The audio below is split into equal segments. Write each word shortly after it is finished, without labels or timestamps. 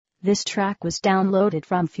This track was downloaded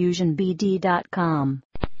from FusionBD.com.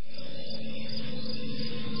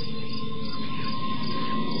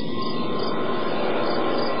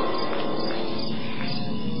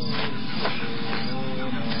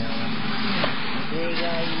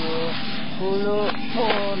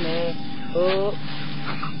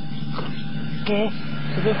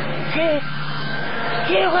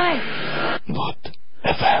 What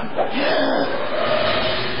FM?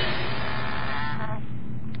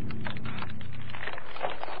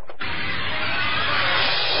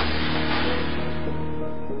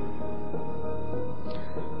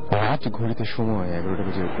 রাত ঘড়িতে সময়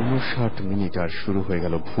 11:59 আর শুরু হয়ে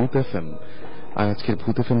গেল ভূত এফএম। আর আজকের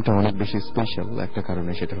ভূত এফএমটা অনেক বেশি স্পেশাল একটা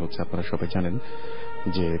কারণে, সেটা হচ্ছে আপনারা সবাই জানেন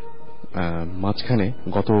যে মাঝখানে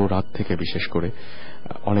গত রাত থেকে বিশেষ করে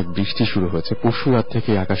অনেক বৃষ্টি শুরু হয়েছে। পরশু রাত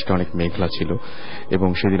থেকে আকাশটা অনেক মেঘলা ছিল এবং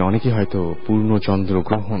সেদিন অনেকেই হয়তো পূর্ণ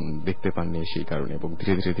চন্দ্রগ্রহণ দেখতে পাননি সেই কারণে, এবং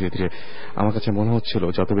ধীরে ধীরে ধীরে ধীরে আমার কাছে মনে হচ্ছিল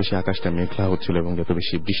যত বেশি আকাশটা মেঘলা হচ্ছিল এবং যত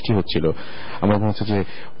বেশি বৃষ্টি হচ্ছিল, আমার মনে হচ্ছে যে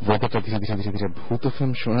ওয়েদারটা ধীরে ধীরে ধীরে ধীরে ভূত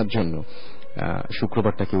এফএম শোনার জন্য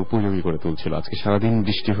শুক্রবারটাকে উপযোগী করে তুলছিল। আজকে সারাদিন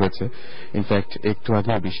বৃষ্টি হয়েছে, ইনফ্যাক্ট একটু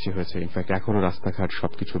আগেও বৃষ্টি হয়েছে, ইনফ্যাক্ট এখনো রাস্তাঘাট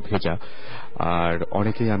সবকিছু ভেজা। আর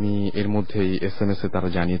অনেকেই আমি এর মধ্যেই SMS এ তারা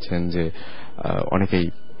জানিয়েছেন যে অনেকেই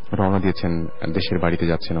রওনা দিয়েছেন, দেশের বাড়িতে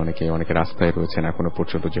যাচ্ছেন, অনেকে রাস্তায় রয়েছেন এখনো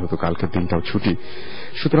পর্যন্ত, যেহেতু কালকের দিনটাও ছুটি।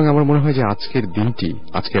 সুতরাং আমার মনে হয় যে আজকের দিনটি,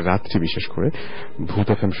 আজকের রাত্রি বিশেষ করে ভূত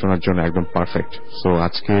এফএম শোনার জন্য একদম পারফেক্ট। সো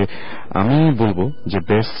আজকে আমি বলবো যে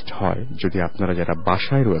বেস্ট হয় যদি আপনারা যারা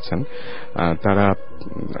বাসায় রয়েছেন তারা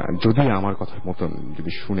যদি আমার কথার মতন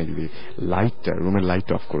যদি শুনে যদি রুমের লাইট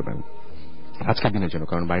অফ করে দেন আজকের দিনের জন্য,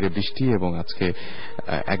 কারণ বাইরে বৃষ্টি এবং আজকে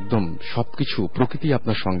একদম সবকিছু প্রকৃতি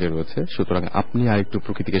আপনার সঙ্গে রয়েছে। সুতরাং আপনি আরেকটু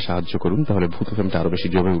প্রকৃতিকে সাহায্য করুন, তাহলে ভূত এফএমটা আরো বেশি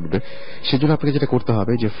জমে উঠবে। সেজন্য আপনাকে যেটা করতে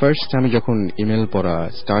হবে যে ফার্স্ট আমি যখন ইমেল পড়া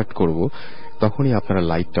স্টার্ট করব তখনই আপনারা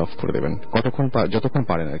লাইটটা অফ করে দেবেন, যতক্ষণ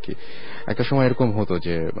পারেন আর কি। একটা সময় এরকম হতো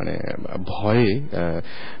যে মানে ভয়ে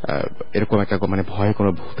এরকম একটা ভয়ে কোনো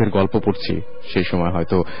ভূতের গল্প পড়ছি, সেই সময়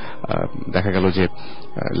হয়তো দেখা গেল যে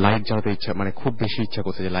লাইট জ্বালাতে ইচ্ছা, খুব বেশি ইচ্ছা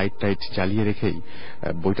করছে যে লাইট টাইট জ্বালিয়ে রেখেই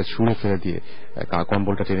বইটা ছুঁড়ে ফেলে দিয়ে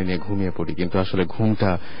কম্বলটা টেনে নিয়ে ঘুমিয়ে পড়ি। কিন্তু আসলে ঘুমটা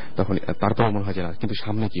তখন তারপর মনে হয় যে না, কিন্তু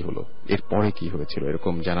সামনে কি হলো, এর পরে কি হয়েছিল,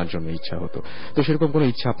 এরকম জানার জন্য ইচ্ছা হতো। তো সেরকম কোনো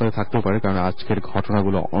ইচ্ছা আপনাদের থাকতেও পারে, কারণ আজকের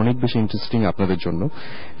ঘটনাগুলো অনেক বেশি ইন্টারেস্টিং আপনাদের জন্য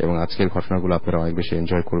এবং আজকের ঘটনাগুলো আপনারা অনেক বেশি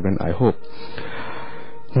এনজয় করবেন, আই হোপ।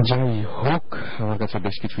 যাই হোক, আমার কাছে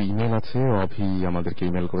বেশ কিছু ইমেল আছে। অভি আমাদেরকে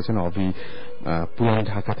ইমেল করেছেন। অভি পুরান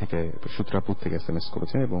ঢাকা থেকে, সূত্রাপুর থেকে SMS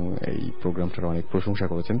করেছেন এবং এই প্রোগ্রামটার অনেক প্রশংসা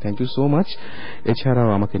করেছেন। Thank you so much. এছাড়াও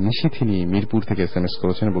আমাকে নিশিথিনী মিরপুর থেকে SMS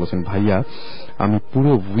করেছেন, বলেছেন ভাইয়া আমি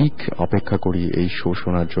পুরো উইক অপেক্ষা করি এই শো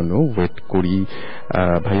শোনার জন্য, ওয়েট করি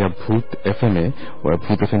ভাইয়া ভূত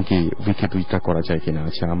এফএম কি উইকে 2টা করা যায় কিনা।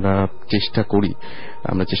 আচ্ছা, আমরা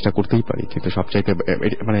চেষ্টা করতেই পারি, কিন্তু সবচাইতে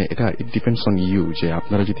এটা ইট ডিপেন্ডস অন ইউ, যে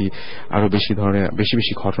আপনারা যদি আরো বেশি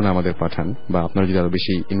বেশি ঘটনা আমাদের পাঠান বা আপনারা যদি আরো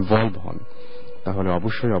বেশি ইনভলভ হন, তাহলে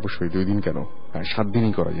অবশ্যই 2 দিন কেন 7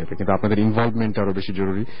 দিনই করা যাবে। কিন্তু আপনাদের ইনভলভমেন্ট আরো বেশি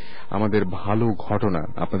জরুরি। আমাদের ভালো ঘটনা,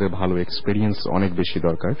 আপনাদের ভালো এক্সপেরিয়েন্স অনেক বেশি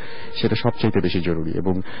দরকার, সেটা সবচাইতে বেশি জরুরি।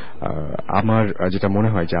 এবং আমার যেটা মনে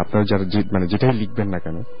হয় যে আপনারা যারা যেটাই লিখবেন না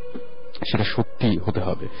কেন সেটা সত্যি হতে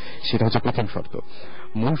হবে, সেটা হচ্ছে প্রথম শর্ত।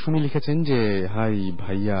 মৌসুমী লিখেছেন যে হাই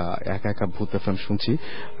ভাইয়া, একা ভূত এফএম শুনছি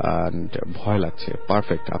আর ভয় লাগছে।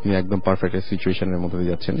 পারফেক্ট, আপনি একদম পারফেক্ট সিচুয়েশনের মধ্যে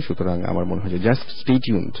দিয়ে যাচ্ছেন। সুতরাং আমার মনে হয় যে জাস্ট স্টে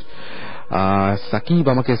টিউনড। সাকিব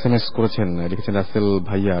আমাকে SMS করেছেন, লিখেছেন রাসেল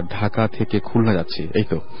ভাইয়া ঢাকা থেকে খুলনা যাচ্ছি, এই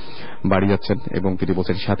তো বাড়ি যাচ্ছেন, এবং তিনি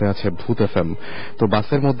বলছেন সাথে আছে ভূত এফএম। তো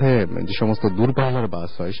বাসের মধ্যে যে সমস্ত দূরপাল্লার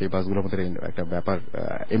বাস হয় সেই বাসগুলোর মধ্যে একটা ব্যাপার,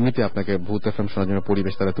 এমনিতে আপনাকে ভূত এফএম শোনার জন্য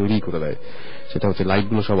পরিবেশ তারা তৈরি করে দেয়, সেটা হচ্ছে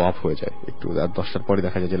লাইটগুলো সব অফ হয়ে যায় একটু 10টার পরে।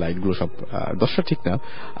 দেখা যায় যে লাইটগুলো সব 10টা ঠিক না,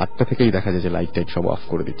 8টা থেকেই দেখা যায় যে লাইট টাইট সব অফ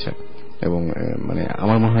করে দিচ্ছে। এবং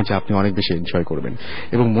আমার মনে হয় যে আপনি অনেক বেশি এনজয় করবেন।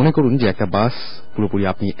 এবং মনে করুন যে একটা বাস পুরোপুরি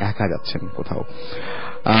আপনি একা যাচ্ছেন কোথাও,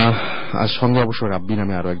 আর সঙ্গে অবশ্য রাব্বি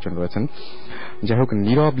নামে আরো একজন রয়েছেন। যাই হোক,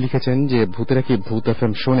 নীরব লিখেছেন যে ভূতেরা কি ভূত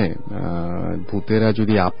এফএম শোনে? ভূতেরা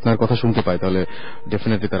যদি আপনার কথা শুনতে পায় তাহলে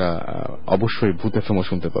ডেফিনেটলি তারা অবশ্যই ভূত এফএমও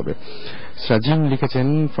শুনতে পাবে। সাজিম লিখেছেন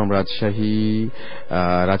ফ্রম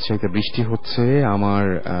রাজশাহীতে বৃষ্টি হচ্ছে, আমার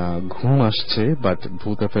ঘুম আসছে, বাট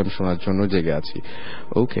ভূত এফএম শোনার জন্য জেগে আছি।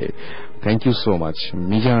 ওকে, thank you so much.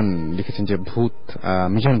 Mizan লিখেছেন যে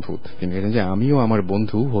মিজান ভূত, তিনি লিখেছেন যে আমিও আমার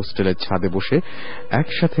বন্ধু হোস্টেলের ছাদে বসে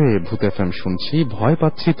একসাথে ভূত এফএম শুনছি, ভয়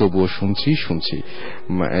পাচ্ছি তবুও শুনছি।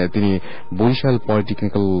 তিনি বরিশাল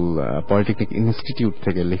পলিটেকনিক ইনস্টিটিউট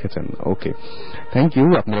থেকে লিখেছেন। ওকে, থ্যাংক ইউ।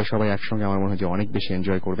 আপনারা সবাই একসঙ্গে আমার মনে হয় যে অনেক বেশি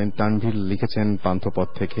এনজয় করবেন। তানভীর লিখেছেন পান্থপথ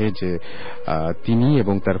থেকে যে তিনি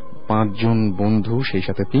এবং তার 5 জন বন্ধু, সেই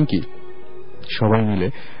সাথে পিঙ্কি, সবাই মিলে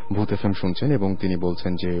ভূত এফএম শুনছেন এবং তিনি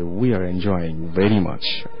বলছেন যে we are enjoying very much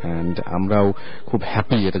and আমরাও খুব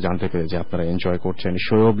হ্যাপি এটা জানতে পেরে যে আপনারা এনজয় করছেন।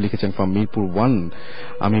 সৌরভ লিখেছেন ফ্রম মিরপুর 1,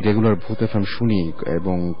 আমি রেগুলার ভূত এফএম শুনি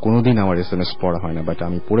এবং কোনোদিন আমার এসএমএস পড়া হয় না, বাট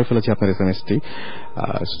আমি পড়ে ফেলেছি আপনার এসএমএসটি।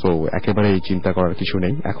 সো একেবারেই চিন্তা করার কিছু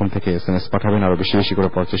নেই, এখন থেকে এসএমএস পাঠাবেন, আরো বেশি বেশি করে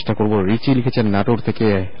পড়ার চেষ্টা করবো। রিচি লিখেছেন নাটোর থেকে,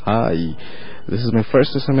 high, this is my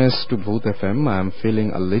first SMS to Bhoot FM. I'm feeling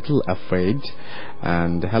a little afraid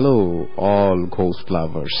and hello all ghost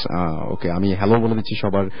lovers. ওকে, আমি হ্যালো বলে দিচ্ছি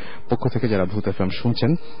সবার পক্ষ থেকে যারা ভূত এফএম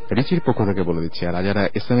শুনছেন, রিচির পক্ষ থেকে বলে দিচ্ছি। আর যারা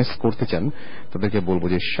এসএমএস করতে চান তাদেরকে বলবো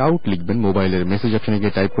যে শাউট লিখবেন, মোবাইলের মেসেজ অপশনে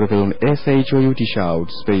গিয়ে টাইপ করে ফেলুন SHOUT শাউট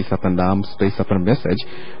স্পেস আপনার নাম স্পেস আপনার মেসেজ,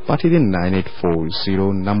 পাঠিয়ে দিন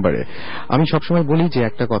 9840 নম্বরে। আমি সবসময় বলি যে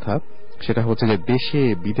একটা কথা, সেটা হচ্ছে যে দেশে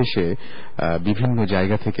বিদেশে বিভিন্ন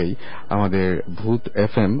জায়গা থেকেই আমাদের ভূত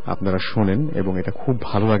এফএম আপনারা শোনেন এবং এটা খুব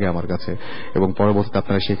ভালো লাগে আমার কাছে, এবং পরবর্তীতে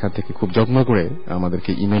আপনারা সেখান থেকে খুব যত্ন করে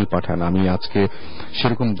আমাদেরকে ইমেল পাঠান। আমি আজকে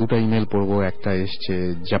সেরকম দুটো ইমেল পড়বো, একটা এসছে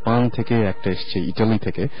জাপান থেকে, একটা এসছে ইটালি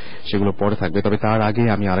থেকে, সেগুলো পরে থাকবে। তবে তার আগে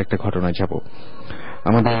আমি আরেকটা ঘটনায় যাব।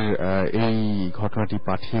 আমাদের এই ঘটনাটি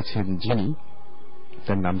পাঠিয়েছেন যিনি,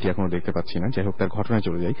 তার নামটি এখনো দেখতে পাচ্ছি না, যাই হোক তার ঘটনায়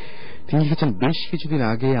চলে যাই। তিনি লিখেছেন, বেশ কিছুদিন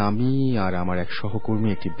আগে আমি আর আমার এক সহকর্মী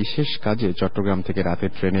একটি বিশেষ কাজে চট্টগ্রাম থেকে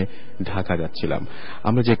রাতের ট্রেনে ঢাকা যাচ্ছিলাম।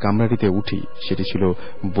 আমরা যে কামরাটিতে উঠি সেটি ছিল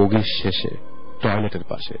বগির শেষে, টয়লেটের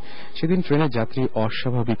পাশে। সেদিন ট্রেনের যাত্রী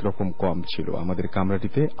অস্বাভাবিক রকম কম ছিল। আমাদের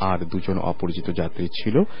কামরাটিতে আর দুজন অপরিচিত যাত্রী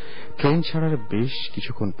ছিল। ট্রেন ছাড়ার বেশ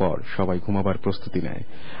কিছুক্ষণ পর সবাই ঘুমাবার প্রস্তুতি নেয়।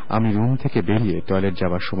 আমি রুম থেকে বেরিয়ে টয়লেট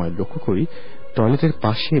যাবার সময় লক্ষ্য করি টয়লেটের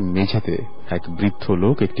পাশে মেঝেতে এক বৃদ্ধ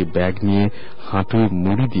লোক একটি ব্যাগ নিয়ে হাঁটুর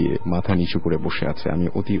মুড়ি দিয়ে মাথা নিচু করে বসে আছে। আমি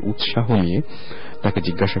অতি উৎসাহ নিয়ে তাকে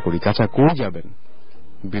জিজ্ঞাসা করি, চাচা কই যাবেন?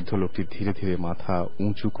 বৃদ্ধ লোকটি ধীরে ধীরে মাথা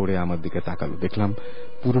উঁচু করে আমার দিকে তাকালো। দেখলাম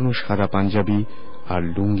পুরনো সাদা পাঞ্জাবি আর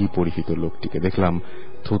লুঙ্গি পরিহিত লোকটিকে। দেখলাম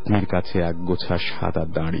থুতনির কাছে এক গোছা সাদা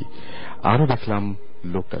দাড়ি। আরো দেখলাম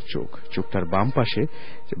লোকটার চোখটার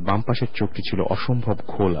বাম পাশের চোখটি ছিল অসম্ভব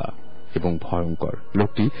খোলা এবং ভয়ঙ্কর।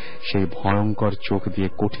 লোকটি সেই ভয়ঙ্কর চোখ দিয়ে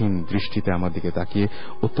কঠিন দৃষ্টিতে আমার দিকে তাকিয়ে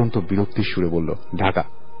অত্যন্ত বিরক্তির সুরে বলল, ঢাকা।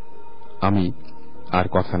 আমি আর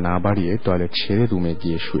কথা না বাড়িয়ে টয়লেট ছেড়ে রুমে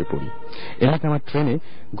গিয়ে শুয়ে পড়ি। এলাকা আমার ট্রেনে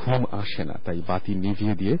ঘুম আসে না, তাই বাতি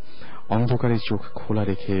নিভিয়ে দিয়ে অন্ধকারে চোখ খোলা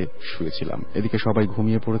রেখে শুয়েছিলাম। এদিকে সবাই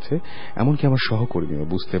ঘুমিয়ে পড়েছে, এমনকি আমার সহকর্মীও।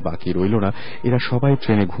 বুঝতে বাকি রইল না এরা সবাই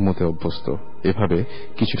ট্রেনে ঘুমোতে অভ্যস্ত। এভাবে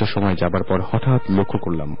কিছুটা সময় যাবার পর হঠাৎ লক্ষ্য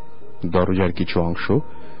করলাম দরজার কিছু অংশ,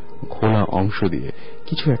 খোলা অংশ দিয়ে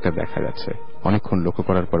কিছু একটা দেখা যাচ্ছে। অনেকক্ষণ লক্ষ্য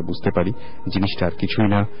করার পর বুঝতে পারি জিনিসটা আর কিছুই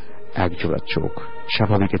না, একজোড়া চোখ।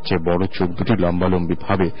 স্বাভাবিকের চেয়ে বড় চোখ দুটি লম্বালম্বি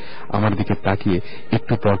ভাবে আমার দিকে তাকিয়ে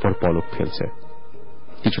একটু পরপর পলক ফেলছে।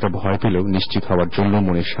 কিছুটা ভয় পেলেও নিশ্চিত হওয়ার জন্য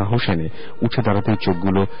মনে সাহস এনে উঠে দাঁড়াতে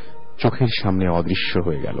চোখগুলো চোখের সামনে অদৃশ্য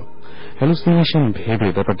হয়ে গেল। হ্যালুসিনেশন ভেবে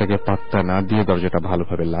ব্যাপারটাকে পাত্তা না দিয়ে দরজাটা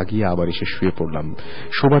ভালোভাবে লাগিয়ে আবার এসে শুয়ে পড়লাম।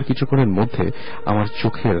 শোবার কিছুক্ষণের মধ্যে আমার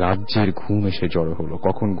চোখে রাজ্যের ঘুম এসে জড়ো হলো।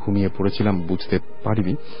 কখন ঘুমিয়ে পড়েছিলাম বুঝতে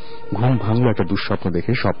পারিনি। ঘুম ভাঙল একটা দুঃস্বপ্ন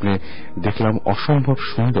দেখে। স্বপ্নে দেখলাম অসম্ভব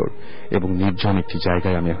সুন্দর এবং নির্জন একটি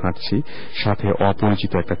জায়গায় আমি হাঁটছি, সাথে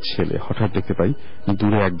অপরিচিত একটা ছেলে। হঠাৎ দেখতে পাই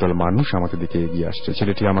দূরে একদল মানুষ আমাদের দিকে এগিয়ে আসছে।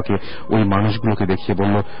 ছেলেটি আমাকে ওই মানুষগুলোকে দেখিয়ে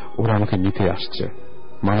বলল, ওরা আমাকে নিতে আসছে।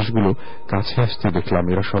 মানুষগুলো কাছে আসতে দেখলাম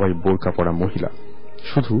এরা সবাই বোরকা পরা মহিলা।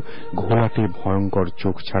 শুধু ঘোলাটে ভয়ঙ্কর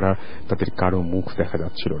চোখ ছাড়া তাদের কারো মুখ দেখা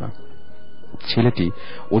যাচ্ছিল না। ছেলেটি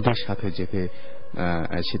ওদের সাথে যেতে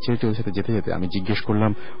যেতে আমি জিজ্ঞেস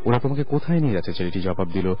করলাম, ওরা তোমাকে কোথায় নিয়ে যাচ্ছে? ছেলেটি জবাব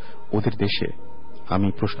দিল, ওদের দেশে। আমি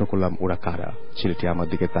প্রশ্ন করলাম, ওরা কারা? ছেলেটি আমার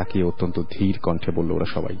দিকে তাকিয়ে অত্যন্ত ধীর কণ্ঠে বলল, ওরা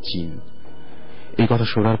সবাই জিন। এই কথা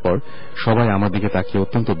শোনার পর সবাই আমার দিকে তাকিয়ে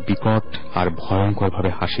অত্যন্ত বিকট আর ভয়ঙ্কর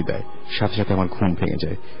ভাবে হাসি দেয়। সাথে সাথে আমার ঘুম ভেঙে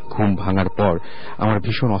যায়। ঘুম ভাঙার পর আমার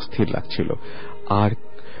ভীষণ অস্থির লাগছিল আর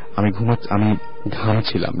আমি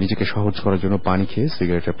ঘামছিলাম। নিজেকে সহজ করার জন্য পানি খেয়ে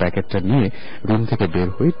সিগারেটের প্যাকেটটা নিয়ে রুম থেকে বের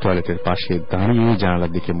হয়ে টয়লেটের পাশে দাঁড়িয়ে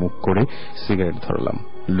জানালার দিকে মুখ করে সিগারেট ধরলাম।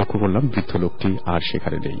 লক্ষ্য করলাম বৃদ্ধ লোকটি আর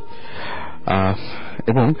সেখানে নেই।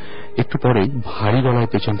 এবং একটু পরেই ভারী গলায়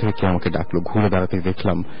পেছন থেকে কে আমাকে ডাকলো। ঘুরে দাঁড়াতে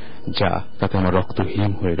দেখলাম যা, তাতে আমার রক্ত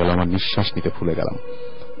হিম হয়ে গেল। আমার নিঃশ্বাস নিতে ভুলে গেলাম।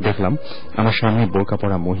 দেখলাম আমার সামনে বোরকা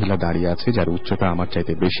পরা মহিলা দাঁড়িয়ে আছে, যার উচ্চতা আমার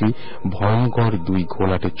চাইতে বেশি। ভয়ঙ্কর দুই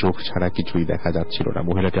ঘোলাটে চোখ ছাড়া কিছুই দেখা যাচ্ছিল না।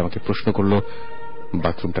 মহিলাটি আমাকে প্রশ্ন করল,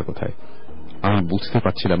 বাথরুমটা কোথায়? আমি বুঝতে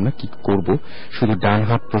পারছিলাম না কি করব। শুধু ডান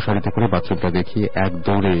হাত প্রসারিত করে বাথরুমটা দেখিয়ে এক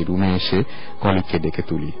দৌড়ে রুমে এসে কলিগকে ডেকে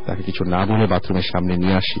তুলি। তাকে কিছু না বলে বাথরুমের সামনে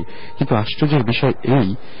নিয়ে আসি। কিন্তু আশ্চর্যের বিষয় এই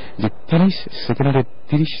যে 30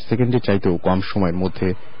 সেকেন্ডের চাইতেও কম সময়ের মধ্যে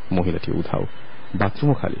মহিলাটি উধাও,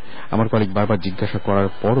 বাথরুমও খালি। আমার কলিগ বারবার জিজ্ঞাসা করার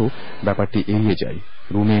পরও ব্যাপারটি এড়িয়ে যায়।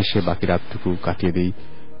 রুমে এসে বাকি রাতটুকু কাটিয়ে দেই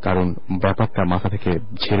কারণ ব্যাপারটা মাথা থেকে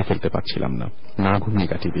ঝেড়ে ফেলতে পারছিলাম না। না ঘুমিয়ে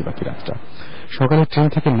কাটিয়ে দিই বাকি রাতটা। সকালে ট্রেন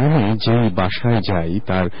থেকে নেমে যে বাসায় যাই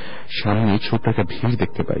তার সামনে ছোট্ট একটা ভিড়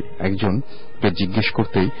দেখতে পাই। একজনকে জিজ্ঞেস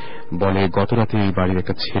করতেই বলে গত রাতে এই বাড়ির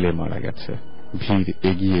একটা ছেলে মারা গেছে। ভিড়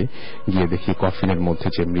এগিয়ে গিয়ে দেখি কফিনের মধ্যে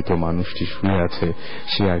যে মৃত মানুষটি শুয়ে আছে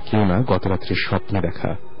সে আর কেউ না, গত রাত্রে স্বপ্নে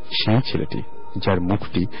দেখা সেই ছেলেটি, যার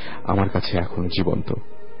মুখটি আমার কাছে এখনো জীবন্ত।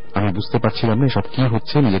 আমি বুঝতে পারছিলাম না এসব কি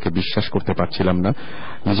হচ্ছে, নিজেকে বিশ্বাস করতে পারছিলাম না।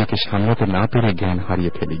 নিজেকে সামলাতে না পেরে জ্ঞান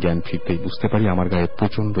হারিয়ে ফেলি। জ্ঞান ফিরতেই বুঝতে পারি আমার গায়ে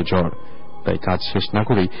প্রচন্ড জ্বর। তাই কাজ শেষ না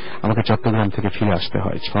করেই আমাকে চট্টগ্রাম থেকে ফিরে আসতে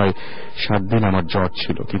হয়। 6-7 দিন আমার জ্বর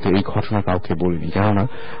ছিল, কিন্তু এই ঘটনা কাউকে বলিনি, কেননা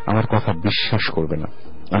আমার কথা বিশ্বাস করবে না।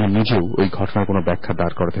 আমি নিজেও ওই ঘটনার কোনো ব্যাখ্যা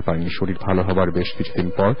দাঁড় করাতে পারিনি। শরীর ভালো হবার বেশ কিছুদিন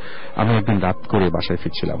পর আমি একদিন রাত করে বাসায়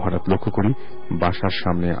ফিরছিলাম। হঠাৎ লক্ষ্য করি বাসার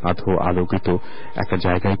সামনে আধো আলোকিত একটা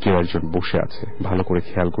জায়গায় কেউ একজন বসে আছে। ভালো করে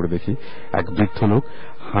খেয়াল করে দেখি এক বৃদ্ধ লোক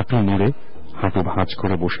হাঁটু মুড়ে হাঁটু ভাঁজ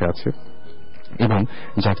করে বসে আছে এবং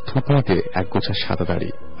যার থুতনিতে একগোছা সাদা দাড়ি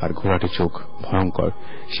আর ঘোরাটে চোখ, ভয়ঙ্কর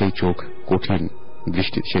সেই চোখ কঠিন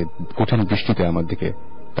দৃষ্টিতে আমার দিকে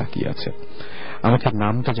তাকিয়ে আছে। আমাকে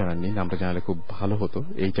নামটা জানাননি, নামটা জানালে খুব ভালো হতো।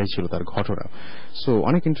 এইটাই ছিল তার ঘটনা। সো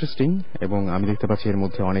অনেক ইন্টারেস্টিং, এবং আমি দেখতে পাচ্ছি এর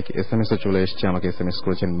মধ্যে অনেক SMS ও চলে এসছে। আমাকে SMS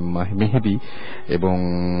করেছেন মেহেদি, এবং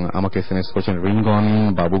আমাকে SMS করেছেন রিঙ্গন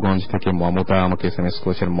বাবুগঞ্জ থেকে। মমতা আমাকে SMS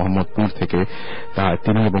করেছেন মোহাম্মদপুর থেকে।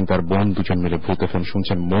 তিনি এবং তার বোন দুজন মিলে ভূত FM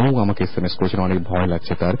শুনছেন। মৌ আমাকে SMS করেছেন, অনেক ভয়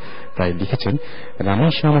লাগছে তার, তাই লিখেছেন।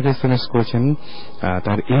 রমেশ আমাকে SMS করেছেন,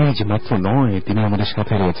 তার এজ মাত্র 9, তিনি আমাদের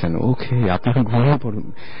সাথে রয়েছেন। ওকে, আপনারা ঘুমিয়ে পড়ুন।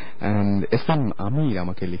 এসএম আমির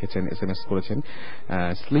আমাকে লিখেছেন, SMS করেছেন।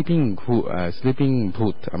 স্লিপিং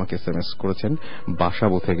ভূত আমাকে SMS করেছেন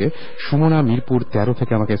বাসাবো থেকে। সুমনা মিরপুর 13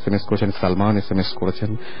 থেকে আমাকে SMS করেছেন। সালমান SMS করেছেন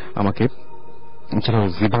আমাকে। এছাড়াও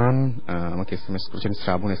জীবন আমাকে SMS করেছেন।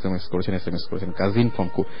 শ্রাবণ SMS করেছেন। Cousin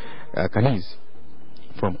Kaniz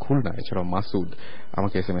from Khulna. এছাড়াও মাসুদ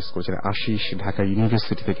আমাকে SMS করেছেন। আশিস ঢাকা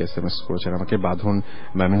ইউনিভার্সিটি থেকে SMS করেছেন আমাকে। বাঁধন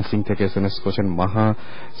ময়মনসিং থেকে SMS করেছেন। মাহা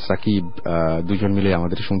সাকিব দুজন মিলে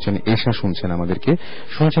আমাদের শুনছেন। এশা শুনছেন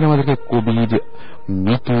আমাদেরকে কবির,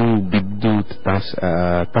 মিতু, বিদ্যুৎ,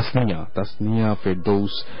 তাসনিয়া,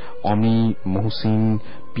 ফেরদৌস, অমি, মহসিন,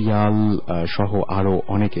 পিয়াল সহ আরো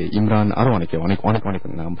অনেকে, ইমরান, আরো অনেকে, অনেক অনেক অনেক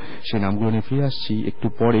নাম। সেই নামগুলো নিয়ে ফিরে আসছি একটু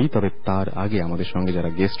পরেই। তবে তার আগে আমাদের সঙ্গে যারা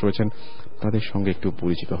গেস্ট রয়েছেন তাদের সঙ্গে একটু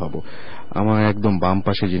পরিচিত হব। আমার একদম বাম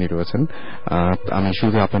পাশে যিনি রয়েছেন, আমি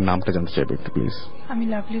শুধু আপনার নামটা জানতে চাইবো একটু প্লিজ। আমি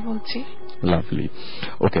লাভলি বলছি। লাভলি,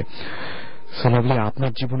 ওকে। লাভলি,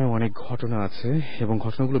 আপনার জীবনে অনেক ঘটনা আছে এবং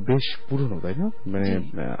ঘটনাগুলো বেশ পুরনো, তাই না? মানে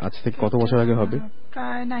আজ থেকে কত বছর আগে হবে?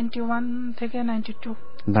 প্রায় 91 থেকে 92।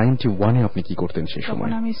 91-এ আপনি কি করতেন সেই সময়?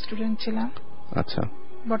 তখন আমি স্টুডেন্ট ছিলাম। আচ্ছা।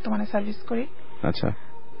 বর্তমানে সার্ভিস করি। আচ্ছা।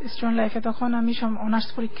 স্টুডেন্ট লাইফে তখন আমি অনার্স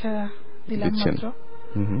পরীক্ষা দিলাম মাত্র।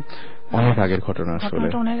 অনেক আগের ঘটনা আসলে।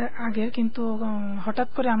 অনেক আগের, কিন্তু হঠাৎ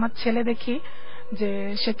করে আমার ছেলে দেখি যে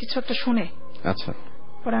সে কিছু একটা শুনে। আচ্ছা।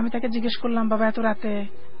 পরে আমি তাকে জিজ্ঞেস করলাম, বাবা এত রাতে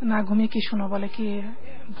না ঘুমিয়ে কি শুনো? বলে কি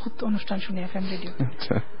ভূত অনুষ্ঠান শুনি FM রেডিও।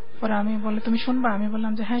 আচ্ছা। পরে আমি বলে তুমি শুনবা? আমি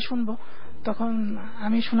বললাম যে হ্যাঁ শুনবো। তখন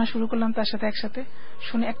আমি শোনা শুরু করলাম তার সাথে একসাথে।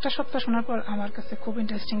 শুনে একটা সপ্তাহ শোনার পর আমার কাছে খুব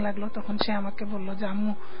ইন্টারেস্টিং লাগলো। তখন সে আমাকে বললো যে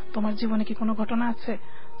আম্মু তোমার জীবনে কি কোনো ঘটনা আছে?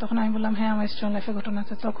 তখন আমি বললাম হ্যাঁ আমার স্টুডেন্ট লাইফে ঘটনা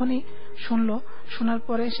আছে। তখনই শুনলো। শোনার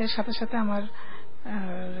পরে সে সাথে সাথে আমার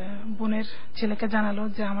বোনের ছেলেকে জানালো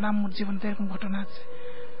যে আমার আম্মুর জীবনে এরকম ঘটনা আছে।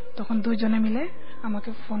 তখন দুইজনে মিলে আমাকে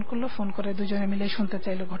ফোন করলো। ফোন করে দুজনে মিলে শুনতে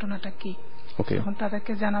চাইলো ঘটনাটা কি। তখন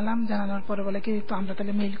তাদেরকে জানালাম। জানানোর পরে বলে কি তো আমরা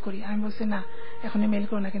তাহলে মেইল করি। আমি বলছি না এখনই মেইল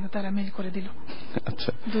করো না, কিন্তু তারা মেইল করে দিল।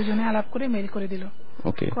 আচ্ছা। দুজনে আলাপ করে মেইল করে দিল।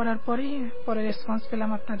 করার পরেই পরে রেসপন্স পেলাম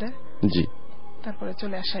আপনাদের। জি। তারপরে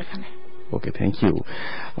চলে আসা এখানে। Okay, thank you.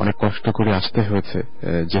 অনেক কষ্ট করে আসতে হয়েছে,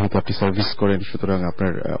 যেহেতু আপনি সার্ভিস করেন, সুতরাং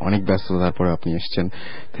আপনার অনেক ব্যস্ততার পরে আপনি এসেছেন।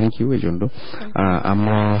 থ্যাংক ইউ এই জন্য।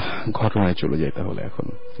 আমরা ঘটনায় চলে যাই তাহলে। এখন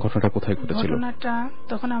ঘটনাটা কোথায় ঘটেছিল? ঘটনাটা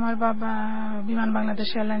তখন আমার বাবা বিমান বাংলাদেশ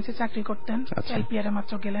এয়ারলাইন্সে চাকরি করতেন। LPR এ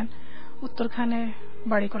মাত্র গেলেন। উত্তরখানে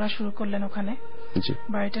বাড়ি করা শুরু করলেন ওখানে।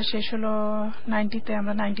 বাড়িটা শেষ হলো 90-তে।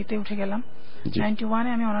 আমরা 90-তে উঠে গেলাম।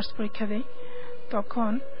 91-এ আমি অনার্স পরীক্ষা দেই।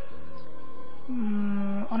 তখন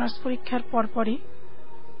অনার্স পরীক্ষার পরপরই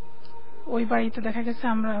ওই বাড়িতে দেখা গেছে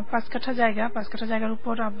আমরা 5 কাঠা জায়গার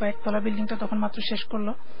উপর আব্বা একতলা বিল্ডিংটা তখন মাত্র শেষ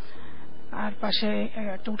করলো। আর পাশে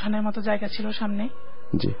একটা উঠানের মতো জায়গা ছিল সামনে।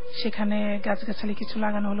 সেখানে গাছগাছালি কিছু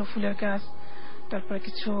লাগানো হলো, ফুলের গাছ, তারপরে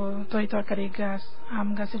কিছু তরি তরকারি গাছ, আম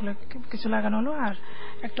গাছ, এগুলো কিছু লাগানো হলো। আর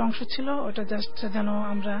একটা অংশ ছিল ওটা জাস্ট যেন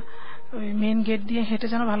আমরা ওই মেইন গেট দিয়ে হেঁটে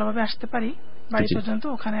যেন ভালোভাবে আসতে পারি বাড়ি পর্যন্ত,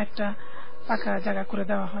 ওখানে একটা পাকা জায়গা করে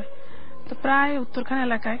দেওয়া হয়। তো প্রায় উত্তরখান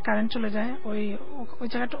এলাকায় কারেন্ট চলে যায়। ওই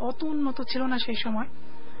জায়গাটা অত উন্নত ছিল না সেই সময়।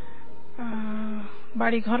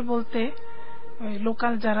 বাড়িঘর বলতে ওই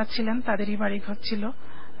লোকাল যারা ছিলেন তাদেরই বাড়ি ঘর ছিল,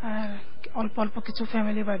 আর অল্প অল্প কিছু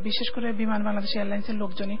ফ্যামিলি বা বিশেষ করে বিমান বাংলাদেশ এয়ারলাইন্সের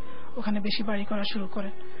লোকজনই ওখানে বেশি বাড়ি করা শুরু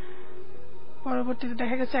করেন। পরবর্তীতে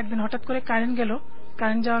দেখা গেছে একদিন হঠাৎ করে কারেন্ট গেল।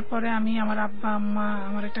 কারেন্ট যাওয়ার পরে আমি, আমার আব্বা, আম্মা,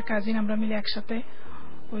 আমার একটা কাজিন, আমরা মিলে একসাথে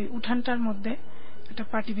ওই উঠানটার মধ্যে একটা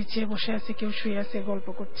পাটি বিছিয়ে বসে আছি, কেউ শুয়ে আছে, গল্প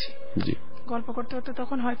করছি। গল্প করতে করতে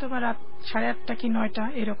তখন হয়তো বা রাত 8:30 কি 9টা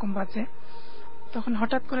এরকম বাজে। তখন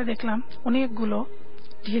হঠাৎ করে দেখলাম অনেকগুলো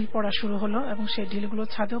ঢিল পড়া শুরু হলো এবং সেই ঢিলগুলো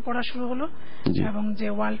ছাদেও পড়া শুরু হলো এবং যে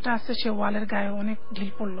ওয়ালটা আছে সে ওয়ালের গায়ে অনেক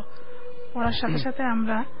ঢিল পড়লো। পড়ার সাথে সাথে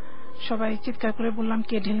আমরা সবাই চিৎকার করে বললাম,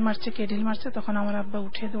 কে ঢিল মারছে, কে ঢিল মারছে। তখন আমার আব্বা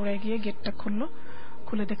উঠে দৌড়ে গিয়ে গেটটা খুললো,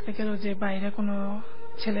 খুলে দেখতে গেল যে বাইরে কোনো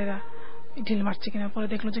ছেলেরা ঢিল মারছে কিনা। পরে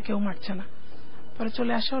দেখলো যে কেউ মারছে না। পরে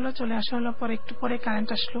চলে আসা হলো। পরে একটু পরে কারেন্ট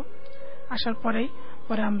আসলো। আসার পরে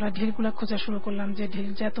আমরা ঢিলগুলা খোঁজা শুরু করলাম যে ঢিল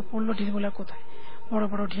যে এত পড়লো, ঢিলগুলা কোথায়, বড়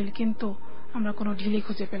বড় ঢিল, কিন্তু আমরা কোনো ঢিলই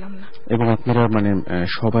খুঁজে পেলাম না। এবং আপনারা মানে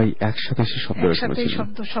সবাই একসাথে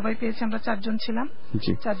শব্দ সবাই পেয়েছি। আমরা 4 জন ছিলাম,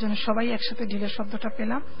 4 জনের সবাই একসাথে ঢিলের শব্দটা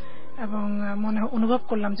পেলাম এবং মনে অনুভব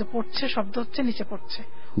করলাম যে পড়ছে, শব্দ হচ্ছে, নিচে পড়ছে,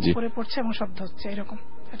 উপরে পড়ছে এবং শব্দ হচ্ছে, এরকম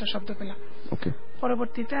একটা শব্দ পেলাম।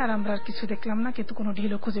 পরবর্তীতে আর আমরা কিছু দেখলাম না, কিন্তু কোনো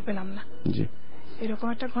ঢিলও খুঁজে পেলাম না। এরকম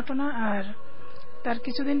একটা ঘটনা। আর তার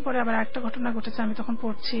কিছুদিন পরে আবার একটা ঘটনা ঘটেছে। আমি তখন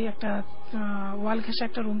পড়ছি, একটা ওয়াল ঘেঁষা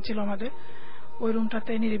একটা রুম ছিল আমাদের। ওই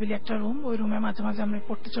রুমটাতে নিরিবিলি একটা রুম, ওই রুমে মাঝে মাঝে আমরা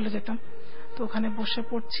পড়তে চলে যেতাম। তো ওখানে বসে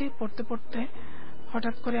পড়ছি, পড়তে পড়তে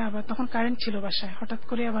হঠাৎ করে আবার, তখন কারেন্ট ছিল বাসায়, হঠাৎ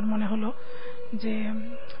করে আবার মনে হলো যে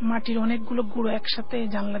মাটির অনেকগুলো গুঁড়ো একসাথে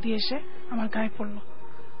জানলা দিয়ে এসে আমার গায়ে পড়লো।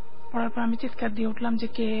 পড়ার পর আমি চিৎকার দিয়ে উঠলাম যে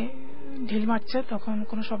কে ঢিল মারছে। তখন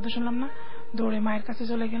কোনো শব্দ শুনলাম না, দৌড়ে মায়ের কাছে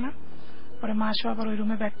চলে গেলাম। পরে মা এসে আবার ওই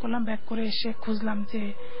রুমে ব্যাক করলাম, ব্যাক করে এসে খুঁজলাম যে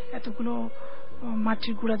এতগুলো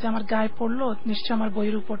মাটির গুঁড়া যে আমার গায়ে পড়লো, নিশ্চয় আমার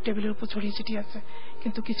বইয়ের উপর, টেবিলের উপর ছড়িয়ে ছিটিয়ে আছে,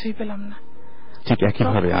 কিন্তু কিছুই পেলাম না। ঠিক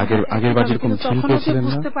একইভাবে আগের বার যেরকম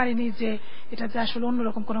বুঝতে পারিনি যে এটা যে আসলে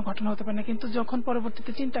অন্যরকম কোনো ঘটনা হতে পারে না। কিন্তু যখন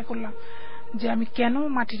পরবর্তীতে চিন্তা করলাম যে আমি কেন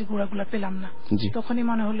মাটির গুঁড়াগুলা পেলাম না, তখনই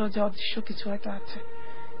মনে হলো যে অদৃশ্য কিছু হয়তো আছে।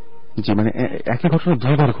 জি, মানে একই ঘটনা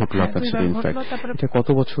 2বার ঘটলো আপনার সাথে। এটা কত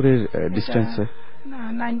বছরের ডিস্টেন্সে?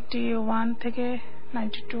 91 থেকে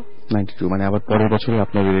 92, মানে আবার পরের বছরে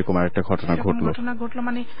আপনার এরকম আরেকটা ঘটনা ঘটলো।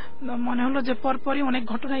 মানে মনে হলো যে পরপরই অনেক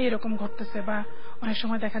ঘটনাই এরকম ঘটতেছে, বা অনেক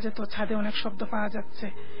সময় দেখা যেত ছাদে অনেক শব্দ পাওয়া যাচ্ছে,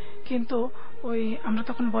 কিন্তু ওই আমরা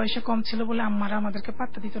তখন বয়সে কম ছিল বলে আম্মারা আমাদেরকে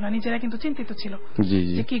পাত্তা দিত না, নিজেরা কিন্তু চিন্তিত ছিল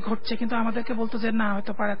যে কি ঘটছে, কিন্তু আমাদেরকে বলতো যে না,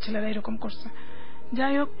 হয়তো পাড়ার ছেলেরা এরকম করছে।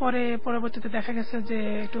 যাই হোক, পরবর্তীতে দেখা গেছে যে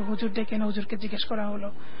একটু হুজুর ডেকে এনে হুজুরকে জিজ্ঞেস করা হলো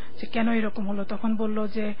যে কেন এরকম হলো। তখন বললো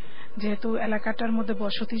যে যেহেতু এলাকাটার মধ্যে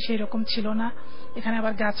বসতি সেই রকম ছিল না, এখানে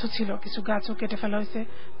আবার গাছও ছিল, কিছু গাছও কেটে ফেলা হয়েছে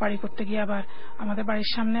বাড়ি করতে গিয়ে। আবার আমাদের বাড়ির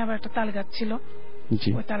সামনে আবার একটা তাল গাছ ছিল,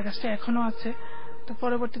 ওই তাল গাছটা এখনো আছে। তো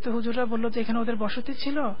পরবর্তীতে হুজুররা বললো যে এখানে ওদের বসতি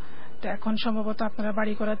ছিল, তো এখন সম্ভবত আপনারা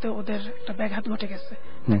বাড়ি করাতে ওদের একটা ব্যাঘাত ঘটে গেছে,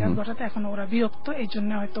 ব্যাঘাত ঘটাতে এখন ওরা বিরক্ত, এই জন্য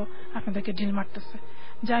হয়তো আপনাদেরকে ঢিল মারতেছে।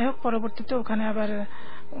 যাই হোক, পরবর্তীতে ওখানে আবার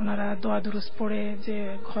ওনারা দোয়া দুরুস পড়ে যে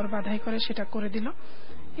ঘর বাঁধাই করে সেটা করে দিল।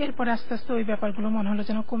 এরপরে আস্তে আস্তে ওই ব্যাপারগুলো মনে হলো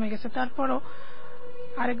যেন কমে গেছে। তারপরও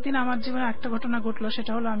আরেকদিন আমার জীবনে একটা ঘটনা ঘটলো,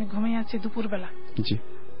 সেটা হলো আমি ঘুমিয়ে আছি দুপুরবেলা।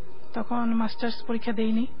 তখন মাস্টার্স পরীক্ষা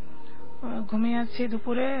দেইনি, ঘুমিয়ে আছি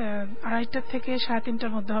দুপুরে 2:30 থেকে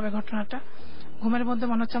 3:30টার মধ্যে হবে ঘটনাটা। ঘুমের মধ্যে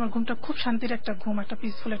মনে হচ্ছে আমার ঘুমটা খুব শান্তির একটা ঘুম, একটা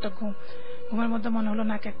পিসফুল একটা ঘুম। ঘুমের মধ্যে মনে হলো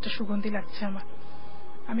নাকে একটা সুগন্ধি লাগছে আমার।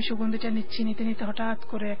 আমি সুগন্ধিটা নিতে নিতে হঠাৎ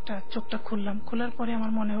করে একটা চোখটা খুললাম। খোলার পরে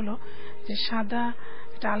আমার মনে হলো যে সাদা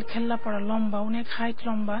একটা আলখেল্লা পড়া, লম্বা, অনেক হাইট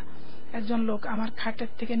লম্বা একজন লোক আমার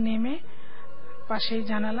খাটের থেকে নেমে পাশেই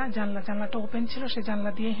জানলাটা ওপেন ছিল, সেই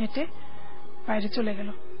জানলা দিয়ে হেঁটে বাইরে চলে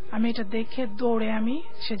গেল। আমি এটা দেখে দৌড়ে আমি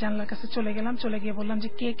সে জানলার কাছে চলে গেলাম। চলে গিয়ে বললাম যে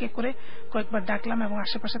কে কে করে কয়েকবার ডাকলাম এবং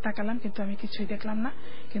আশেপাশে তাকালাম, কিন্তু আমি কিছুই দেখলাম না।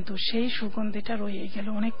 কিন্তু সেই সুগন্ধিটা রয়ে গেল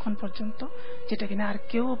অনেকক্ষণ পর্যন্ত, যেটা কিনা আর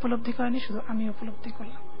কেউ উপলব্ধি করেনি, শুধু আমি উপলব্ধি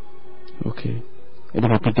করলাম। ওকে, এবং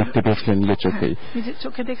আপনি দেখতে পেয়েছিলেন নিজের চোখে? নিজের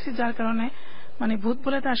চোখে দেখছি, যার কারণে মানে ভূত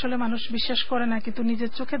বলে তো আসলে মানুষ বিশ্বাস করে না, কিন্তু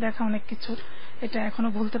নিজের চোখে দেখা অনেক কিছু, এটা এখনো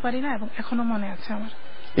ভুলতে পারি না এবং এখনো মনে আছে আমার।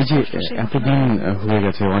 এই যে এতদিন হয়ে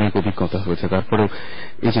গেছে, অনেক অভিজ্ঞতা হয়েছে, তারপরেও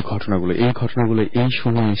এই যে ঘটনাগুলো এই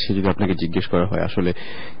সময় এসে যদি আপনাকে জিজ্ঞেস করা হয় আসলে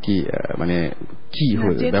কি মানে কি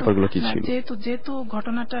ব্যাপারগুলো কি ছিল, যেহেতু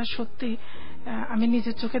ঘটনাটা সত্যি আমি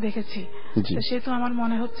নিজের চোখে দেখেছি, সেহেতু আমার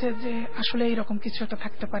মনে হচ্ছে যে আসলে এইরকম কিছু একটা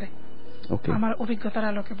থাকতে পারে। আমার অভিজ্ঞতার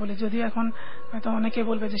আলোকে বলি। যদিও এখন হয়তো অনেকে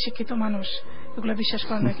বলবে যে শিক্ষিত মানুষ এগুলো বিশ্বাস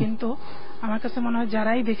করে না, কিন্তু আমার কাছে মনে হয়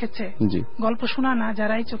যারাই দেখেছে, গল্প শোনা না,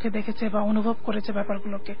 যারাই চোখে দেখেছে বা অনুভব করেছে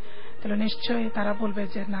ব্যাপারগুলোকে, তাহলে নিশ্চয়ই তারা বলবে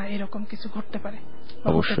যে না, এরকম কিছু ঘটতে পারে।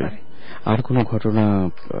 অবশ্যই। আর কোন ঘটনা?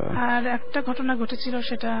 আর একটা ঘটনা ঘটেছিল,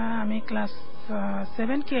 সেটা আমি ক্লাস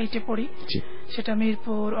 7 কি 8 পড়ি। সেটা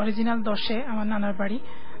মিরপুর অরিজিনাল 10-এ আমার নানার বাড়ি।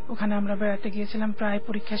 ওখানে আমরা বেড়াতে গিয়েছিলাম। প্রায়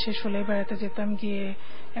পরীক্ষা শেষ হলে বেড়াতে যেতাম, গিয়ে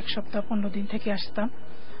 1 সপ্তাহ 15 দিন থেকে আসতাম।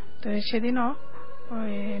 তো সেদিনও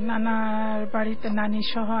ওই নানার বাড়িতে নানি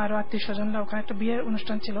সহ আরো আত্মীয় স্বজনরা, ওখানে একটা বিয়ের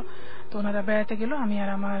অনুষ্ঠান ছিল, তো ওনারা বেড়াতে গেল। আমি আর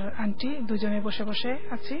আমার আন্টি দুজনে বসে বসে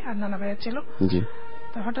আছি, আর নানা ভাইয়া ছিল।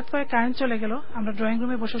 তো হঠাৎ করে কারেন্ট চলে গেল। আমরা ড্রয়িং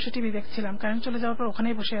রুমে বসে বসে টিভি দেখছিলাম। কারেন্ট চলে যাওয়ার পর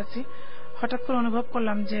ওখানেই বসে আছি। হঠাৎ করে অনুভব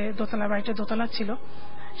করলাম যে দোতলা, বাড়িটা দোতলা ছিল,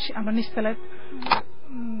 আমরা নিচতলায়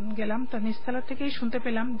গেলাম। তো নিচতলা থেকেই শুনতে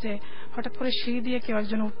পেলাম যে হঠাৎ করে সিঁড়ি দিয়ে কেউ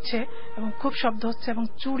একজন উঠছে এবং খুব শব্দ হচ্ছে, এবং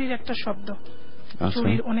চুরির একটা শব্দ,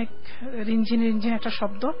 চুরির অনেক রিনঝিন রিনঝিন একটা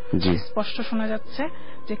শব্দ স্পষ্ট শোনা যাচ্ছে,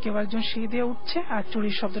 যে কেউ একজন সিঁড়ি দিয়ে উঠছে আর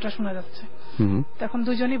চুরির শব্দটা শোনা যাচ্ছে। তখন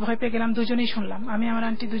দুজনই ভয় পেয়ে গেলাম, দুজনেই শুনলাম, আমি আমার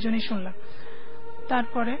আন্টি দুজনেই শুনলাম।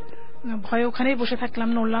 তারপরে ভয়ে ওখানেই বসে থাকলাম,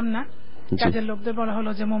 নড়লাম না। কাজের লোকদের বলা হলো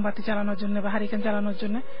যে মোমবাতি জ্বালানোর জন্য বা হারিকেন জ্বালানোর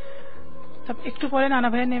জন্য। একটু পরে নানা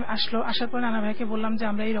ভাই আসলো। আসার পরে নানা ভাইকে বললাম যে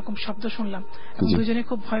আমরা এইরকম শব্দ শুনলাম, দুজনে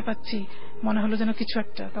খুব ভয় পাচ্ছি, মনে হলো যেন কিছু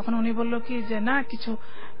একটা। তখন উনি বলল কি যে না, কিছু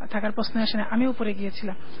থাকার প্রশ্ন আসে না। আমি উপরে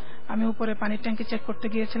গিয়েছিলাম, আমি উপরে পানির ট্যাঙ্কি চেক করতে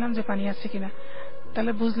গিয়েছিলাম যে পানি আছে কিনা।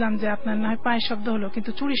 তাহলে বুঝলাম যে আপনার না হয় পায়ের শব্দ হলো,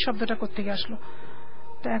 কিন্তু চুরির শব্দটা কোত্থেকে আসলো?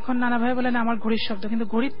 তো এখন নানা ভাই বলেন আমার ঘড়ির শব্দ, কিন্তু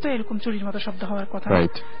ঘড়ির তো এরকম চুরির মতো শব্দ হওয়ার কথা।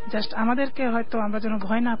 জাস্ট আমাদেরকে হয়তো আমরা যেন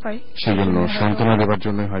ভয় না পাই, সেজন্য সান্ত্বনা দেওয়ার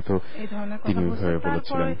জন্য হয়তো এই ধরনের কথা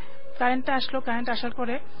বলেছিলেন। কারেন্টটা আসলো। কারেন্ট আসার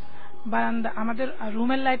পরে বারান্দা, আমাদের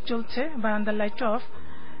রুমের লাইট জ্বলছে, বারান্দার লাইট অফ।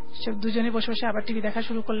 সে দুজনে বসে বসে আবার টিভি দেখা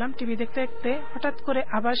শুরু করলাম। টিভি দেখতে দেখতে হঠাৎ করে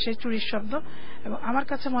আবার সেই চুরির শব্দ, এবং আমার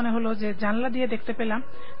কাছে মনে হলো যে জানলা দিয়ে দেখতে পেলাম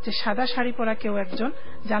যে সাদা শাড়ি পরা কেউ একজন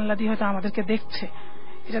জানলা দিয়ে হয়তো আমাদেরকে দেখছে।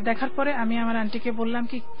 এটা দেখার পরে আমি আমার আন্টিকে বললাম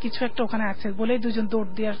কি কিছু একটা ওখানে আছে, বলেই দুজন দৌড়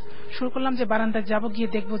দিয়ে শুরু করলাম যে বারান্দায় যাবো, গিয়ে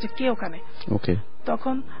দেখবো যে কে ওখানে।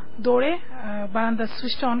 তখন দৌড়ে বারান্দার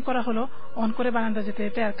সুইচটা অন করা হলো। অন করে বারান্দা যেতে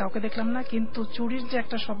যেতে আর কাউকে দেখলাম না, কিন্তু চুরির যে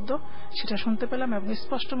একটা শব্দ সেটা শুনতে পেলাম, এবং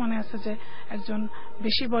স্পষ্ট মনে আছে যে একজন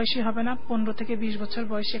বেশি বয়সী হবে না, 15 থেকে 20 বছর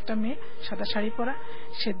বয়সী একটা মেয়ে, সাদা শাড়ি পরা।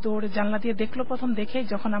 সে দৌড়ে জানলা দিয়ে দেখলো প্রথম, দেখে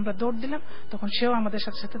যখন আমরা দৌড় দিলাম তখন সেও আমাদের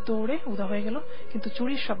সাথে সাথে দৌড়ে উদা হয়ে গেল, কিন্তু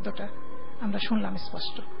চুরির শব্দটা আমরা শুনলাম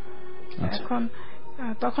স্পষ্ট। এখন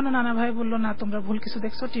তখনও নানা ভাই বললো না, তোমরা ভুল কিছু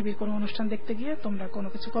দেখছো, টিভির কোনো অনুষ্ঠান দেখতে গিয়ে তোমরা কোনো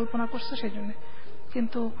কিছু কল্পনা করছো সেই জন্য।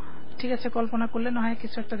 কিন্তু ঠিক আছে, কল্পনা করলে না হয়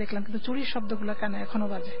কিছু একটা দেখলাম, কিন্তু চুরির শব্দগুলো কানে এখনো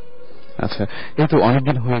বাজে। আচ্ছা, এই তো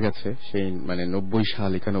অনেকদিন হয়ে গেছে, সেই 90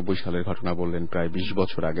 সাল 91 সালের ঘটনা বললেন, প্রায় 20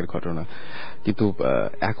 বছর আগের ঘটনা, কিন্তু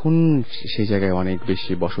এখন সেই জায়গায় অনেক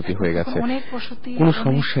বেশি বসতি হয়ে গেছে। অনেক বসতি। কোন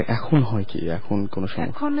সমস্যা এখন হয় কি? এখন কোন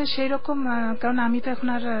সমস্যা এখন সেই রকম, কারণ আমি তো এখন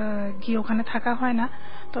আর গিয়ে ওখানে থাকা হয় না।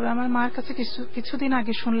 তবে আমার মার কাছে কিছুদিন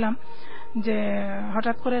আগে শুনলাম যে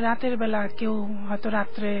হঠাৎ করে রাতের বেলা কেউ হয়তো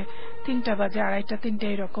রাত্রে 3টা বাজে, 2:30, 3টে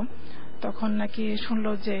এরকম, তখন নাকি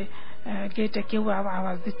শুনলো যে গেটে কেউ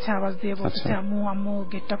আওয়াজ দিচ্ছে, আওয়াজ দিয়ে বলছে আম্মু আম্মু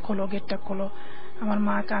গেটটা খোলো, গেটটা খোলো। আমার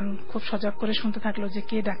মা কান খুব সজাগ করে শুনতে থাকলো যে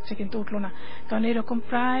কে ডাকছে, কিন্তু উঠলো না। কারণ এরকম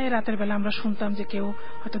প্রায় রাতের বেলা আমরা শুনতাম যে কেউ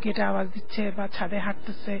হয়তো গেটে আওয়াজ দিচ্ছে বা ছাদে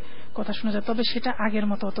হাঁটতেছে, কথা শোনা যায়। তবে সেটা আগের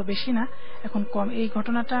মতো অত বেশি না, এখন কম। এই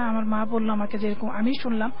ঘটনাটা আমার মা বললো আমাকে, যেরকম আমি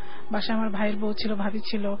শুনলাম। বাসায় আমার ভাইয়ের বউ ছিল, ভাবি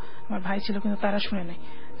ছিল, আমার ভাই ছিল, কিন্তু তারা শুনে নাই।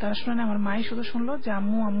 আমার মাই শুধু শুনলো যে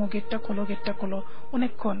আম্মু আম্মু গেটটা খোলো, গেটটা খোলো।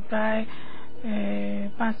 অনেকক্ষণ, প্রায়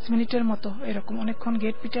 5 মিনিটের মতো এরকম অনেকক্ষণ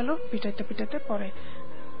গেট পিটালো, পিটাইতে পিটাইতে পরে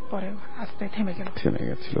আস্তে থেমে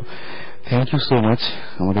গেছিল। থ্যাংক ইউ সো মাচ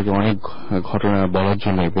আমাদেরকে অনেক ঘটনা বলার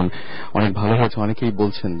জন্য, এবং অনেক ভালো হয়েছে। অনেকেই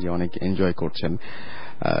বলছেন যে অনেক এনজয় করছেন।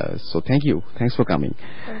 So thank you, thanks for coming.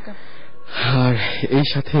 আর এই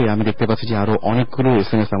সাথে আমি দেখতে পাচ্ছি যে আরো অনেকগুলো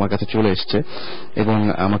SMS আমার কাছে চলে এসছে, এবং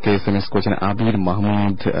আমাকে SMS করেছেন আবির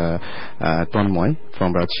মাহমুদ তন্ময়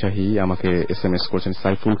ফ্রম রাজশাহী, আমাকে SMS করেছেন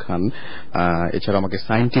সাইফুল খান, এছাড়া আমাকে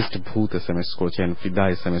সায়েন্টিস্ট ভূত SMS করেছেন, ফিদা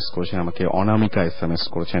SMS করেছেন, আমাকে অনামিকা SMS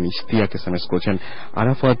করেছেন, ইশতিয়াক SMS করেছেন,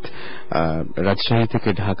 আরাফাত রাজশাহী থেকে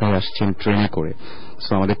ঢাকায় আসছেন ট্রেনে করে।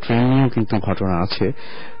 সো আমাদের ট্রেনেও কিন্তু ঘটনা আছে,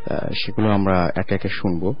 সেগুলো আমরা একে একে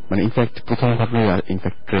শুনবো। ইনফ্যাক্ট প্রথম ঘটনা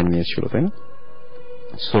ইনফ্যাক্ট ট্রেন নিয়েছিল, তাই না?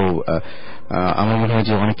 সো আমার মনে হয়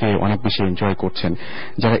যে অনেকে অনেক বেশি এনজয় করছেন।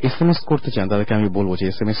 যারা SMS করতে চান তাদেরকে আমি বলবো যে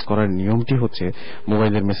SMS করার নিয়মটি হচ্ছে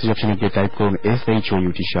মোবাইলের মেসেজ অপশনে গিয়ে টাইপ করুন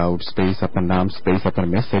SHOUT শাউট স্পেস আপনার নাম স্পেস আপনার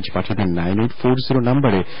মেসেজ পাঠিয়ে দিন 9840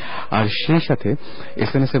 নম্বরে। আর সেই সাথে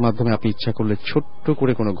SMS এর মাধ্যমে আপনি ইচ্ছা করলে ছোট্ট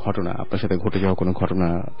করে কোনো ঘটনা, আপনার সাথে ঘটে যাওয়া কোনো ঘটনা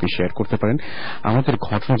আপনি শেয়ার করতে পারেন। আমাদের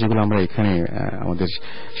ঘটনা যেগুলো আমরা এখানে আমাদের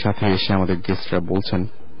সাথে এসে আমাদের গেস্টরা বলছেন,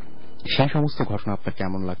 সেই সমস্ত ঘটনা আপনার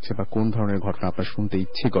কেমন লাগছে বা কোন ধরনের ঘটনা আপনার শুনতে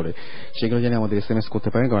ইচ্ছে করে সেগুলো জানি আমাদের SMS করতে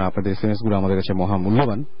পারেন, কারণ আপনাদের SMS গুলো আমাদের কাছে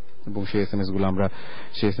মহামূল্যবান এবং সেই SMS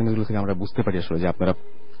গুলো থেকে আমরা বুঝতে পারি আসলে যে আপনারা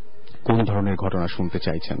কোন ধরনের ঘটনা শুনতে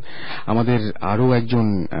চাইছেন। আমাদের আরো একজন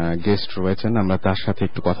গেস্ট রয়েছেন, আমরা তার সাথে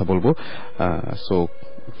একটু কথা বলবো। সো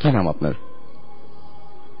কি নাম আপনার?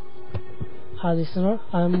 Hi listener,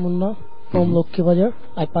 I am Munna from Lokhi Bajar.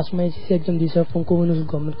 I passed my SSC exam this year from Communist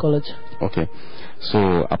Government College. Okay, so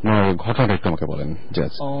আপনার ঘটনাটা একটু আমাকে বলেন।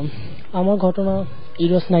 জাস্ট আমার ঘটনা it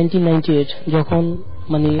was 1998 যখন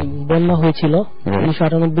মানে বন্যা হয়েছিল,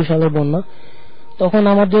 1998 সালের বন্যা। তখন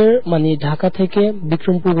আমাদের মানে ঢাকা থেকে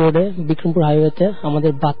বিক্রমপুর রোডে, বিক্রমপুর হাইওয়েতে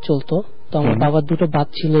আমাদের বাস চলতো। তো আমার বাবার দুটো বাস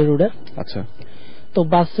ছিল এই রোডে। আচ্ছা। তো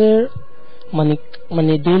বাসের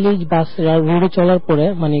মানে ডেইলি বাস রোডে চলার পরে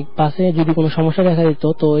মানে বাসে যদি কোনো সমস্যা দেখা দিত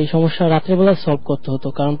তো এই সমস্যা রাত্রেবেলা সলভ করতে হতো,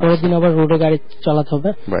 কারণ পরের দিন আবার রোডে গাড়ি চালাতে হবে।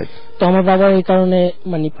 তো আমার বাবা এই কারণে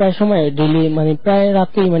মানে প্রায় সময় ডেইলি মানে প্রায়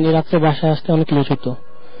রাতেই মানে রাত্রে বাসায় আসতে অনেক লেট হতো।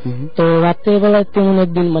 তো রাত্রেবেলায় তেমন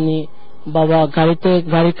একদিন মানে বাবা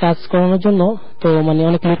গাড়ির কাজ করানোর জন্য তো মানে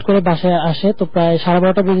অনেক লেট করে বাসায় আসে। তো প্রায়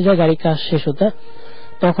 12:30 বেজে যায় গাড়ির কাজ শেষ হতে।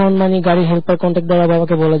 তখন মানে গাড়ি হেল্পার কন্ট্যাক্ট দ্বারা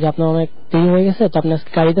বাবাকে বলে যে আপনার অনেক দেরি হয়ে গেছে, তো আপনি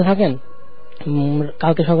আজকে গাড়িতে থাকেন,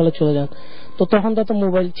 কালকে সকালে চলে যান। তো তখন তো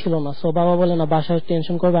মোবাইল ছিল না। সো বাবা বলে না, বাসায়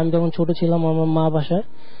টেনশন করবে। আমি তখন ছোট ছিলাম, আমার মা বাসায়।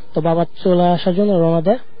 তো বাবা চলে আসার জন্য রওনা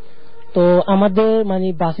দেয়। তো আমাদের মানে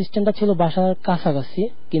বাস স্ট্যান্ডটা ছিল বাসার কাছাকাছি,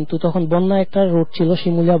 কিন্তু তখন বন্যা একটা রোড ছিল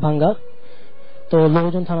শিমুলিয়া ভাঙ্গা, তো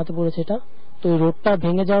লোকজন থানাতে পড়েছে এটা। তো ওই রোডটা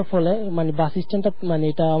ভেঙে যাওয়ার ফলে মানে বাস স্ট্যান্ডটা মানে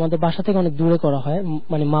এটা আমাদের বাসা থেকে অনেক দূরে করা হয়,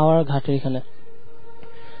 মানে মাওয়ার ঘাটের এখানে।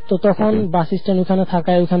 তো তখন বাস স্ট্যান্ড ওখানে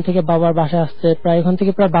থাকায় ওখান থেকে বাবার বাসায় আসতে প্রায় ওখান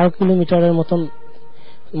থেকে প্রায় 12 কিলোমিটারের মতন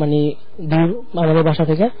মানে দূর আমাদের বাসা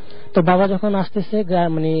থেকে। তো বাবা যখন আসতেছে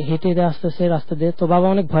মানে হেঁটে আসতেছে রাস্তা দিয়ে, তো বাবা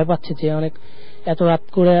অনেক ভয় পাচ্ছে যে অনেক এত রাত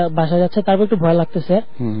করে বাসায় যাচ্ছে, তারপর একটু ভয় লাগতেছে।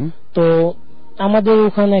 তো আমাদের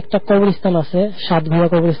ওখানে একটা কবরস্থান আছে, 7 ঘোড়া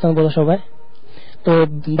কবরস্থান বলে সবাই। তো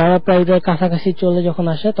বাবা প্রায় কাছাকাছি চলে যখন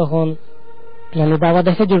আসে তখন মানে বাবা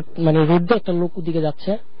দেখে যে মানে রোড দিয়ে একটা লোক ওদিকে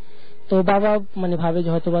যাচ্ছে। তো বাবা মানে ভাবে যে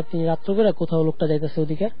হয়তো বা তিনি রাত্র করে কোথাও লোকটা যাইতেছে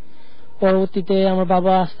ওদিকে। পরবর্তীতে আমার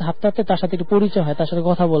বাবা হাঁটতে হাঁটতে তার সাথে একটু পরিচয় হয়, তার সাথে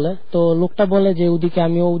কথা বলে। তো লোকটা বলে যে ওদিকে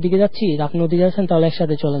আমিও ওদিকে যাচ্ছি, আপনি ওদিকে যাচ্ছেন, তাহলে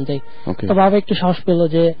একসাথে চলেন যাই। তো বাবা একটু সাহস পেল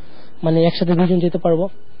যে মানে একসাথে দুজন যেতে পারবো।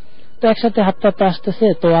 তো একসাথে হাঁটতে হাঁটতে আসতেছে।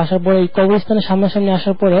 তো আসার পরে এই কবরস্থানের সামনাসামনি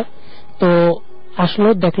আসার পরে তো আসলো,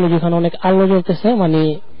 দেখলো যেখানে অনেক আলো জ্বলতেছে, মানে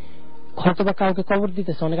হয়তো বা কাউকে কবর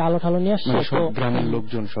দিতেছে, অনেক আলো ঠালো নিয়ে আসছে। সব গ্রামের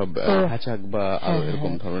লোকজন সব হ্যাচাক বা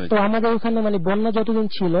এরকম ধরনের। তো আমাদের ওখানে মানে বন্যা যতদিন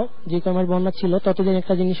ছিল, যে কমের বন্যা ছিল ততদিন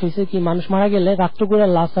একটা জিনিস হয়েছে কি, মানুষ মারা গেলে রাত্র করে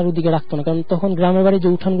লাশ আর ওদিকে রাখতো না, কারণ তখন গ্রামের বাড়ি যে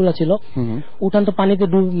উঠান গুলা ছিল, উঠান তো পানিতে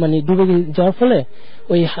মানে ডুবে যাওয়ার ফলে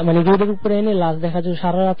ওই মানে রোদের উপরে এনে লাশ দেখা যায়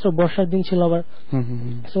সারা রাত্র। বর্ষার দিন ছিল আবার,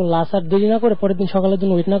 তো লাশ আর দেরি না করে পরের দিন সকালের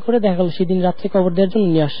জন্য ওয়েট না করে দেখা গেল সেদিন রাত্রে কবর দেওয়ার জন্য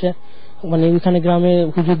নিয়ে আসছে। মানে ওইখানে গ্রামে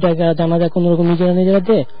হুজুর জানা যায় কোন রকম নিজেরা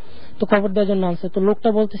দিয়ে তো কবর দেওয়ার জন্য আনছে। তো লোকটা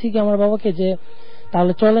বলতেছি কি আমার বাবাকে যে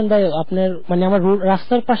তাহলে চলেন ভাই আপনার মানে আমার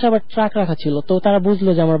রাস্তার পাশে আবার ট্রাক রাখা ছিল। তো তারা বুঝলো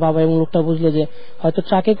যে আমার বাবা এবং লোকটা বুঝলো যে হয়তো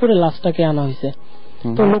ট্রাকে করে লাশটাকে আনা হয়েছে।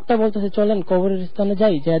 তো লোকটা বলতেছে চলেন কবরের স্থানে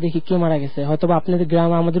যাই, যা দেখি কেউ মারা গেছে, হয়তো বা আপনাদের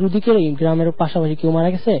গ্রাম আমাদের ওদিকে গ্রামের পাশাপাশি কেউ মারা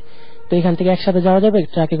গেছে, তো এখান থেকে একসাথে যাওয়া যাবে,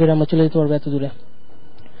 ট্রাকে করে আমরা চলে যেতে পারবো এত দূরে।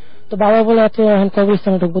 তো বাবা বলে এত এখন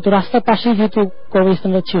কবরস্থানে ঢুকবো। তো রাস্তার পাশেই যেহেতু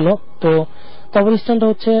কবরস্থানটা ছিল, তো কবরস্থানটা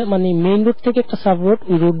হচ্ছে মানে মেইন রোড থেকে একটা সাব রোড,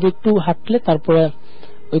 ওই রোড দিয়ে একটু হাঁটলে তারপরে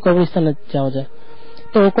ওই কবরস্থানে যাওয়া যায়।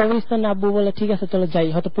 তো কবরস্থানে আব্বু বলে ঠিক আছে চলে যাই,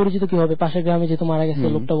 হয়তো পরিচিত কি হবে, পাশের গ্রামে যেহেতু মারা গেছে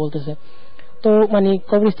লোকটা বলতেছে। তো মানে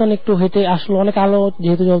কবরস্থানে একটু হেঁটে আসলো, অনেক আলো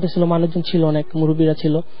যেহেতু জ্বলতেছিল, মানুষজন ছিল, অনেক মুরব্বীরা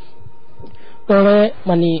ছিল। পরে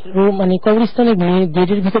মানে কবরস্থানে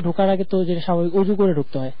গেটের ভিতরে ঢোকার আগে তো যেটা স্বাভাবিক উজু করে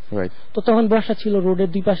ঢুকতে হয়। তো তখন বর্ষা ছিল, রোডের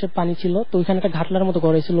দুই পাশে পানি ছিল, তো ওইখানে একটা ঘাটলার মতো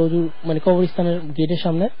ঘর ছিল উজু মানে কবরস্থানের গেটের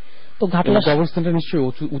সামনে। তো ঘাটলা কবরস্থানটা নিশ্চয়ই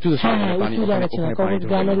উঁচু জায়গা ছিল,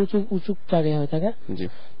 গ্রামের উঁচু জায়গায় হয়ে থাকে।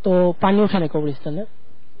 তো পানি ওঠানে কবরস্থানে,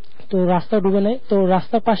 তো রাস্তা ডুবে নেই। তো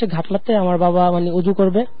রাস্তার পাশে ঘাটলাতে আমার বাবা মানে উজু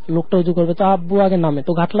করবে, লোকটা উজু করবে, তো আব্বু আগে নামে।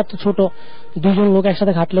 তো ঘাটলা তো ছোট, দুজন লোক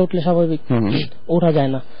একসাথে ঘাটলে উঠলে স্বাভাবিক ওঠা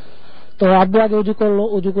যায় না। তো আব্বু আগে উজু করলো,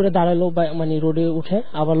 উজু করে দাঁড়ালো মানে রোডে উঠে,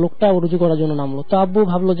 আবার লোকটা উজু করার জন্য নামলো। তো আব্বু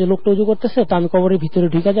ভাবলো যে লোকটা উজু করতেছে, তো আমি কবরের ভিতরে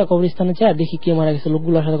ঢুকে যাই, কবরস্থানে যাই, দেখি কে মারা গেছে,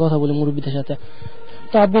 লোকগুলোর সাথে কথা বলি, মুরব্বীদের সাথে।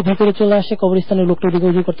 তো আব্বু ভিতরে চলে আসে, কবরস্থানের লোকটা ওদিকে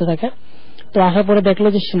ওদিকে করতে থাকে। তো আসার পরে দেখলো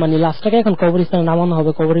যে মানে লাশটাকে এখন কবরস্থানে নামানো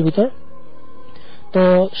হবে কবরের ভিতর। তো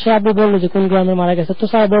সে আব্বু বললো যে কোন গ্রামে মারা গেছে, তো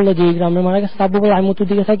স্যার বললো যে এই গ্রামে মারা গেছে। আব্বু বললো আমি মতুর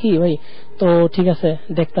দিকে থাকি ভাই, তো ঠিক আছে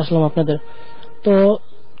দেখতে আসলাম আপনাদের। তো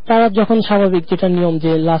তারা যখন স্বাভাবিক যেটা নিয়ম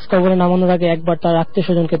যে লাশ কবরে নামানোর আগে একবার তার আত্মীয়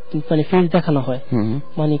স্বজনকে মানে ফেস দেখানো হয়,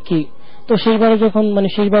 মানে কি। তো সেইবারে যখন মানে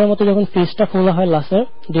শেষবারের মতো যখন ফেসটা খোলা হয় লাশের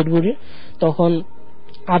ডেড বডির, তখন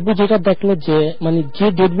আব্বু যেটা দেখলো যে মানে যে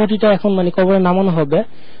ডেড বডিটা এখন মানে কবরে নামানো হবে,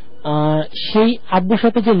 সেই আব্বুর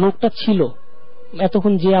সাথে যে লোকটা ছিল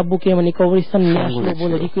এতক্ষণ, যে আব্বুকে মানে কবরস্থান নিয়ে আসলো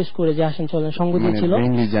বলে রিকোয়েস্ট করে যে আসেন চলেন, সঙ্গ দিয়েছিল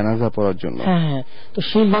জানাজা পড়ার জন্য। হ্যাঁ, তো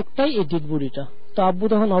সেই লোকটাই এই ডেড বডিটা। তো আব্বু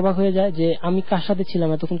তখন অবাক হয়ে যায় যে আমি কার সাথে ছিলাম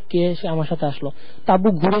এতক্ষণ, কে এসে আমার সাথে আসলো। তো আব্বু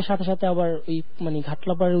ঘুরে সাথে সাথে আবার ওই মানে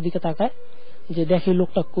ঘাটলাপাড়ের ওদিকে তাকায় যে দেখে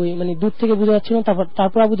লোকটা কই, মানে দূর থেকে বোঝা যাচ্ছিল।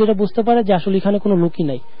 তারপর আব্বু যেটা বুঝতে পারে যে আসলে এখানে কোনো লোকই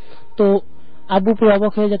নাই। তো আব্বু পুরো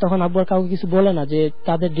অবাক হয়ে যায়। তখন আব্বু আর কাউকে কিছু বলে না, যে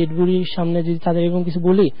তাদের ডেড বডির সামনে যদি তাদের এরকম কিছু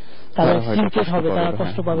বলি তারা সিনক্রেট হবে, তারা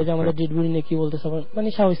কষ্ট পাবে যে আমাদের ডেড বডি নিয়ে কি বলতেছে, মানে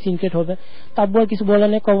সবাই সিনক্রেট হবে। তা আব্বু আর কিছু বলে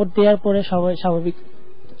না, কবর দেওয়ার পরে সবাই স্বাভাবিক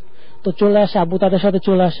তো চলে আসে, আব্বু তাদের সাথে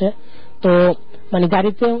চলে আসে। তো মানে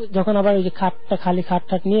গাড়িতে যখন আবার ওই যে খাটটা খালি খাট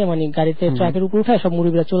নিয়ে মানে গাড়িতে ট্রাকের উপর উঠায় সব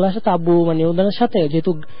মুরব্বীরা চলে আসে। তো আব্বু মানে ওদের সাথে,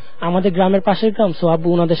 যেহেতু আমাদের গ্রামের পাশের গ্রাম, সো আব্বু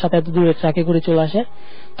ওনাদের সাথে এত দূরে ট্রাকে করে চলে আসে।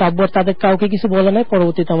 তো আব্বু আর তাদের কাউকে কিছু বলে নাই,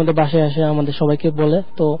 পরবর্তীতে আমাদের বাসায় আসে আমাদের সবাইকে বলে।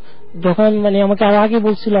 তো যখন মানে আমাকে আরো আগে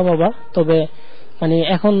বলছিল বাবা, তবে মানে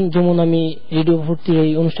এখন যেমন আমি রেডিও ভর্তি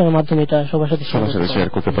এই অনুষ্ঠানের মাধ্যমে এটা সবার সাথে শেয়ার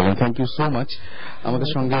করতে পারেন। Thank you so much. আমাদের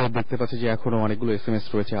সঙ্গে দেখতে পাচ্ছি যে এখনো অনেকগুলো SMS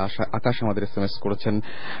রয়েছে। আকাশ আমাদের SMS করেছেন,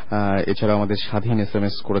 এছাড়াও আমাদের স্বাধীন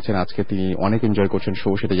SMS করেছেন। আজকে তিনি অনেক এনজয় করছেন শো,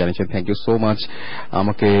 সেটা জানিয়েছেন। Thank you so much.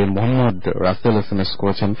 আমাকে মোহাম্মদ রাসেল SMS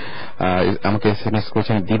করেছেন, আমাকে SMS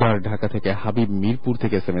করেছেন দিবার ঢাকা থেকে, হাবিব মিরপুর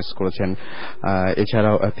থেকে SMS করেছেন।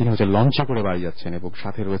 এছাড়াও তিনি হচ্ছে লঞ্চে করে বাড়ি যাচ্ছেন এবং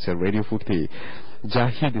সাথে রয়েছে রেডিও ফুর্তি,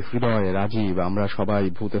 জাহিদ, হৃদয়, রাজীব, আমরা সবাই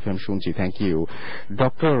ভূত FM শুনছি। Thank you.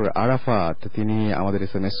 ডক্টর আরাফাত তিনি আমাদের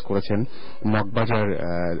SMS করেছেন,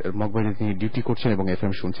 মগবাজারে তিনি ডিউটি করছেন এবং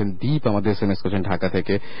FM শুনছেন। দীপ আমাদের SMS করেছেন ঢাকা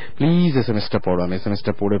থেকে, প্লিজ SMSটা পড়ো। আমি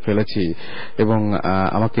SMSটা পড়ে ফেলেছি। এবং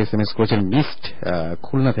আমাকে SMS করেছেন মিস্ট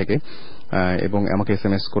খুলনা থেকে, এবং আমাকে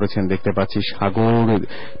SMS করেছেন দেখতে পাচ্ছি সাগর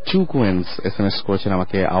চুকুয়েন্স SMS করেছেন,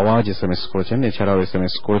 আমাকে আওয়াজ SMS করেছেন। এছাড়াও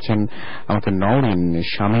SMS করেছেন আমাকে নওরিন,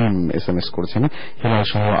 শামীম SMS করেছেন, হেলাল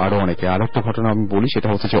সহ আরো অনেকে। আর একটা ঘটনা আমি বলি, সেটা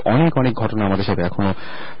হচ্ছে যে অনেক ঘটনা আমাদের সাথে এখনো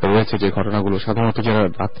রয়েছে, যে ঘটনাগুলো সাধারণত যারা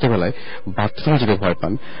রাত্রেবেলায় বাথরুমে যেতে ভয়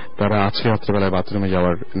পান, তারা আজকে রাত্রেবেলায় বাথরুমে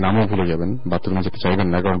যাওয়ার নামও ভুলে যাবেন, বাথরুমে যেতে চাইবেন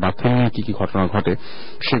না, কারণ বাথরুমে নিয়ে কি কি ঘটনা ঘটে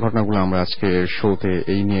সেই ঘটনাগুলো আমরা আজকে শোতে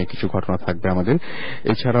এই নিয়ে কিছু ঘটনা থাকবে আমাদের।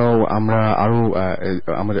 এছাড়াও আমরা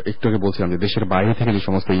একটু আগে বলছিলাম যে দেশের বাইরে থেকে যে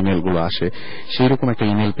সমস্ত ইমেলগুলো আসে, সেই রকম একটা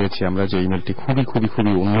ইমেল পেয়েছি আমরা, যে ইমেলটি খুবই খুবই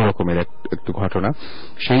খুবই অন্য রকমের একটু ঘটনা।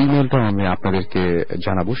 সেই ইমেলটা আমি আপনাদেরকে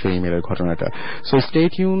জানাবো, সেই ইমেলের ঘটনাটা। সো স্টে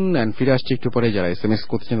টিউন এন্ড ফিরে আসছি একটু পরে। যারা SMS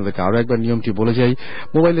করছেন তাদেরকে আরো একবার নিয়মটি বলে যাই।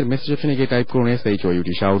 মোবাইলের মেসেজ অপশনে গিয়ে টাইপ করুন SHOUT,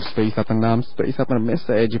 শাউট স্পেস আপনার নাম স্পেস আপনার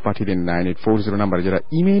মেসেজ পাঠিয়ে দিন 9840 নাম্বারে। যারা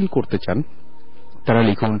ইমেল করতে চান তারা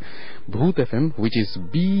লিখুন ভূত FM, which is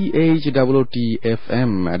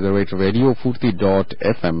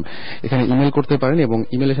BHOOTFM@radiofurti.fm। এখানে ইমেল করতে পারেন এবং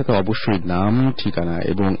ইমেলের সাথে অবশ্যই নাম, ঠিকানা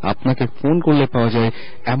এবং আপনাকে ফোন করলে পাওয়া যায়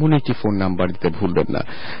এমন একটি ফোন নাম্বার দিতে ভুলবেন না।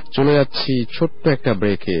 চলে যাচ্ছি ছোট্ট একটা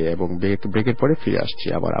ব্রেকে এবং ব্রেকের পরে ফিরে আসছি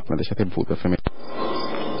আবার আপনাদের সাথে ভূত FM।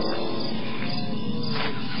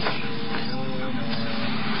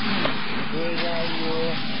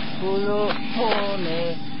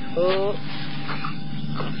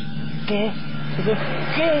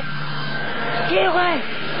 ¿Qué, güey?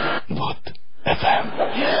 ভূত FM।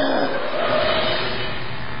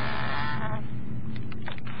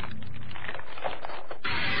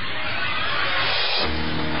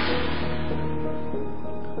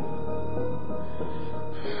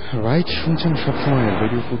 রাইট, শুনছেন সবসময়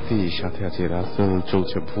রেডিও ফুর্তি, সাথে আছে রাসেল,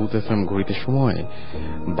 চলছে ভূত FM। ঘড়িতে সময়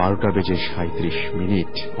 12টা বেজে 37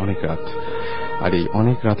 মিনিট। অনেক রাত, আর এই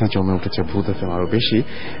অনেক রাতে জমে উঠেছে ভূত FM আরো বেশি,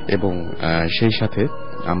 এবং সেই সাথে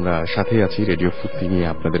আমরা সাথেই আছি রেডিও ফুর্তি নিয়ে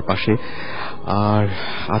আপনাদের পাশে। আর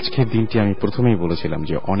আজকের দিনটি আমি প্রথমেই বলেছিলাম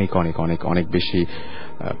যে অনেক অনেক অনেক অনেক বেশি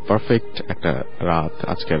পারফেক্ট একটা রাত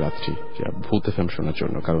আজকের রাত্রি ভূত FM শোনার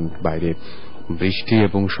জন্য, কারণ বাইরে বৃষ্টি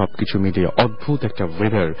এবং সবকিছু মিলিয়ে অদ্ভুত একটা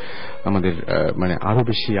ওয়েদার আমাদের, মানে আরো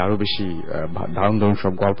বেশি দারুণ দারুণ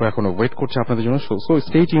সব গল্প এখনো ওয়েট করছে আপনাদের জন্য। So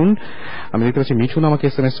stay tune. আমি দেখতে পাচ্ছি মিঠুন আমাকে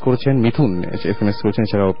SMS করেছেন, মিথুন SMS করেছেন।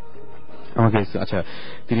 এছাড়াও আমাকে আচ্ছা,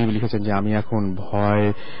 তিনি লিখেছেন যে আমি এখন ভয়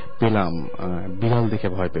পেলাম, বিড়াল দেখে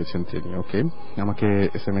ভয় পেয়েছেন তিনি। ওকে, আমাকে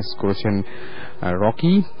SMS করেছেন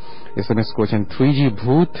রকি, SMS করেছেন 3G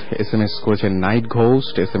ভূত, SMS করেছেন নাইট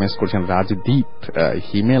ঘোস্ট, SMS করেছেন রাজদীপ,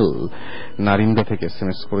 হিমেল নারিন্দা থেকে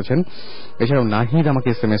SMS করেছেন। এছাড়াও নাহিদ আমাকে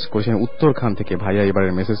SMS করেছেন উত্তরখান থেকে, ভাইয়া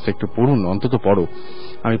এবারের মেসেজটা একটু পড়ুন, অন্তত পড়ো।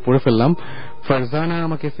 আমি পড়ে ফেললাম। ফারজানা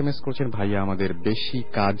আমাকে SMS করেছেন ভাইয়া আমাদের বেশি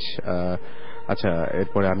কাজ, আচ্ছা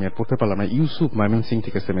এরপরে আমি আর পড়তে পারলাম না। ইউসুফ ময়মনসিং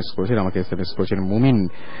থেকে SMS করেছেন, আমাকে SMS করেছেন মুমিন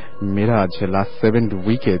মিরাজ, লাস্ট 7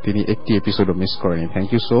 উইকে তিনি একটি এপিসোডও মিস করেনি, থ্যাংক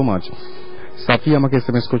ইউ সো মাচ। সাফি আমাকে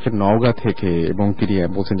SMS করেছেন নওগাঁ থেকে এবং তিনি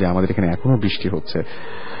বলছেন যে আমাদের এখানে এখনো বৃষ্টি হচ্ছে।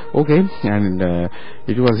 ওকে, and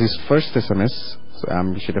it was his first SMS, আমি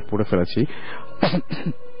সেটা পড়ে ফেলেছি।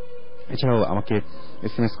 এছাড়াও আমাকে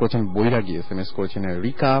SMS করেছেন বৈরাগী, SMS করেছেন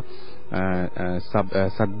রিকা,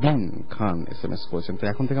 সাব্বিন খান SMS করেছেন। তো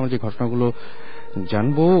এখন থেকে আমরা যে ঘটনাগুলো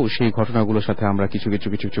জানবো সেই ঘটনাগুলোর সাথে আমরা কিছু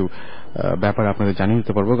ব্যাপার আপনাদের জানিয়ে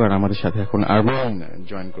দিতে পারবো, কারণ আমাদের সাথে এখন আরমান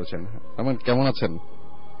জয়েন করেছেন। আরমান কেমন আছেন?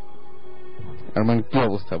 আরমান কি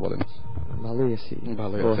অবস্থা বলেন? ভালোই আছি।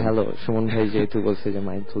 ভালো। হ্যালো সুমন ভাই যেহেতু বলছে যে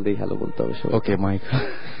মাইক তুলতেই হ্যালো বলতে হবে। ওকে মাইক।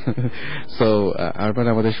 সো আরমান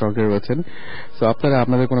আমাদের সঙ্গে রয়েছেন। সো আপনারা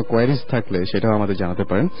আপনাদের কোনো কোয়ারিজ থাকলে সেটাও আমাদের জানাতে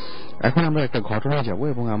পারেন। এখন আমরা একটা ঘটনায় যাব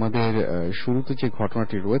এবং আমাদের শুরুতে যে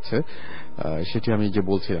ঘটনাটি রয়েছে সেটি আমি যে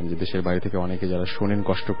বলছিলাম যে দেশের বাইরে থেকে অনেকে যারা শোনেন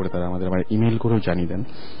কষ্ট করে তারা আমাদের ইমেল করেও জানিয়ে দেন।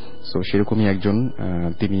 সো সেরকমই একজন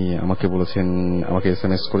তিনি আমাকে বলেছেন, আমাকে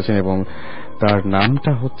SMS করেছেন এবং তার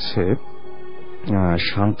নামটা হচ্ছে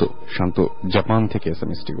শান্ত জাপান থেকে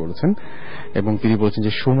SMSটি করেছেন এবং তিনি বলছেন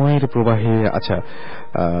যে সময়ের প্রবাহে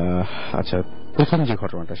আচ্ছা প্রথম যে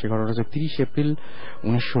ঘটনাটা সেই ঘটনাটা হচ্ছে 30 এপ্রিল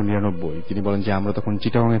 1999। তিনি বলেন যে আমরা তখন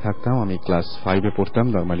চিটাগংয়ে থাকতাম, আমি ক্লাস 5-এ পড়তাম।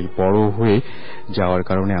 নর্মালি বড় হয়ে যাওয়ার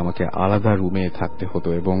কারণে আমাকে আলাদা রুমে থাকতে হতো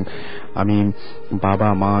এবং আমি বাবা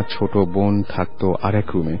মা ছোট বোন থাকতো আরেক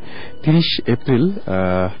রুমে। 30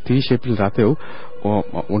 এপ্রিল রাতেও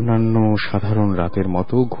অন্যান্য সাধারণ রাতের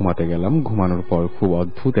মতো ঘুমাতে গেলাম। ঘুমানোর পর খুব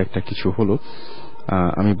অদ্ভুত একটা কিছু হলো।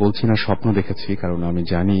 আমি বলছি না স্বপ্ন দেখেছি, কারণ আমি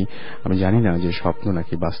জানি না যে স্বপ্ন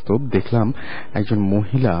নাকি বাস্তব। দেখলাম একজন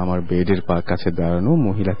মহিলা আমার বেডের কাছে দাঁড়ানো।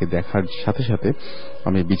 মহিলাকে দেখার সাথে সাথে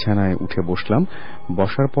আমি বিছানায় উঠে বসলাম।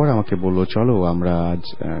 বসার পর আমাকে বলল চলো আমরা আজ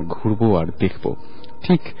ঘুরবো আর দেখবো।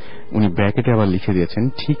 ঠিক উনি ব্র্যাকেটে আবার লিখে দিয়েছেন,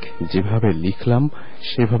 ঠিক যেভাবে লিখলাম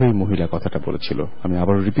সেভাবেই মহিলা কথাটা বলেছিল। আমি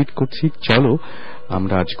আবার রিপিট করছি, চলো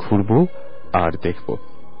আমরা আজ ঘুরবো আর দেখবো।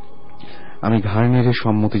 আমি ঘাড় নেড়ে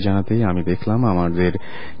সম্মতি জানাতেই আমি দেখলাম আমাদের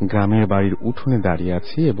গ্রামের বাড়ির উঠোনে দাঁড়িয়ে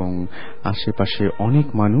আছি এবং আশেপাশে অনেক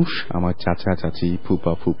মানুষ, আমার চাচা চাচি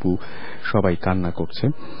ফুপা ফুপু সবাই কান্না করছে।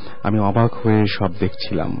 আমি অবাক হয়ে সব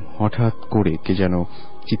দেখছিলাম। হঠাৎ করে কে যেন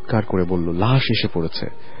চিৎকার করে বলল লাশ এসে পড়েছে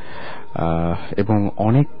এবং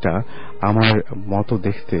অনেকটা আমার মতো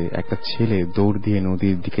দেখতে একটা ছেলে দৌড় দিয়ে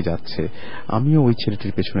নদীর দিকে যাচ্ছে। আমিও ওই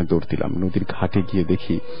ছেলেটির পেছনে দৌড় দিলাম। নদীর ঘাটে গিয়ে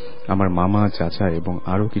দেখি আমার মামা চাচা এবং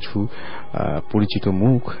আরো কিছু পরিচিত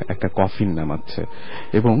মুখ একটা কফিন নামাচ্ছে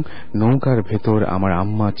এবং নৌকার ভেতর আমার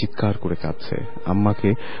আম্মা চিৎকার করে কাঁদছে। আম্মাকে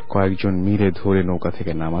কয়েকজন মিলে ধরে নৌকা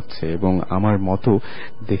থেকে নামাচ্ছে এবং আমার মতো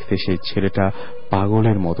দেখতে সেই ছেলেটা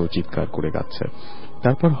পাগলের মতো চিৎকার করে কাঁদছে।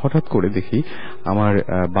 তারপর হঠাৎ করে দেখি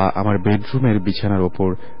আমার বেডরুমের বিছানার ওপর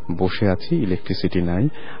বসে আছি, ইলেকট্রিসিটি নাই,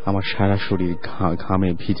 আমার সারা শরীর ঘামে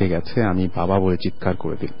ভিজে গেছে। আমি বাবা বলে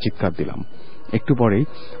চিৎকার দিলাম। একটু পরেই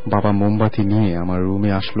বাবা মোমবাতি নিয়ে আমার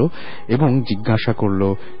রুমে আসলো এবং জিজ্ঞাসা করলো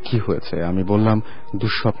কি হয়েছে। আমি বললাম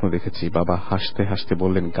দুঃস্বপ্ন দেখেছি। বাবা হাসতে হাসতে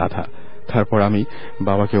বললেন গাধা। তারপর আমি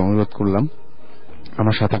বাবাকে অনুরোধ করলাম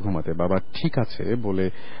আমার সাথে ঘুমাতে। বাবা ঠিক আছে বলে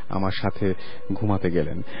আমার সাথে ঘুমাতে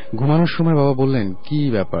গেলেন। ঘুমানোর সময় বাবা বললেন কি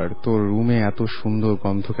ব্যাপার, তোর রুমে এত সুন্দর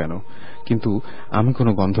গন্ধ কেন? কিন্তু আমি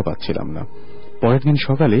কোনো গন্ধ পাচ্ছিলাম না। পরের দিন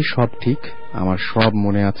সকালে সব ঠিক, আমার সব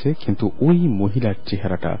মনে আছে, কিন্তু ওই মহিলার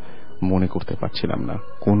চেহারাটা মনে করতে পারছিলাম না,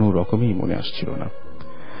 কোনো রকমেই মনে আসছিল না।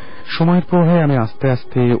 সময়ের প্রবাহে আমি আস্তে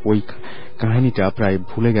আস্তে ওই কাহিনীটা প্রায়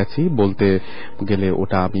ভুলে গেছি। বলতে গেলে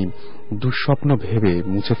ওটা আমি দুঃস্বপ্ন ভেবে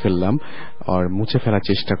মুছে ফেলার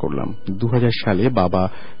চেষ্টা করলাম। 2000 সালে বাবা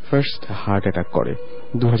ফার্স্ট হার্ট অ্যাটাক করে।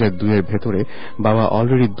 2002-এর ভেতরে বাবা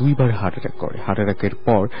অলরেডি 2বার হার্ট অ্যাটাক করে। হার্ট অ্যাটাকের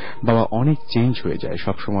পর বাবা অনেক চেঞ্জ হয়ে যায়।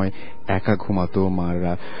 সবসময় একা ঘুমাতো।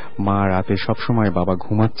 মা রাতে সবসময় বাবা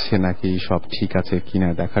ঘুমাচ্ছে নাকি সব ঠিক আছে কিনা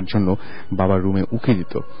দেখার জন্য বাবার রুমে উকি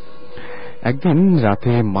দিত। একদিন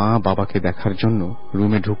রাতে মা বাবাকে দেখার জন্য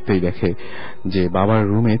রুমে ঢুকতেই দেখে যে বাবার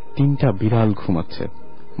রুমে 3টা বিড়াল ঘুমাচ্ছে।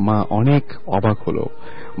 মা অনেক অবাক হলো।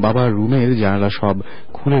 বাবার রুমের জানালা সব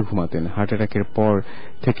খুলে ঘুমাতেন। হার্ট অ্যাটাকের পর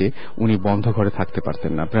থেকে উনি বন্ধ ঘরে থাকতে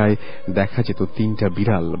পারতেন না। প্রায় দেখা যেত 3টা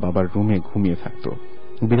বিড়াল বাবার রুমে ঘুমিয়ে থাকত।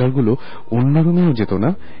 বিড়ালগুলো অন্য রুমেও যেত না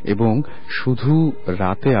এবং শুধু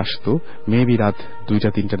রাতে আসতো, মেবি রাত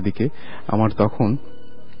 2টা-3টার দিকে। আমার তখন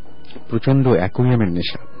প্রচন্ড অ্যাকোয়ারিয়ামের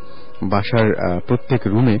নেশা। বাসার প্রত্যেক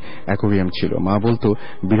রুমে অ্যাকোয়ারিয়াম ছিল। মা বলতো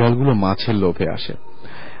বিড়ালগুলো মাছের লোভে আসে।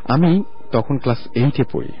 আমি তখন ক্লাস 8-এ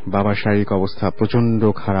পড়ি। বাবার শারীরিক অবস্থা প্রচন্ড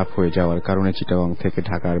খারাপ হয়ে যাওয়ার কারণে চিটাগং থেকে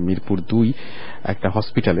ঢাকার মিরপুর 2 একটা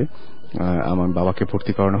হসপিটালে আমার বাবাকে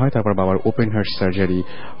ভর্তি করানো হয়। তারপর বাবার ওপেন হার্ট সার্জারি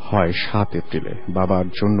হয় 7 এপ্রিলে। বাবার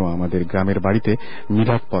জন্য আমাদের গ্রামের বাড়িতে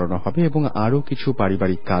মিলাদ পড়ানো হবে এবং আরো কিছু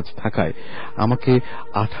পারিবারিক কাজ থাকায় আমাকে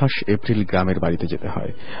 28 এপ্রিল গ্রামের বাড়িতে যেতে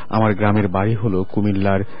হয়। আমার গ্রামের বাড়ি হল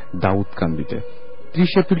কুমিল্লার দাউদকান্দিতে।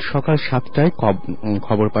 30 এপ্রিল সকাল 7টায়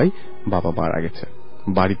খবর পাই বাবা মারা গেছে।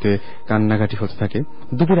 বাড়িতে কান্নাকাটি হতে থাকে।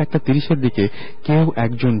 দুপুর 1:30-এর দিকে কেউ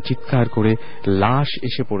একজন চিৎকার করে লাশ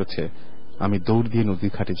এসে পড়েছে। আমি দৌড় দিয়ে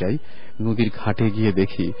নদীর ঘাটে যাই। নদীর ঘাটে গিয়ে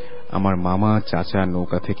দেখি আমার মামা চাচা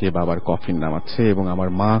নৌকা থেকে বাবার কফিন নামাচ্ছে এবং আমার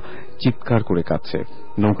মা চিৎকার করে কাঁদছে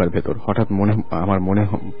নৌকার ভেতর। হঠাৎ আমার মনে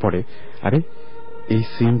পড়ে, আরে এই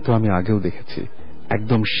সিন তো আমি আগেও দেখেছি,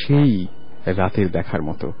 একদম সেই রাতের দেখার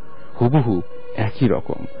মতো, হুবহু একই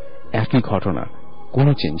রকম, একই ঘটনা,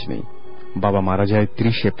 কোনো চেঞ্জ নেই। বাবা মারা যায়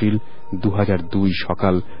 30 এপ্রিল 2002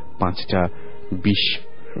 সকাল 5:20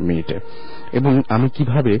 এবং আমি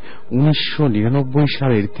কিভাবে 1999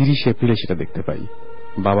 সালের 30 এপ্রিলে সেটা দেখতে পাই।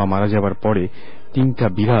 বাবা মারা যাবার পরে 3টা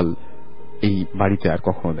বিড়াল এই বাড়িতে আর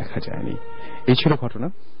কখনো দেখা যায়নি। এই ছিল ঘটনা।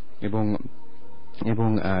 এবং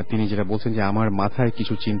তিনি যেটা বলছেন যে আমার মাথায়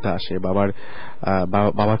কিছু চিন্তা আসে।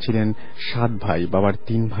 বাবা ছিলেন 7 ভাই, বাবার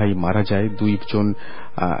 3 ভাই মারা যায়,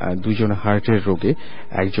 দুইজন হার্টের রোগে,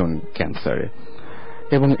 একজন ক্যান্সারে,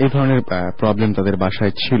 এবং এই ধরনের প্রবলেম তাদের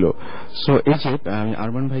বাসায় ছিল। সো এই যে আমি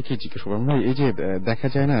আরমান ভাইকে জিজ্ঞেস করলাম, ভাই এই যে দেখা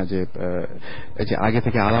যায় না যে এই যে আগে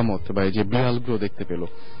থেকে আলামত বা এই যে বিড়ালগুলো দেখতে পেল,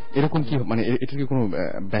 এরকম কি মানে এটার কি কোনো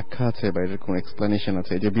ব্যাখ্যা আছে বা এর কোনো এক্সপ্লেনেশন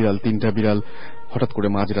আছে? যে বিড়াল 3টা বিড়াল হঠাৎ করে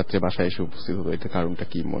মাঝরাত্রে বাসায় এসে উপস্থিত হলো, এটার কারণটা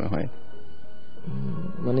কি মনে হয়?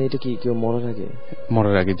 মানে এটা কি কেউ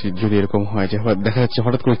মরার আগে যদি এরকম হয় যে দেখা যাচ্ছে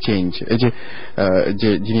হঠাৎ করে চেঞ্জ, এই যে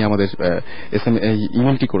যিনি আমাদের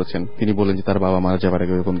ইমেলটি করেছেন তিনি বলেন যে তার বাবা মারা যাবার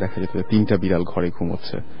আগে এরকম দেখা যেত 3টা বিড়াল ঘরে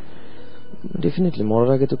ঘুমোচ্ছে। ডেফিনেটলি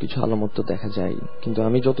মরার আগে তো কিছু আলামত তো দেখা যায়, কিন্তু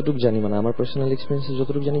আমি যতটুকু জানি, মানে আমার পার্সোনাল এক্সপিরিয়েন্সে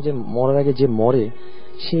যতটুকু জানি, যে মরার আগে যে মরে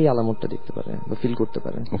সেই আলামতটা দেখতে পারে বা ফিল করতে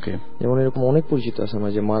পারে। যেমন এরকম অনেক পরিচিত আছে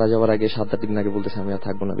আমার, যে মারা যাওয়ার আগে 7-8 দিন আগে বলতেছে আমি আর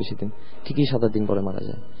থাকবো না বেশি দিন, ঠিকই 7-8 দিন পরে মারা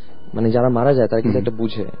যায়। মানে যারা মারা যায় তারা কিন্তু একটা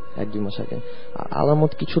বুঝে 1-2 মাস আগে।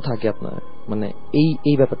 আলামত কিছু থাকে আপনার, মানে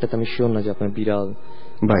এই ব্যাপারটাতে আমি শিওর না যে আপনার বিড়াল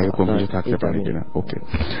বা এরকম কিছু থাকতে পারে কিনা। ওকে,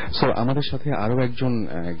 সো আমাদের সাথে আরো একজন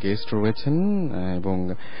গেস্ট রয়েছেন এবং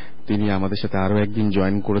তিনি আমাদের সাথে আরো একদিন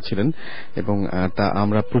জয়েন করেছিলেন এবং তা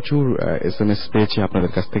আমরা প্রচুর SMS পেয়েছি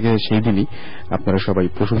আপনাদের কাছ থেকে। সেই দিনই আপনারা সবাই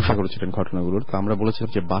প্রশংসা করেছিলেন ঘটনাগুলোর। তো আমরা বলেছিলাম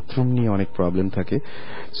যে বাথরুম নিয়ে অনেক প্রবলেম থাকে,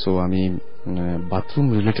 সো আমি বাথরুম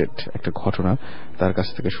রিলেটেড একটা ঘটনা তার কাছ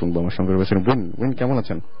থেকে শুনবো। আমার সঙ্গে রয়েছেন উইন। কেমন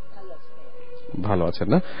আছেন? ভালো আছেন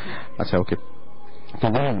না? আচ্ছা, ওকে, তো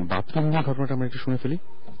বলুন বাথরুম নিয়ে ঘটনাটা আমরা একটু শুনে ফেলি।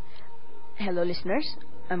 হ্যালো লিসনার্স,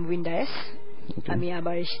 আমি উইন ডায়েস। আমি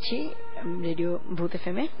আবার এসেছি রেডিও ভূত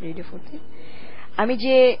এফএম-এ, রেডিও 4-তে। আমি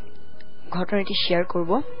যে ঘটনাটি শেয়ার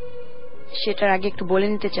করব সেটার আগে একটু বলে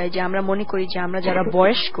নিতে চাই যে আমরা মনে করি যে আমরা যারা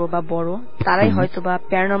বয়স্ক বা বড় তারাই হয়তো বা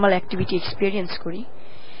প্যারানর্মাল অ্যাক্টিভিটি এক্সপেরিয়েন্স করি,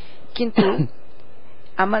 কিন্তু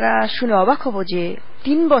আমরা শুনে অবাক হব যে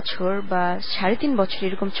 3 বছর বা 3.5 বছর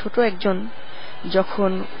এরকম ছোট একজন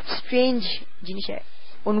যখন স্ট্রেঞ্জ জিনিস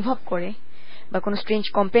অনুভব করে বা কোনো স্ট্রেঞ্জ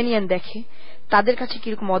কম্প্যানিয়ন দেখে, তাদের কাছে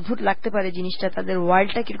কিরকম অদ্ভুত লাগতে পারে জিনিসটা, তাদের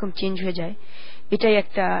ওয়ার্ল্ডটা কিরকম চেঞ্জ হয়ে যায়, এটাই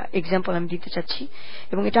একটা এক্সাম্পল আমি দিতে চাচ্ছি।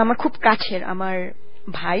 এবং এটা আমার খুব কাছের, আমার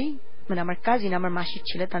ভাই, মানে আমার কাজিন, আমার মাসির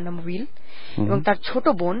ছেলে, তার নাম উইল, এবং তার ছোট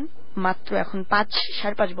বোন মাত্র এখন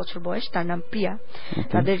 5-5.5 বছর বয়স, তার নাম প্রিয়া।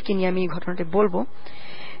 তাদেরকে নিয়ে আমি এই ঘটনাটা বলবো।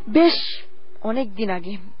 বেশ অনেক দিন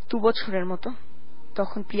আগে, 2 বছরের মতো,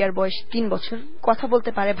 তখন প্রিয়ার বয়স 3 বছর, কথা বলতে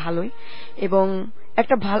পারে ভালোই, এবং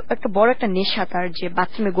একটা বড় একটা নেশা তার, যে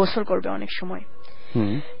বাথরুমে গোসল করবে অনেক সময়।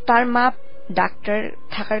 তার মা ডাক্তার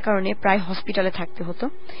থাকার কারণে প্রায় হসপিটালে থাকতে হতো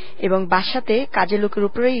এবং বাসাতে কাজের লোকের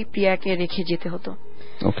উপরেই প্রিয়াকে রেখে যেতে হতো।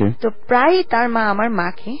 তো প্রায় তার মা আমার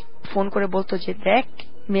মাকে ফোন করে বলতো যে দেখ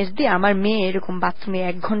মেজদি, আমার মেয়ে এরকম বাথরুমে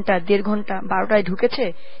 1 ঘন্টা 1.5 ঘন্টা 12টায় ঢুকেছে,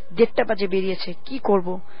 1:30 বাজে বেরিয়েছে, কি করব?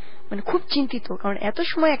 মানে খুব চিন্তিত, কারণ এত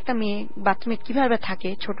সময় একটা মেয়ে বাথরুমে কিভাবে থাকে,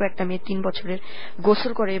 ছোট একটা মেয়ে 3 বছরের,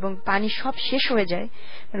 গোসল করে এবং পানি সব শেষ হয়ে যায়,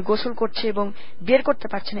 মানে গোসল করছে এবং বের করতে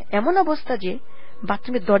পারছে না। এমন অবস্থা যে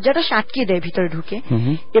বাথরুমের দরজাটা সে আটকে দেয় ভিতরে ঢুকে,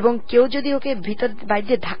 এবং কেউ যদি ওকে ভিতর বাইরে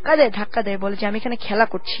দিয়ে ধাক্কা দেয় বলে যে আমি এখানে খেলা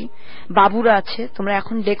করছি, বাবুরা আছে, তোমরা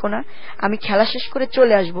এখন ডেকো না, আমি খেলা শেষ করে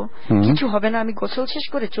চলে আসবো, কিছু হবে না, আমি গোসল শেষ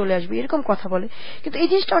করে চলে আসবো, এরকম কথা বলে। কিন্তু এই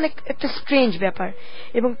জিনিসটা অনেক একটা স্ট্রেঞ্জ ব্যাপার,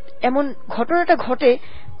 এবং এমন ঘটনাটা ঘটে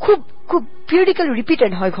খুব খুব পিরিয়ডিক্যালি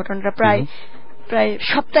রিপিটেড হয় ঘটনাটা, প্রায়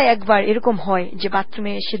সপ্তাহে একবার এরকম হয় যে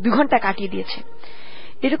বাথরুমে সে 2 ঘন্টা কাটিয়ে দিয়েছে।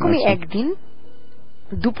 এরকমই একদিন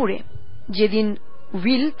দুপুরে, যেদিন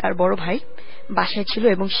উইল তার বড় ভাই বাসায় ছিল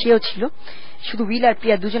এবং সেও ছিল, শুধু উইল আর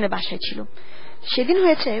প্রিয়া দুজনে বাসায় ছিল, সেদিন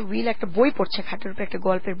হয়েছে উইল একটা বই পড়ছে খাটের উপরে, একটা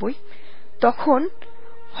গল্পের বই। তখন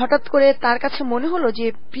হঠাৎ করে তার কাছে মনে হলো যে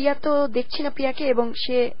প্রিয়া তো দেখছি না প্রিয়াকে, এবং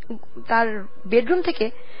সে তার বেডরুম থেকে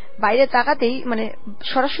বাইরে তাকাতেই মানে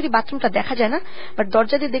সরাসরি বাথরুমটা দেখা যায় না, বাট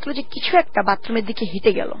দরজা দিয়ে দেখলো যে কিছু একটা বাথরুমের দিকে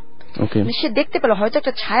হেঁটে গেল। সে দেখতে পেল হয়তো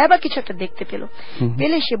একটা ছায়া বা কিছু একটা দেখতে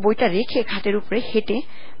পেলে সে বইটা রেখে খাটের উপরে হেঁটে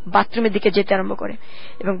বাথরুমের দিকে যেতে আরম্ভ করে,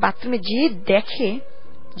 এবং বাথরুমে যেয়ে দেখে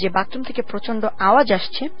যে বাথরুম থেকে প্রচন্ড আওয়াজ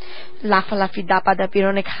আসছে, লাফালাফি, দাপাদাপির,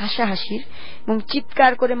 অনেক হাসাহাসির এবং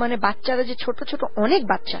চিৎকার করে, মানে বাচ্চারা যে ছোট ছোট অনেক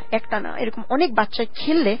বাচ্চা, একটা না এরকম অনেক বাচ্চা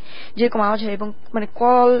খেললে যেরকম আওয়াজ হয়, এবং মানে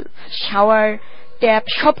কল, শাওয়ার, ট্যাপ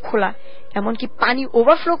সব খোলা, এমনকি পানি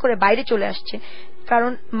ওভারফ্লো করে বাইরে চলে আসছে।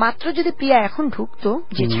 কারণ মাত্র যদি প্রিয়া এখন ঢুকতো,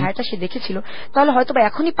 যে ছায়াটা সে দেখেছিল, তাহলে হয়তো বা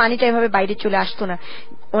এখনই পানিটা এভাবে বাইরে চলে আসতো না।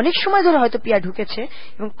 অনেক সময় ধরে হয়তো প্রিয়া ঢুকেছে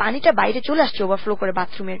এবং পানিটা বাইরে চলে আসছে ওভারফ্লো করে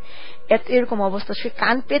বাথরুমের, এরকম অবস্থা। সে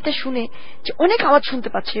কান পেতে শুনে যে অনেক আওয়াজ শুনতে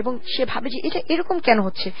পাচ্ছে এবং সে ভাবে যে এটা এরকম কেন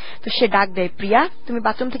হচ্ছে। তো সে ডাক দেয়, প্রিয়া তুমি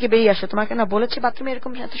বাথরুম থেকে বেরিয়ে আসো, তোমাকে না বলেছে বাথরুমে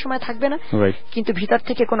এরকম এত সময় থাকবে না। কিন্তু ভিতর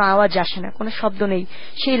থেকে কোনো আওয়াজ আসে না, কোনো শব্দ নেই,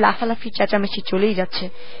 সেই লাফালাফি চেঁচামেচি চলেই যাচ্ছে,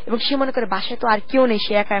 এবং সে মনে করে বাসায় তো আর কেউ নেই,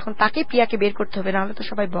 সে একা, এখন তাকে প্রিয়াকে বের করতে হবে, নাহলে তো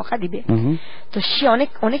সবাই বকা দিবে। তো সে অনেক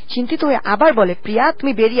অনেক চিন্তিত হয়ে আবার বলে, প্রিয়া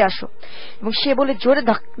তুমি বেরিয়ে আসো, এবং সে বলে জোরে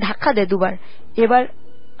ধাক্কা দেয় 2 বার। এবার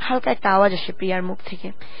হালকা একটা আওয়াজ আসে প্রিয়ার মুখ থেকে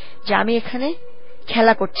যে আমি এখানে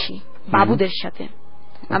খেলা করছি বাবুদের সাথে,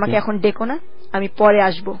 আমাকে এখন ডেকো না, আমি পরে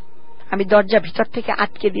আসব, আমি দরজা ভিতর থেকে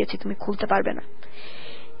আটকে দিয়েছি, তুমি খুলতে পারবে না।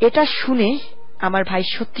 এটা শুনে আমার ভাই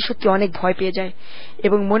সত্যি সত্যি অনেক ভয় পেয়ে যায়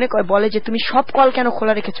এবং বলে যে তুমি সব কল কেন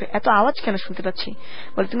খোলা রেখেছো, এত আওয়াজ কেন শুনতে পাচ্ছি।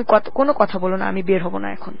 বলে তুমি কোনো কথা বলো না, আমি বের হব না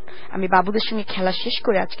এখন, আমি বাবুদের সঙ্গে খেলা শেষ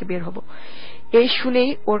করে আজকে বের হব। এই শুনেই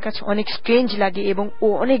ওর কাছে অনেক স্ট্রেঞ্জ লাগে এবং ও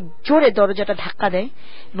অনেক জোরে দরজাটা ধাক্কা দেয়,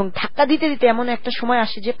 এবং ধাক্কা দিতে দিতে এমন একটা সময়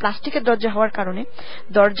আসে যে প্লাস্টিকের দরজা হওয়ার কারণে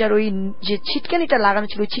দরজার ওই যে ছিটকানিটা লাগানো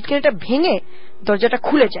ছিল, ওই ছিটকানিটা ভেঙে দরজাটা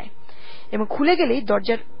খুলে যায়, এবং খুলে গেলেই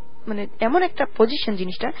দরজার মানে এমন একটা পজিশন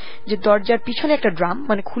জিনিসটা যে দরজার পিছনে একটা ড্রাম,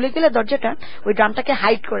 মানে খুলে গেলে দরজাটা ওই ড্রামটাকে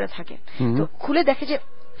হাইড করে থাকে। তো খুলে দেখে যে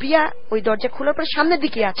প্রিয়া ওই দরজা খোলার পরে সামনের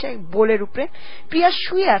দিকে আছে বোলের উপরে, প্রিয়া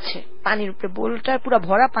শুয়ে আছে পানির উপরে, বোলটার পুরো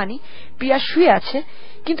ভরা পানি, প্রিয়া শুয়ে আছে।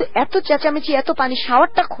 কিন্তু এত চেঁচামেচি, এত পানি,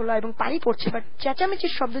 শাওয়ারটা খোলা এবং পানি পড়ছে, বাট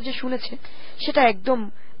চেঁচামেচির শব্দ যে শুনেছে সেটা একদম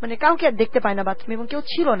মানে কাউকে আর দেখতে পায় না বাথরুমে, এবং কেউ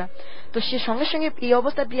ছিল না। তো সে সঙ্গে সঙ্গে এই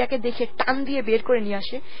অবস্থা প্রিয়াকে দেখে টান দিয়ে বের করে নিয়ে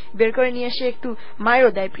আসে, একটু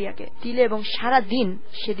মায়েরও দেয় প্রিয়াকে দিলে, এবং সারা দিন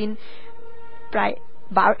সেদিন প্রায়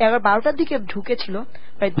 11-12টার দিকে ঢুকেছিল,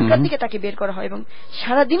 প্রায় 2টার দিকে তাকে বের করা হয়, এবং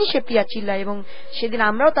সারাদিনই সে প্রিয়া চিল্লায়। এবং সেদিন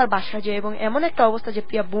আমরাও তার বাসায় যাই, এবং এমন একটা অবস্থা যে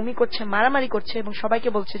প্রিয়া বমি করছে, মারামারি করছে, এবং সবাইকে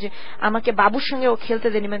বলছে যে আমাকে বাবুর সঙ্গে ও খেলতে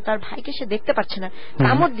দেয়নি, মানে তার ভাইকে সে দেখতে পাচ্ছে না,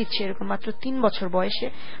 কামড় দিচ্ছে, এরকম মাত্র 3 বছর বয়সে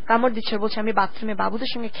কামড় দিচ্ছে, বলছে আমি বাথরুমে বাবুদের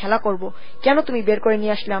সঙ্গে খেলা করব, কেন তুমি বের করে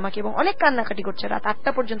নিয়ে আসলে আমাকে, এবং অনেক কান্নাকাটি করছে, রাত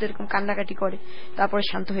 8টা পর্যন্ত এরকম কান্নাকাটি করে, তারপরে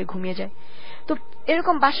শান্ত হয়ে ঘুমিয়ে যায়। তো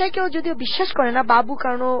এরকম বাসায় কেউ যদিও বিশ্বাস করে না বাবু,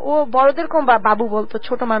 কারণ ও বড়দের কম বাবু বলতো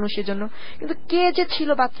ছোট মানুষের জন্য, কিন্তু কে যে ছিল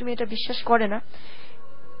বাথরুমে এটা বিশ্বাস করে না।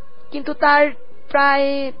 কিন্তু তার প্রায়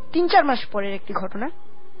 3-4 মাস পরের একটি ঘটনা,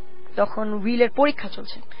 তখন উইলের পরীক্ষা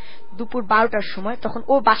চলছে, দুপুর 12টার সময়, তখন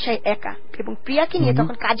ও বাসায় একা, এবং প্রিয়াকে নিয়ে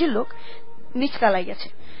তখন কাজের লোক নিচতলায় গেছে।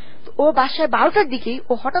 তো ও বাসায় 12টার দিকেই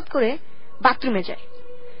ও হঠাৎ করে বাথরুমে যায়,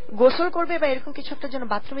 গোসল করবে বা এরকম কিছু একটা জন্য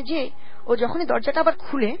বাথরুমে যেয়ে ও যখনই দরজাটা আবার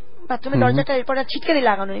খুলে, বাথরুমের দরজাটা এরপর আর ছিটকানি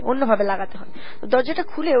লাগানো নেই, অন্যভাবে লাগাতে হয়, দরজাটা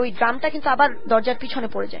খুলে ওই ড্রামটা কিন্তু আবার দরজার পিছনে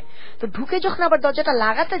পড়ে যায়। তো ঢুকে যখন আবার দরজাটা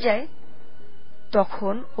লাগাতে যায়,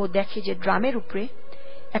 তখন ও দেখে যে ড্রামের উপরে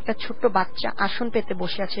একটা ছোট্ট বাচ্চা আসন পেতে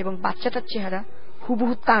বসে আছে, এবং বাচ্চাটার চেহারা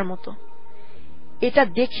হুবহু তার মতো। এটা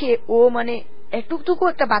দেখে ও মানে একটুকটুকু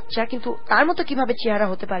একটা বাচ্চা, কিন্তু তার মতো কিভাবে চেহারা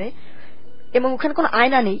হতে পারে, এবং ওখানে কোনো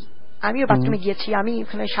আয়না নেই। আমিও বাথরুমে গিয়েছি, আমি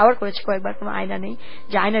ওখানে শাওয়ার করেছি কয়েকবার, কোনো আয়না নেই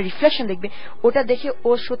যে আয়নার রিফ্লেকশন দেখবে। ওটা দেখে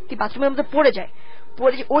ও সত্যি বাথরুমের মধ্যে পড়ে যায়।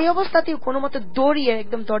 ওই অবস্থাতেই কোনো মতে দৌড়িয়ে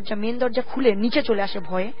একদম মেন দরজা খুলে নিচে চলে আসে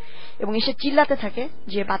ভয়ে, এবং এসে চিল্লাতে থাকে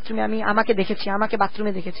যে বাথরুমে আমাকে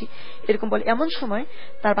বাথরুমে দেখেছি এরকম বলে। এমন সময়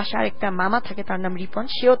তার বাসায় আরেকটা মামা থাকে, তার নাম রিপন,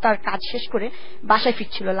 সেও তার কাজ শেষ করে বাসায়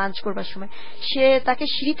ফিরছিল লাঞ্চ করবার সময়। সে তাকে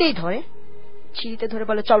সিঁড়িতে ধরে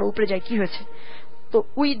বলে চলো উপরে যাই, কি হয়েছে। তো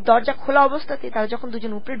ওই দরজা খোলা অবস্থাতে তারা যখন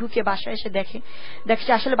দুজন উপরে ঢুকে বাসায় এসে দেখছে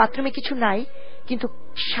আসলে বাথরুমে কিছু নাই, কিন্তু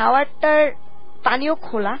শাওয়ারটার পানিও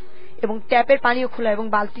খোলা এবং ট্যাপের পানিও খোলা এবং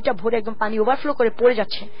বালতিটা ভরে একদম পানি ওভারফ্লো করে পড়ে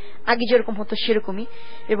যাচ্ছে, আগে যেরকম হতো সেরকমই।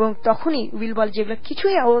 এবং তখনই উইল বল যেগুলো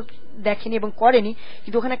কিছুই ও দেখেনি এবং করেনি,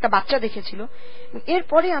 কিন্তু ওখানে একটা বাচ্চা দেখেছিল।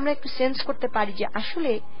 এরপরে আমরা একটু সেন্স করতে পারি যে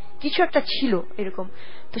আসলে কিছু একটা ছিল এরকম।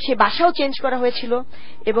 তো সে বাসাও চেঞ্জ করা হয়েছিল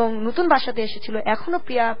এবং নতুন বাসাতে এসেছিল। এখনো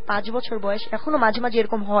প্রিয়া 5 বছর বয়স, এখনো মাঝে মাঝে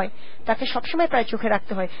এরকম হয়, তাকে সবসময় প্রায় চোখে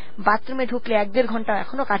রাখতে হয়। বাথরুমে ঢুকলে 1-1.5 ঘন্টা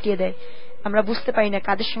এখনো কাটিয়ে দেয়। আমরা বুঝতে পারি না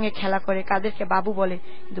কাদের সঙ্গে খেলা করে, কাদেরকে বাবু বলে,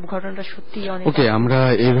 কিন্তু ঘটনাটা সত্যি অনেক। ওকে, আমরা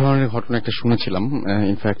এই ধরনের ঘটনা একটা শুনেছিলাম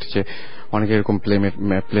ইনফ্যাক্ট যে অনেকে এরকম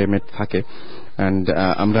প্লেমেট থাকে। এন্ড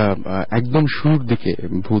আমরা একদম শুরুর দিকে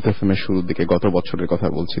ভূত এফএম এর শুরুর দিকে গত বছরের কথা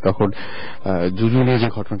বলছি, তখন জুজুলিয়া যে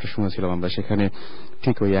ঘটনাটা শুনেছিলাম আমরা, সেখানে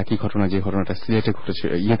ঠিক ওই একই ঘটনা, যে ঘটনাটা সিলেটে ঘটেছিল,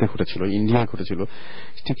 ঘটেছিল, ইন্ডিয়ায় ঘটেছিল,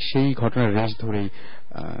 ঠিক সেই ঘটনার রেশ ধরেই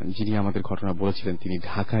যিনি আমাদের ঘটনা বলেছিলেন তিনি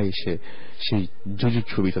ঢাকায় এসে সেই জুজুর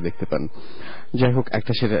ছবিটা দেখতে পান। যাই হোক,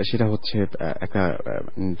 একটা সেটা হচ্ছে একটা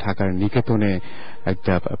ঢাকার নিকেতনে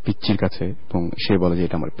একটা পিচ্চির কাছে, এবং সে বলে যে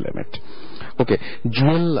এটা আমার প্লেমেট। ওকে,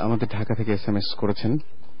 জুয়েল আমাদের ঢাকা থেকে SMS করেছেন,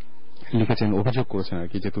 লিখেছেন, অভিযোগ করেছেন আর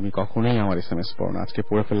কি, যে তুমি কখনোই আমার SMS পড়ো না। আজকে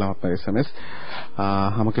পড়ে ফেললাম আপনার SMS।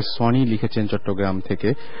 আমাকে সনি লিখেছেন চট্টগ্রাম থেকে,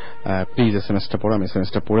 প্লিজ SMSটা পড়ো। আমি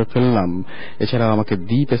SMSটা পড়ে ফেললাম। এছাড়াও আমাকে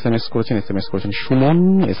দীপ SMS করেছেন, SMS করেছেন সুমন,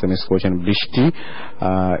 SMS করেছেন বৃষ্টি,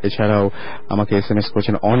 এছাড়াও আমাকে SMS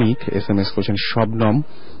করেছেন অনিক, SMS করেছেন শবনম,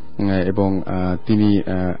 এবং তিনি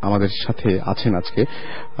আমাদের সাথে আছেন আজকে।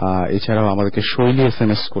 এছাড়াও আমাদেরকে শৈলী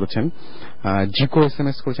SMS করেছেন, জিকো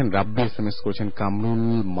SMS করেছেন, রাব্বি SMS করেছেন, কামরুল,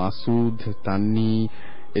 মাসুদ, তান্নি,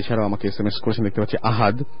 এছাড়াও আমাকে SMS করেছেন দেখতে পাচ্ছি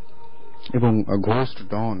আহাদ, এবং ঘোস্ট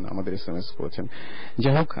ডন আমাদের SMS করেছেন।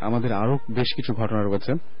 যাই হোক, আমাদের আরো বেশ কিছু ঘটনা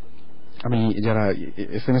রয়েছে। আমি যারা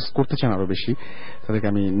SMS করতে চান আরো বেশি, তাদেরকে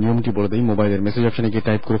আমি নিয়মটি বলে দিই। মোবাইলের মেসেজ অপশনে গিয়ে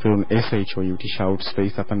টাইপ করে ফেলুন SHOUT, শাউট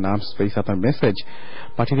স্পেস আপনার নাম স্পেস আপনার মেসেজ,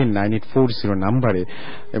 পাঠিয়ে দিন 9840 নাম্বারে।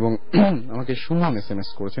 এবং আমাকে সুমন SMS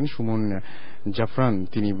করেছেন, সুমন জাফরান,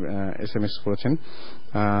 তিনি SMS করেছেন।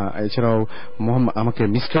 এছাড়াও আমাকে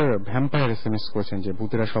মিস্টার ভ্যাম্পায়ার SMS করেছেন যে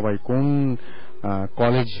ভূতেরা সবাই কোন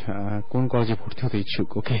কলেজে ভর্তি হতে ইচ্ছুক।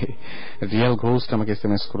 ওকে, রিয়াল ঘোস্ট আমাকে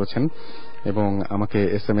SMS করেছেন, এবং আমাকে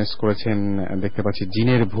SMS করেছেন দেখতে পাচ্ছি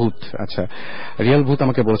জিনের ভূত। আচ্ছা, রিয়াল ভূত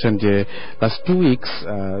আমাকে বলেছেন যে লাস্ট 2 উইকস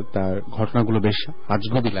তার ঘটনাগুলো বেশ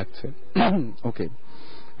আজগবি লাগছে। ওকে,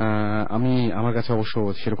 আমার কাছে অবশ্য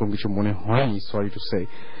সেরকম কিছু মনে হয়নি, সরি টু সে।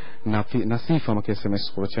 নাসিফ আমাকে SMS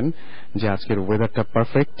করেছেন যে আজকের ওয়েদারটা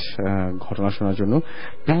পারফেক্ট ঘটনা শোনার জন্য।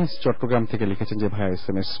 প্রিন্স চট্টগ্রাম থেকে লিখেছেন যে ভাই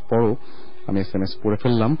SMS পড়ো। আমি SMS পড়ে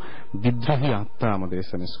ফেললাম। বিদ্রোহী আত্মা আমাদের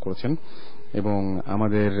SMS করেছেন, এবং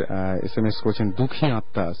আমাদের SMS করেছেন দুঃখী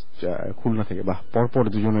আত্মা খুলনা থেকে। বাহ, পরপর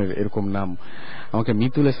দুজনের এরকম নাম। আমাকে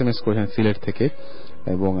মিতুল SMS করেছেন সিলেট থেকে,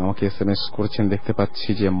 এবং আমাকে SMS করেছেন দেখতে পাচ্ছি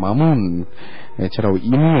যে মামুন, এছাড়াও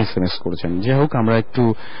ইমু SMS করেছেন। যাই হোক, আমরা একটু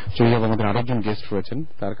চলে যাব, আমাদের আরেকজন গেস্ট রয়েছেন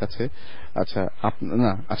তার কাছে। আচ্ছা,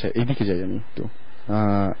 আচ্ছা, এইদিকে যাই আমি একটু।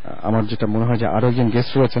 আমার যেটা মনে হয় যে আরো একজন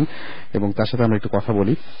গেস্ট রয়েছেন, এবং তার সাথে আমরা একটু কথা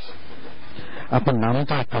বলি। আপনার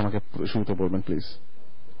নামটা একটু আমাকে শুরুতে বলবেন প্লিজ।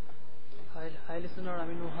 হাই লিসেনার,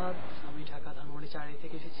 আমি নুহাদ, আমি ঢাকা ধানমন্ডি 4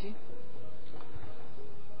 থেকে এসেছি।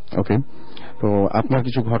 ওকে, তো আপনার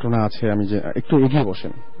কিছু ঘটনা আছে, আমি যে একটু এগিয়ে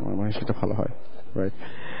বসেন, আমার মনে হয় সেটা ভালো হয়। রাইট,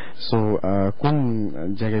 সো কোন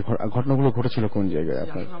জায়গায় ঘটনাগুলো ঘটেছিল, কোন জায়গায়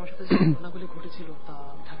আপনার? আমার সাথে যে ঘটনাগুলো ঘটেছিল তা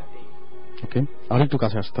ঢাকাতেই। ওকে, আর একটু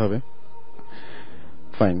কাছে আসতে হবে।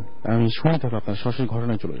 ফাইন, আমি শুনি, তাহলে আপনার সরাসরি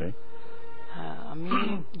ঘটনায় চলে যাই। হ্যাঁ, আমি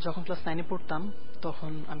যখন ক্লাস 9 পড়তাম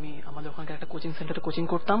তখন আমি আমাদের ওখানকার একটা কোচিং সেন্টারে কোচিং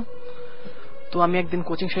করতাম। তো আমি একদিন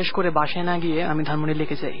কোচিং শেষ করে বাসায় না গিয়ে আমি ধানমন্ডি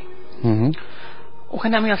লেকে যাই।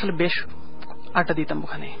 ওখানে আমি আসলে বেশ আড্ডা দিতাম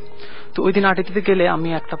ওখানে। তো ওই দিন আড্ডা দিতে গেলে আমি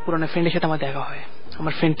একটা পুরনো ফ্রেন্ডের সাথে আমার দেখা হয়।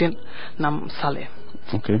 আমার ফ্রেন্ডের নাম সালে।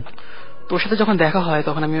 তো ওর সাথে যখন দেখা হয়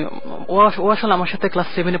তখন আমি ও আসলে আমার সাথে ক্লাস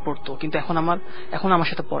 7 পড়তো, কিন্তু এখন আমার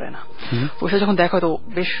সাথে পড়ে না। ওর সাথে যখন দেখা হয় তো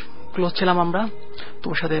বেশ ক্লোজ ছিলাম আমরা। তো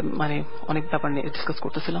ওর সাথে মানে অনেক ব্যাপার নিয়ে ডিসকাস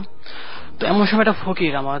করতেছিলাম। তো এমন সময় একটা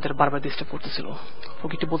ফকির আমাদের বারবার ডিস্টার্ব করতেছিল।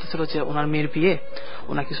 ফকিরটি বলতেছিল যে ওনার মেয়ের বিয়ে,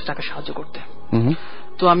 ওনার কিছু টাকা সাহায্য করতে।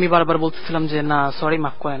 তো আমি বারবার বলতেছিলাম যে না সরি,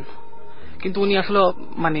 মাফ করেন। কিন্তু উনি আসলে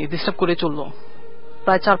মানে ডিস্টার্ব করে চললো।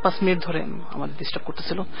 প্রায় 4-5 মিনিট ধরে আমাদের ডিস্টার্ব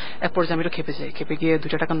করতেছিল। এক পর্যায়ে আমি খেপে যাই, খেপে গিয়ে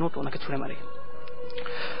 2 টাকার নোট ওনাকে ছুঁড়ে মারি।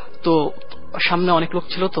 তো সামনে অনেক লোক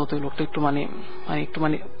ছিল, তো লোকটা একটু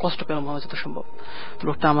মানে কষ্ট পেল মনে যত সম্ভব।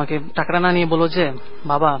 লোকটা আমাকে টাকাটা না নিয়ে বললো যে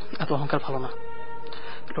বাবা এত অহংকার ভালো না।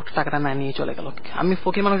 লোকটা টাকাটা না নিয়ে চলে গেল। আমি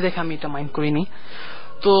ফকির মানুষ দেখে আমি এটা মাইন্ড করিনি।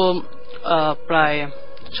 তো প্রায়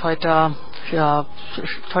 6টা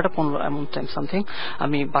 6:15 এমন টাইম সামথিং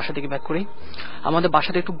আমি বাসা থেকে ব্যাক করি। আমাদের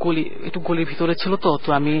বাসাতে একটু গলির ভিতরে ছিল, তো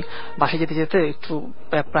আমি বাসায় যেতে যেতে একটু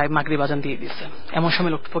প্রায় মাগরিব আজান দিয়ে দিয়েছে। এমন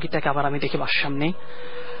সময় ফকিরটাকে আবার আমি দেখি বাসার সামনেই।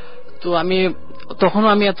 তো আমি তখনও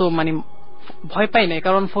আমি এত মানে ভয় পাই নাই,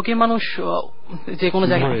 কারণ ফকির মানুষ যে কোনো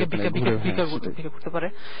জায়গা থেকে ভিক্ষা করতে পারে।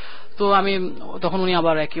 তো আমি তখন উনি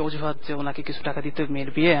আবার একই অজুহাত যে ওনাকে কিছু টাকা দিতে,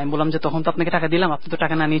 মেয়ের বিয়ে। আমি বললাম যে তখন তো আপনাকে টাকা দিলাম, আপনি তো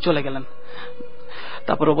টাকা না নিয়ে চলে গেলেন।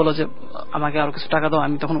 তারপরে বলো যে আমাকে আরো কিছু টাকা দাও।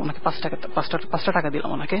 আমি তখন ওনাকে 5টা টাকা দিলাম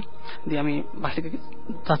ওনাকে দিয়ে। আমি বাসা থেকে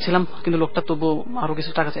যাচ্ছিলাম, কিন্তু লোকটা তবু আরো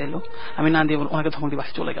কিছু টাকা চাইলো, আমি না দিয়ে ওনাকে ধমক দিয়ে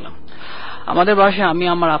বাসে চলে গেলাম। আমাদের বাসায় আমি,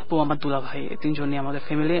 আমার আব্বু, আমার দুলা ভাই, 3 জনই আমাদের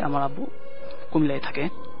ফ্যামিলি। আমার আব্বু কুমিল্লায় থাকে।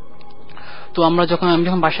 তো আমি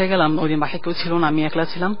যখন বাসায় গেলাম, ওই দিন বাসায় কেউ ছিল না, আমি একলা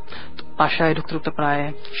ছিলাম। বাসায় ঢুকতে ঢুকতে প্রায়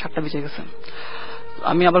 7টা বেজে গেছে।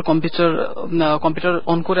 আমি আবার কম্পিউটার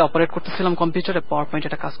অন করে অপারেট করতেছিলাম, কম্পিউটারে পাওয়ার পয়েন্ট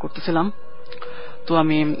একটা কাজ করতেছিলাম। তো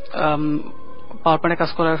আমি পাওয়ার পয়েন্টে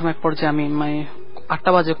কাজ করার সময় এক পর্যায়ে আমি 8টা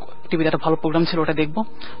বাজে টিভিতে একটা ভালো প্রোগ্রাম ছিল, ওটা দেখবো।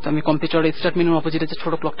 তো আমি কম্পিউটার স্টার্ট মেনুর অপোজিটে যে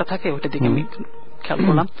ছোট ক্লকটা থাকে ওটা দেখে আমি খেয়াল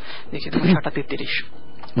করলাম, দেখি 7:33।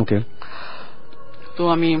 ওকে। তো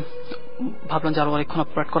আমি ভাবলাম যে আরো অনেকক্ষণ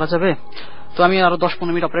অপারেট করা যাবে। তো আমি আরো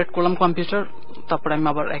 10-15 মিনিট অপারেট করলাম কম্পিউটার। তারপরে আমি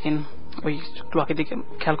আবার ওই ক্লকের দিকে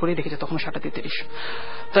খেয়াল করে দেখেছি তখন 7:33।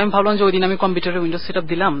 তো আমি ভাবলাম যে ওই দিন আমি কম্পিউটারে উইন্ডোজ সেটআপ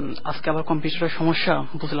দিলাম, আজকে আবার কম্পিউটারের সমস্যা,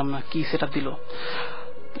 বুঝলাম না কি সেটআপ দিল।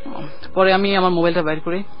 পরে আমি আমার মোবাইলটা বের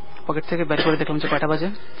করি, পকেট থেকে বের করে দেখলাম যে কয়টা বাজে,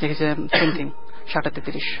 দেখেছে সেমথিং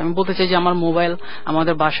 7:33। আমি বলতে চাই যে আমার মোবাইল,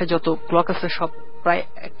 আমাদের বাসায় যত ক্লক আছে সব প্রায়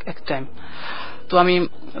এক টাইম। তো আমি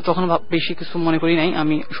তখন বেশি কিছু মনে করি নাই,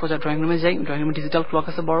 আমি সোজা ড্রয়িং রুমে যাই। ড্রয়িং রুমে ডিজিটাল ক্লক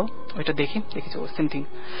আছে বড়, ওইটা দেখেছি সেমথিং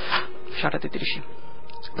 7:33।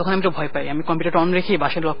 তখন আমি একটু ভয় পাই। আমি কম্পিউটারটা অন রেখে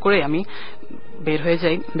বাসায় লক করে আমি বের হয়ে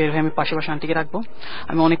যাই। বের হয়ে আমি পাশে আন্টিকে রাখবো।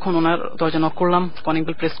 আমি অনেকক্ষণ ওনার দরজা নক করলাম, কলিং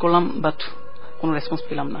বেল প্রেস করলাম, বাট কোনো রেসপন্স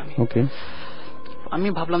পেলাম না। আমি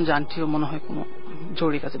ভাবলাম যে আন্টিও মনে হয় কোনো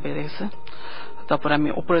জরুরি কাজে বেড়ে গেছে। তারপরে আমি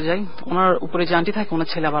উপরে যাই। ওনার উপরে যে আন্টি থাকে ওনার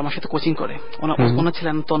ছেলে আবার আমার সাথে কোচিং করে, ওনার ছেলে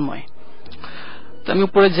তন্ময়। তো আমি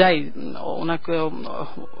উপরে যাই, ওনাকে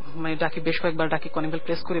মানে ডাকি, বেশ কয়েকবার ডাকি, কলিং বেল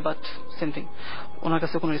প্রেস করি, বাট সেমথিং, ওনার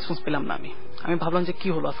কাছে কোনো রেসপন্স পেলাম না। আমি ভাবলাম যে কি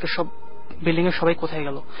হলো আজকে, সব বিল্ডিং এর সবাই কোথায়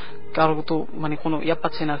গেল, কারো তো মানে কোনো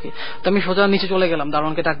পাচ্ছে না আর কি। তো আমি সোজা নিচে চলে গেলাম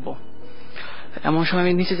দারোয়ানকে ডাকবো। এমন সময়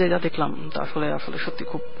আমি নিচে যাই, যা দেখলাম তা আসলে সত্যি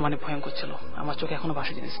খুব মানে ভয়ঙ্কর ছিল। আমার চোখে এখনো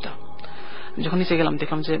ভাসে জিনিসটা। যখন নিচে গেলাম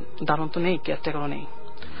দেখলাম যে দারোয়ান তো নেই, কেয়ারটেকারও নেই।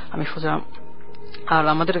 আমি সোজা, আর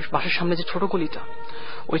আমাদের বাসার সামনে যে ছোট গলিটা,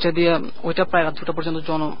 ওইটা প্রায় রাত 2টা পর্যন্ত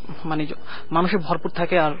মানে মানুষের ভরপুর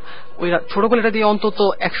থাকে। আর ওই ছোট গলিটা দিয়ে অন্তত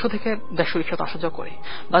 100 থেকে 150 রিক্সা আসা যাওয়া করে,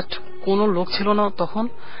 বাট কোনো লোক ছিল না তখন,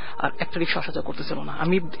 আর একটা রিক্সা আসা যাওয়া করতেছিল না।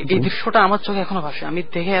 আমি এই দৃশ্যটা আমার চোখে এখনো ভাসে। আমি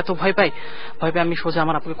দেখে এত ভয় পাই আমি সোজা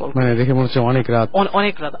আমার আপুকে কল করি। দেখে মনে হচ্ছে অনেক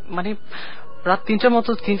রাত, মানে রাত 3টার মতো,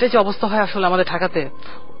 3টায় যে অবস্থা হয় আসলে আমাদের ঢাকাতে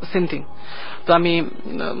সেমথিং। তো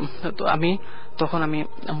আমি তখন আমি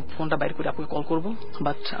ফোনটা বাইর করে আপুকে কল করবো,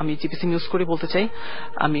 বাট আমি জিপি সিম ইউজ করি। বলতে চাই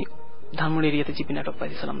আমি ধানমন্ডি এরিয়াতে জিপি নেটওয়ার্ক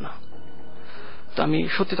পাইছিলাম না। তো আমি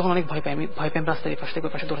সত্যি তখন অনেক ভয় পাই। আমি রাস্তায় পাশ থেকে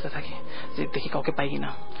পাশে দৌড়াতে থাকি যে দেখি কাউকে পাই কিনা।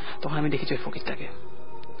 তখন আমি দেখি যে ওই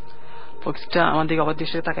ফকিরটা আমার দিকে অবাক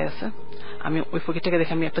দৃষ্টিতে তাকায় আছে। আমি ওই ফকিরটাকে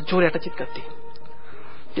দেখে আমি জোরে একটা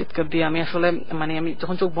চিৎকার দিয়ে আমি আসলে মানে আমি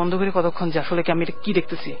যখন চোখ বন্ধ করি কতক্ষণ যে আসলে আমি এটা কি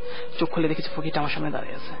দেখতেছি, চোখ খুলে দেখেছি ফকিরটা আমার সামনে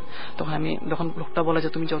দাঁড়িয়ে আছে। যখন লোকটা বলে যে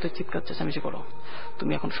তুমি যতই চিৎকার চেঁচামেচি করো,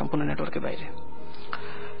 তুমি এখন সম্পূর্ণ নেটওয়ার্কের বাইরে।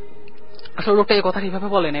 আসলে লোকটা এই কথা এইভাবে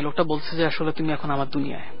বলে না, লোকটা বলছে যে আসলে তুমি এখন আমার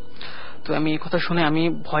দুনিয়ায়। তো আমি এই কথা শুনে আমি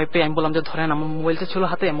ভয় পেয়ে আমি বললাম যে ধরেন, আমার মোবাইলটা ছিল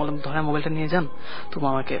হাতে, আমি বললাম ধরেন মোবাইলটা নিয়ে যান, তুমি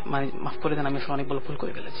আমাকে মানে মাফ করে দেন, আমি আসলে অনেক বড় ভুল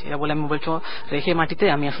করে ফেলেছি। এরা বলে আমি মোবাইলটা রেখে মাটিতে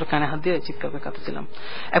আমি আসলে কানে হাত দিয়ে চিৎকার করে কাঁদতেছিলাম।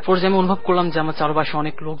 এক পর্যায়ে আমি অনুভব করলাম যে আমার চারপাশে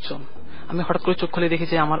অনেক লোকজন। আমি হঠাৎ করে চোখ খুলে দেখি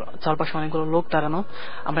যে আমার চারপাশে অনেকগুলো লোক দাঁড়ানো।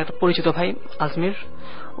 আমার একটা পরিচিত ভাই আজমির,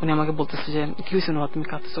 উনি আমাকে বলতেছে যে কি হয়েছে নোয়া, তুমি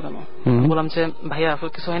কাঁদতেছো কেন? বললাম যে ভাইয়া আসলে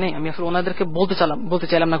কিছু হয় নাই। আমি আসলে ওনাদেরকে বলতে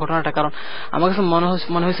চাইলাম না ঘটনাটা, কারণ আমার কাছে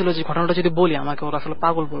মনে হয়েছিল যে ঘটনাটা যদি বলি আমাকে ওরা আসলে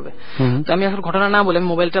পাগল বলবে। তো আমি আসলে ঘটনা না বলে আমি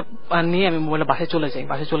মোবাইলটা নিয়ে আমি মোবাইলটা বাসায় চলে যাই।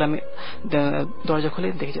 বাসায় চলে আমি দরজা খুলে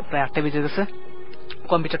দেখি যে প্রায় 8টা বেজে গেছে।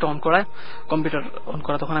 কম্পিউটারটা অন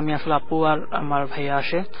করা তখন আমি আসলে আপু আর আমার ভাইয়া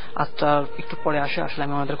আসে, 8টার একটু পরে আসে। আসলে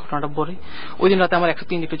আমি আমাদের ঘটনাটা বলি। ওই দিন রাতে আমার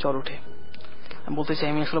 103 ডিগ্রি জ্বর ওঠে। আমি বলতে চাই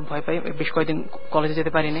আমি আসলে ভয় পাই, বেশ কয়েকদিন কলেজে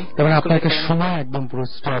যেতে পারিনি। একদম পুরো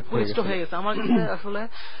স্টপ হয়ে গেছে আমার কাছে। আসলে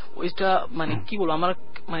ওইটা মানে কি বলবো, আমার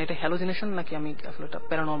মানে এটা হ্যালোজিনেশন নাকি আমি আসলে এটা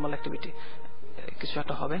প্যারানর্মাল অ্যাক্টিভিটি কিছু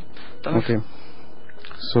একটা হবে।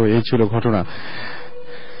 তো এই ছিল ঘটনা।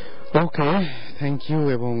 ওকে, থ্যাংক ইউ।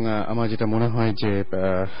 এবং আমার যেটা মনে হয় যে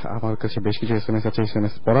আমার কাছে বেশ কিছু SMS আছে,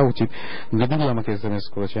 SMS পড়া উচিত। মৃদুল আমাকে SMS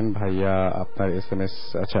করেছেন, ভাইয়া আপনার SMS,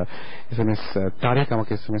 আচ্ছা SMS তারেক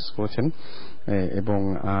আমাকে SMS করেছেন, এবং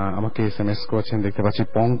আমাকে SMS করেছেন দেখতে পাচ্ছি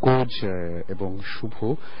পঙ্কজ এবং শুভ।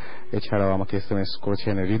 এছাড়াও আমাকে SMS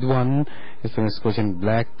করেছেন রিদওয়ান, SMS করেছেন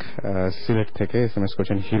ব্ল্যাক সিলেট থেকে, SMS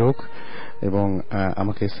করেছেন হিরক, এবং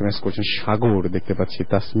আমাকে SMS করেছেন সাগর দেখতে পাচ্ছি।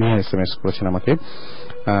 তাসমিয়া SMS করেছেন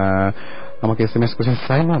আমাকে SMS করেছেন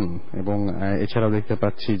সাইমন, এবং এছাড়াও দেখতে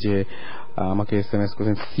পাচ্ছি যে আমাকে SMS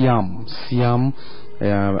করেছেন সিয়াম।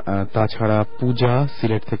 তাছাড়া পূজা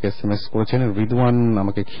সিলেট থেকে SMS করেছেন, রিদওয়ান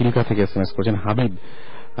আমাকে খিলকা থেকে SMS করেছেন, হাবিব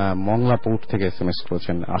মংলা পোর্ট থেকে SMS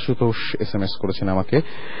করেছেন, আশুতোষ SMS করেছেন আমাকে।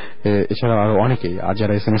 এছাড়া আরো অনেকেই। আর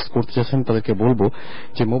যারা SMS করতে চাচ্ছেন তাদেরকে বলবো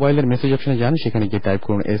যে মোবাইলের মেসেজ অপশনে যান, সেখানে গিয়ে টাইপ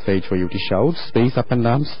করুন SHOUT শাউট, স্পেস আপনার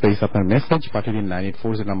নাম, স্পেস আপনার মেসেজ, পাঠিয়ে দিন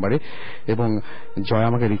 984 নাম্বারে। এবং জয়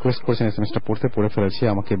আমাকে রিকোয়েস্ট করেছেন SMS টা পড়ে ফেলেছি।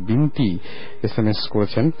 আমাকে বিনতি SMS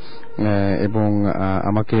করেছেন এবং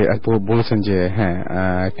আমাকে বলেছেন যে হ্যাঁ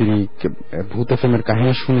তিনি ভূত এফএমের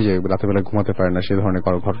কাহিনী শুনে যে রাতের বেলা ঘুমাতে পারেন না, সে ধরনের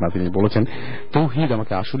ঘটনা তিনি বলেছেন। তৌহিদ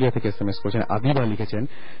আমাকে আশুলিয়া থেকে SMS করেছেন। আদিবা লিখেছেন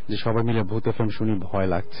যে সবাই মিলে ভূত এফএম শুনি, ভয়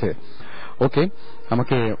লাগছে। ওকে,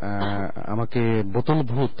 আমাকে বোতল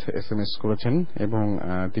ভূত SMS করেছেন, এবং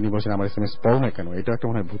তিনি বলেছেন আমার SMS পড়ো না কেন, এটা একটা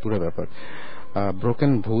মনে হয় ভুতুরে ব্যাপার।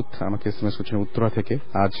 ব্রোকেন ভূত আমাকে SMS করছেন উত্তরা থেকে,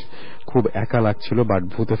 আজ খুব একা লাগছিল বাট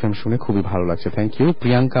ভূত এফএম শুনে খুবই ভালো লাগছে, থ্যাংক ইউ।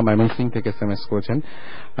 প্রিয়াঙ্কা ময়মনসিং থেকে SMS করেছেন,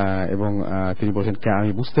 এবং তিনি বলছেন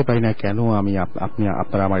আমি বুঝতে পারি না কেন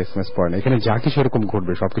আপনারা আমার SMS পড়েন, এখানে যা কিছু এরকম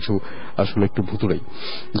ঘটবে সবকিছু আসলে একটু ভুতুরেই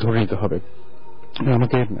ধরে নিতে হবে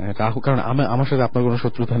আমাকে। কারণ আমার সাথে আপনার কোনো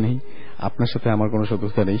শত্রুতা নেই, আপনার সাথে আমার কোনো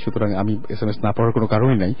শত্রুতা নেই, সুতরাং আমি SMS না পড়ার কোনো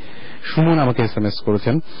কারণই নাই। সুমন আমাকে SMS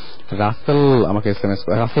করেছেন, রাসেল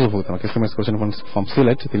ভূত আমাকে SMS করেছেন ফ্রম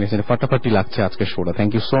সিলেট, তিনি লিখেছেন ফাটাফাটি লাগছে আজকের শোটা,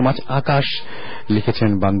 থ্যাংক ইউ সো মাচ। আকাশ লিখেছেন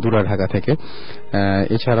বান্দুরা ঢাকা থেকে।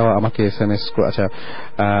 এছাড়াও আমাকে SMS, আচ্ছা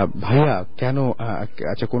ভাইয়া কেন,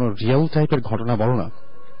 আচ্ছা কোন রিয়েল টাইপের ঘটনা বলো না,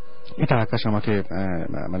 এটা আকাশ আমাকে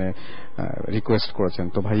মানে রিকোয়েস্ট করেছেন।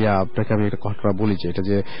 তো ভাইয়া আপনাকে আমি একটা ঘটনা বলি যে এটা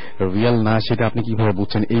যে রিয়েল না সেটা আপনি কিভাবে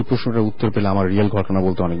বুঝছেন, এই প্রশ্নটার উত্তর পেলে আমার রিয়েল ঘটনা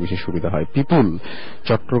বলতে অনেক বেশি সুবিধা হয়। পিপুল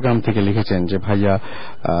চট্টগ্রাম থেকে লিখেছেন যে ভাইয়া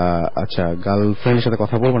আচ্ছা গার্লফ্রেন্ডের সাথে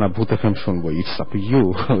কথা বলবো না, ভূত এফএম শুনবো, ইটস আপ টু ইউ।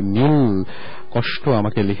 নীল কষ্ট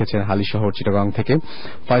আমাকে লিখেছেন হালিশহর চিটাগাং থেকে।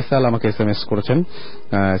 ফয়সাল আমাকে SMS করেছেন,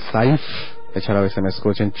 সাইফ এছাড়াও SMS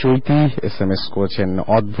করেছেন, চৈতি SMS করেছেন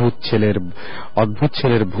অদ্ভুত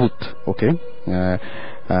ছেলের ভূত, ওকে।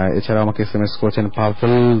 এছাড়াও আমাকে SMS করেছেন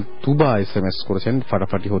পাভেল তুবা, SMS করেছেন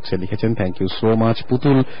ফাটাফাটি হচ্ছে লিখেছেন, থ্যাংক ইউ সো মাচ।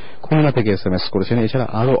 পুতুল খুলনা থেকে SMS করেছেন। এছাড়া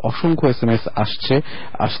আরো অসংখ্য SMS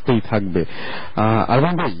আসতেই থাকবে।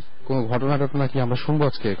 আরমান ভাই কোন ঘটনা কি আমরা শুনবো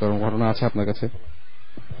আজকে, কারণ ঘটনা আছে আপনার কাছে?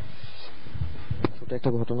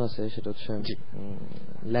 একটা ঘটনা আছে, সেটা হচ্ছে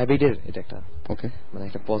ল্যাবিডের, এটা একটা ওকে মানে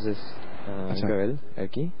একটা পজেস গার্ল আর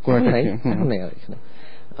কি, এখানে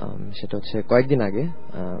সেটা হচ্ছে কয়েকদিন আগে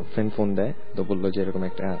ফ্রেন্ড ফোন দেয়, তো বললো যে এরকম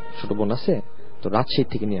একটা ছোট বোন আছে, তো রাজশাহী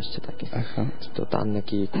থেকে নিয়ে আসছে তাকে, তো তার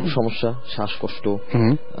নাকি খুব সমস্যা, শ্বাসকষ্ট,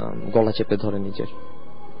 গলা চেপে ধরে নিজের,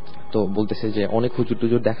 তো বলতেছে যে অনেক হুজুর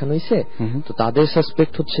টুজুর দেখানো হয়েছে, তো তাদের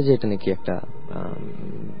সাসপেক্ট হচ্ছে যে এটা নাকি একটা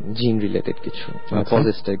জিন রিলেটেড কিছু,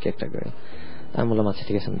 পজেসটার কি একটা গার্ল। আমি বললাম আচ্ছা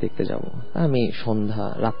ঠিক আছে আমি দেখতে যাবো। আমি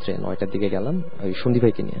রাত্রে 9টার দিকে গেলাম ওই সন্দীপ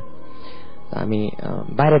ভাইকে নিয়ে। আমি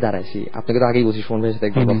বাইরে দাঁড়াইছি, আপনাকে তো আগেই বলছি সন্দীপ ভাইয়ের সাথে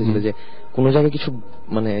একবার কথা ছিল যে কোনো জায়গায় কিছু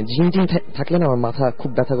মানে জিন থাকলে না আমার মাথা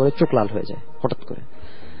খুব ব্যথা করে, চোখ লাল হয়ে যায় হঠাৎ করে।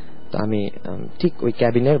 তো আমি ঠিক ওই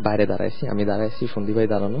ক্যাবিনের বাইরে দাঁড়াইছি, আমি দাঁড়াইছি, সন্দীপ ভাই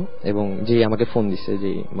দাঁড়ানো, এবং যে আমাকে ফোন দিচ্ছে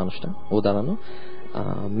যে মানুষটা ও দাঁড়ানো,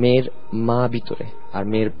 মেয়ের মা ভিতরে আর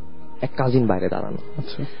মেয়ের এক কাজিন বাইরে দাঁড়ানো।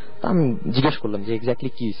 আচ্ছা, আমি জিজ্ঞেস করলাম যে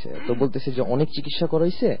এক্স্যাক্টলি কি হয়েছে, তো বলতেছে যে অনেক চিকিৎসা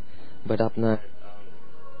করাইছে বাট আপনার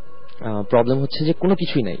প্রবলেম হচ্ছে যে কোনো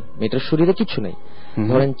কিছুই নাই, মেয়েটার শরীরে কিছু নাই।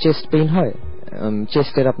 ধরেন চেস্ট পেইন হয়,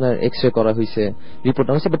 চেস্টের আপনার এক্স রে করা হয়েছে, রিপোর্ট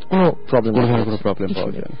হয়েছে, বাট কোনো প্রবলেম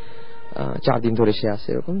পাওয়া যায় 4 দিন ধরে সে আছে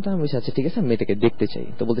এরকম। তো আমি বলছি আচ্ছা ঠিক আছে মেয়েটাকে দেখতে চাই।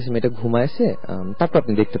 তো বলতেছে মেয়েটা ঘুমাইছে, তারপর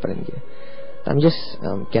আপনি দেখতে পারেন গিয়ে। আমি জাস্ট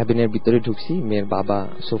ক্যাবিনের ভিতরে ঢুকছি, মেয়ের বাবা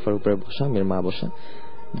সোফার উপরে বসা, মেয়ের মা বসা।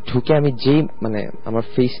 ঢুকে আমি যেই মানে আমার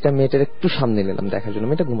ফেসটা মেয়েটার একটু সামনে নিলাম দেখার জন্য,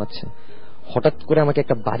 মেয়েটা ঘুমাচ্ছে, হঠাৎ করে আমাকে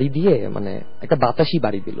একটা বাড়ি দিয়ে, মানে একটা বাতাসি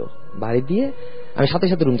বাড়ি দিল, বাড়ি দিয়ে আমি সাথে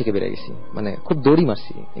সাথে রুম থেকে বেরিয়ে গেছি, মানে খুব দৌড়ি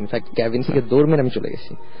মারছি, ইনফ্যাক্ট ক্যাবিন থেকে দৌড় মেরে আমি চলে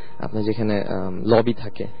গেছি আপনার যেখানে লবি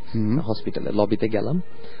থাকে হসপিটালে, লবিতে গেলাম।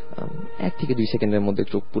 1 থেকে 2 সেকেন্ডের মধ্যে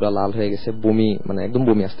চোখ পুরা লাল হয়ে গেছে, বমি, মানে একদম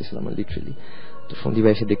বমি আসতেছিল আমার লিটারেলি। তো সন্দীপ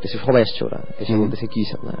ভাই এসে দেখতেছে, সবাই আসছে, ওরা এসে বলতেছে কি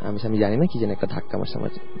আপনার, আমি জানি না কি যেন একটা ধাক্কা মারছে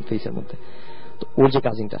আমার ফেসের মধ্যে। ওর যে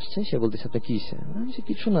কাজিনটা আসছে সে বলতেছে আপনার কি হয়েছে, আমি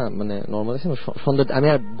কিছু না মানে নর্মাল আছে, সন্ধ্যা আমি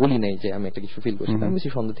আর বলি নাই যে আমি একটা কিছু ফিল করছি, আমি বলছি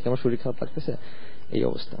সন্ধ্যা থেকে আমার শরীর খারাপ লাগতেছে এই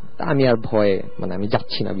অবস্থা। তা আমি আর ভয়ে মানে আমি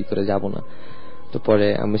যাচ্ছি না, ভিতরে যাব না। তো পরে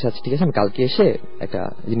আমি বলছি আচ্ছা ঠিক আছে, আমি কালকে এসে একটা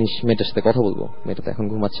জিনিস মেয়েটার সাথে কথা বলবো, মেয়েটা তো এখন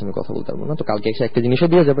ঘুমাচ্ছে, আমি কথা বলতে পারবো না, তো কালকে এসে একটা জিনিসও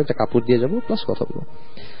দিয়ে যাবো, একটা কাপড় দিয়ে যাবো, প্লাস কথা বলবো।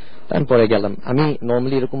 তারপরে গেলাম। আমি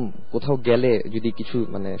নর্মালি এরকম কোথাও গেলে যদি কিছু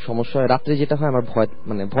মানে সমস্যা হয়, রাত্রে যেটা হয় আমার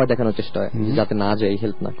ভয় দেখানোর চেষ্টা হয় যাতে না যাই,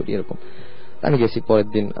 হেল্প না করি এরকম। আমি গেছি পরের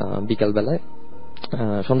দিন বিকাল বেলায়,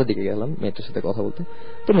 সন্ধ্যার দিকে গেলাম মেয়েটার সাথে কথা বলতে।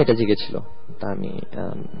 তো মেয়েটা জেগেছিল, তা আমি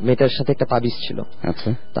মেয়েটার সাথে একটা তাবিজ ছিল।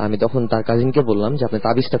 তা আমি তখন তার কাজিনকে বললাম যে আপনি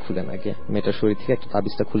তাবিজটা খুলেন আগে, মেয়েটার শরীর থেকে একটা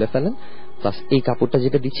তাবিজটা খুলে ফেলেন, প্লাস এই কাপড়টা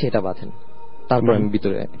যেটা দিচ্ছে এটা বাঁধেন, তারপর আমি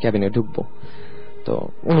ভিতরে ক্যাবিনে ঢুকবো। তো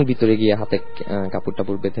উনি ভিতরে গিয়ে হাতে কাপড়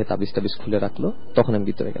টাপড় বেঁধে তাবিজ টাবিজ খুলে রাখলো, তখন আমি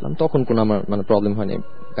ভিতরে গেলাম। তখন কোনো আমার মানে প্রবলেম হয়নি,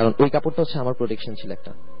 কারণ ওই কাপড়টা হচ্ছে আমার প্রোটেকশন ছিল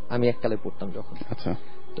একটা, আমি এককালে পরতাম যখন।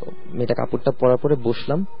 তো মেয়েটা কাপড়টা পরার পরে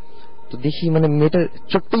বসলাম, তো দেখি মানে মেয়েটার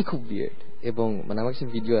চোখটাই খুব বিয়ার্ড, এবং মানে আমার কাছে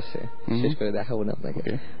ভিডিও আছে, শেষ করে দেখাবো না আপনাকে।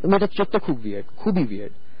 মেয়েটার চোখটা খুব বিয়ার্ড, খুবই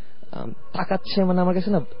বিয়ার্ড, তাকাচ্ছে মানে আমার কাছে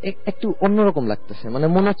না একটু অন্যরকম লাগতেছে, মানে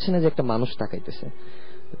মনে হচ্ছে না যে একটা মানুষ তাকাইতেছে।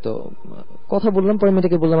 তো কথা বললাম, পরে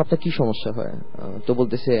মেয়েটাকে বললাম আপনার কি সমস্যা হয়, তো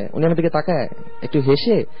বলতেছে, উনি আমার দিকে তাকায় একটু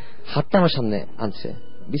হেসে হাতটা আমার সামনে আনছে,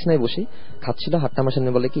 বিছনায় বসেই খাচ্ছিল, হাতটা আমার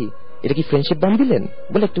সামনে বলে কি এটা কি ফ্রেন্ডশিপ ব্যান্ড দিলেন,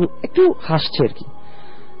 বলে একটু হাসছে আর কি।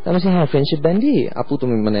 আমি বলছি হ্যাঁ ফ্রেন্ডশিপ ব্যান্ডই আপু,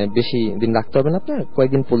 তুমি মানে বেশি দিন রাখতে হবে না আপনার,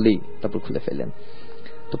 কয়েকদিন পড়লেই তারপর খুলে ফেলেন।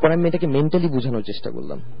 তো পরে আমি মেয়েটাকে মেন্টালি বোঝানোর চেষ্টা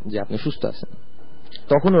করলাম যে আপনি সুস্থ আছেন।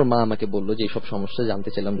 তখন ওর মা আমাকে বললো যে এইসব সমস্যা জানতে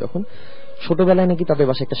চাইলাম যখন, ছোটবেলায় নাকি তাদের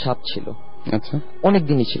বাসায় একটা সাপ ছিল, অনেক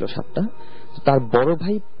দিনই ছিল সাপটা। তার বড়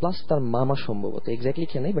ভাই প্লাস তার মামা সম্ভবত, এক্স্যাক্টলি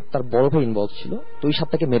খেয়ে নেই, বাট তার বড় ভাই ইনভলভ ছিল, তো ওই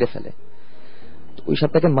সাপটাকে মেরে ফেলে। ওই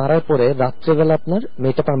সাপটাকে মারার পরে রাত্রেবেলা আপনার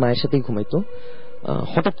মেয়েটা তার মায়ের সাথেই ঘুমাইতো,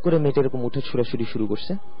 হঠাৎ করে মেয়েটা এরকম উঠে ছুড়াছুড়ি শুরু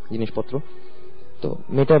করছে জিনিসপত্র। তো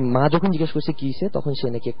মেয়েটার মা যখন জিজ্ঞেস করছে কি হয়েছে, তখন সে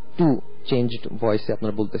নাকি একটু চেঞ্জড ভয়েসে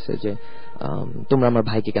আপনার বলতেছে যে তোমরা আমার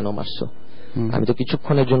ভাইকে কেন মারছো, আমি তো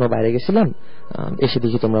কিছুক্ষণের জন্য বাইরে গেছিলাম, এসে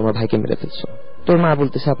দেখি তোমরা আমার ভাইকে মেরে ফেলছো। তোর মা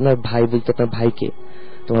বলতেছে আপনার ভাই বলতে আপনার ভাইকে,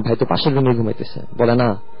 তোমার ভাই তো পাশের রুমে ঘুমাইতেছে। বলে না,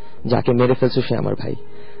 যাকে মেরে ফেলছো সে আমার ভাই,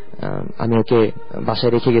 আমি ওকে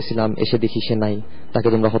বাসায় রেখে গেছিলাম, এসে দেখি সে নাই, তাকে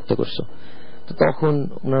তোমরা হত্যা করছো। তো তখন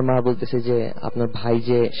ওনার মা বলতেছে যে আপনার ভাই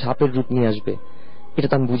যে সাপের রূপ নিয়ে আসবে এটা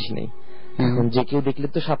তো আমি বুঝি নাই, এখন যে কেউ দেখলে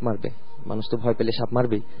তো সাপ মারবে, মানুষ তো ভয় পেলে সাপ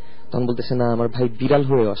মারবেই। তখন বলতেছে না, আমার ভাই বিড়াল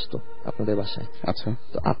হয়ে আসতো আপনাদের বাসায়, আচ্ছা,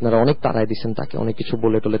 তো আপনারা অনেক তাড়ায় দিচ্ছেন তাকে, অনেক কিছু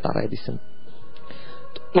বলে টলে তাড়ায় দিচ্ছেন।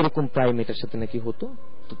 এরকম প্রায় মেয়েটার সাথে নাকি হতো।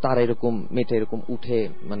 তো তারা এরকম মেয়েটা এরকম উঠে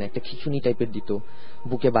মানে একটা খিচুনি টাইপের দিত,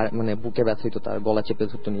 বুকে মানে বুকে ব্যথা হইতো, তার গলা চেপে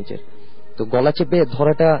ধরতো নিজের। তো গলা চেপে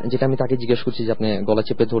ধরাটা যেটা আমি তাকে জিজ্ঞেস করছি যে আপনি গলা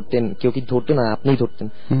চেপে ধরতেন, কেউ কি ধরতো না আপনিই ধরতেন,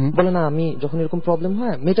 বলে না আমি যখন এরকম প্রবলেম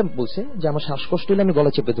হয়, মেয়েটা বলছে যে আমার শ্বাসকষ্ট হলে আমি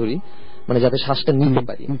গলা চেপে ধরি, মানে যাতে শ্বাসটা নিতে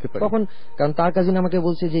পারি। তখন কারণ তার কাজিন আমাকে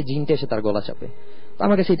বলছে যে জিনটা এসে তার গলা চাপে, তো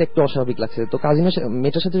আমার কাছে এটা একটু অস্বাভাবিক লাগছে। তো কাজিনের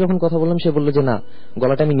মেয়েটার সাথে যখন কথা বললাম, সে বললো যে না,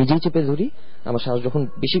 গলাটা আমি নিজেই চেপে ধরি, আমার শ্বাস যখন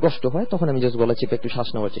বেশি কষ্ট হয় তখন আমি জাস্ট গলা চেপে একটু শ্বাস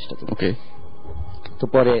নেওয়ার চেষ্টা করি। তো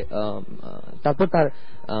পরে তারপর তার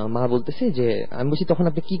মা বলতেছে যে আমি বলছি তখন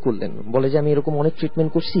আপনি কি করলেন, বলে যে আমি এরকম অনেক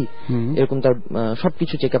ট্রিটমেন্ট করছি, এরকম তার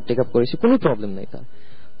সবকিছু চেক আপ করেছি, কোনো প্রবলেম নাই তার।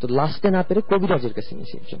 তো লাস্টে না পেরে কবিরাজের কাছে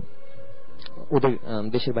নিয়েছে, একজন ওদের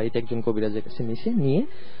দেশের বাড়িতে একজন কবিরাজের কাছে নিয়ে,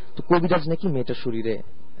 তো কবিরাজ নাকি মেয়েটার শরীরে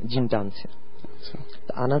জিনটা আনছে।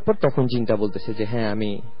 আনার পর তখন জিনটা বলতেছে যে হ্যাঁ আমি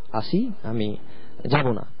আসি, আমি যাব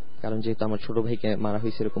না, কারণ যেহেতু আমার ছোট ভাইকে মারা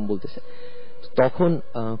হয়েছে এরকম বলতেছে। তখন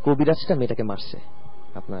কবিরাজটা মেয়েটাকে মারছে,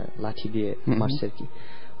 আপনার লাঠি দিয়ে মারছে আর কি।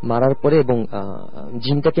 মারার পরে এবং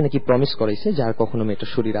জিনটাকে নাকি প্রমিস করাইছে যে আর কখনো মেয়েটার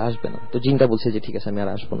শরীরে আসবে না। তো জিনটা বলছে যে ঠিক আছে আমি আর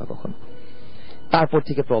আসবো না কখনো। তারপর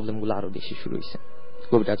থেকে প্রবলেম গুলো আরো বেশি শুরু হয়েছে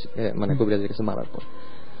কবিরাজের কাছে মারার পর।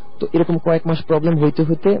 তো এরকম কয়েক মাস প্রবলেম হইতে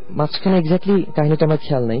হইতে মাঝখানে এক্স্যাক্টলি কাহিনীটা আমার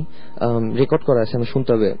খেয়াল নাই, রেকর্ড করা আছে, আমি শুনতে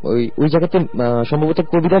হবে। ওই জায়গাতে সম্ভবত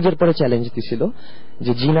কবিরাজের পরে চ্যালেঞ্জ দিছিল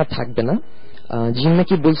যে জিন আর থাকবে না। জিন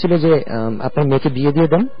নাকি বলছিল যে আপনার মেয়েকে বিয়ে দিয়ে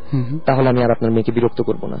দেন, তাহলে আমি আর আপনার মেয়েকে বিরক্ত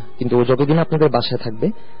করব না, কিন্তু ও যতদিন আপনাদের বাসায় থাকবে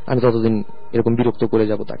আমি ততদিন এরকম বিরক্ত করে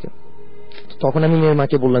যাব তাকে। তখন আমি মেয়ের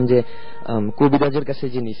মাকে বললাম যে কবিরাজের কাছে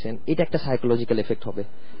যে নিছেন এটা একটা সাইকোলজিক্যাল এফেক্ট হবে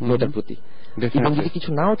মেয়েটার প্রতি, এবং যদি কিছু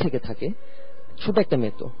নাও থেকে থাকে, ছোট একটা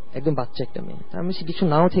মেয়ে তো একদম বাচ্চা একটা মেয়ে, আমি কিছু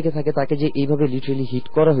নাও থেকে থাকে তাকে যে এইভাবে লিটারেলি হিট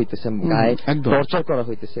করা হইতেছে, গায়ে টর্চার করা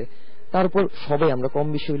হইতেছে, তারপর সবাই আমরা কম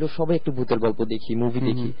বেশি হইলেও সবাই একটু ভূতের গল্প দেখি, মুভি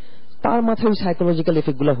দেখি, তার মাথায় ওই সাইকোলজিক্যাল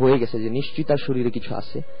এফেক্ট গুলো হয়ে গেছে যে নিশ্চয়ই তার শরীরে কিছু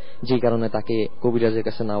আছে, যে কারণে তাকে কবিরাজের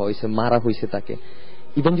কাছে নেওয়া হয়েছে, মারা হয়েছে তাকে।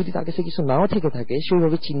 ইভেন যদি তার কাছে কিছু নাও থেকে থাকে, সে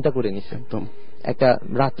ওইভাবে চিন্তা করে নিছে। একটা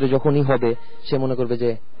রাত্রে যখনই হবে সে মনে করবে যে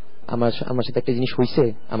আমার সাথে একটা জিনিস হয়েছে,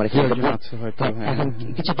 আমার এখন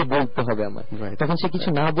কিছু তো বলতে হবে আমার। তখন সে কিছু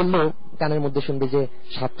না বললেও কানের মধ্যে শুনবে যে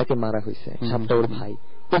সাপটাকে মারা হয়েছে, সাপটা ওর ভাই,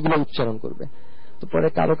 এগুলো উচ্চারণ করবে। তো পরে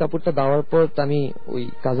কালো কাপড়টা দেওয়ার পর আমি ওই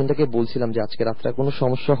কাজিনটাকে বলছিলাম যে আজকে রাত্রে কোনো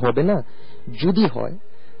সমস্যা হবে না, যদি হয়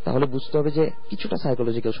তাহলে বুঝতে হবে যে কিছুটা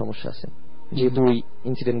সাইকোলজিক্যাল সমস্যা আছে, যেহেতু ওই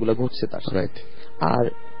ইনসিডেন্ট গুলো ঘটছে তার। আর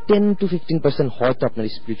 10 to 15% হয়তো আপনার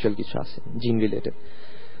স্পিরিচুয়াল কিছু আছে, জিন রিলেটেড।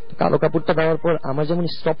 কালো কাপড়টা দেওয়ার পর আমার যেমন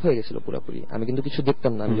স্টপ হয়ে গেছিল পুরোপুরি, আমি কিন্তু কিছু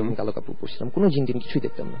দেখতাম না। আমি যখন কালো কাপড় পরছিলাম কোনো জিন টিন কিছুই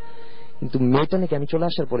দেখতাম না। কিন্তু মেয়েটা নাকি আমি চলে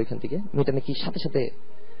আসার পর এখান থেকে মেয়েটা নাকি সাথে সাথে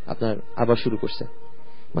আপনার আবার শুরু করছে,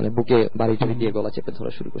 মানে বুকে বাড়ি টাড়ি দিয়ে গলা চেপে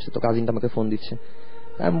ধরা শুরু করছে। তো কাজিনটা আমাকে ফোন দিচ্ছে,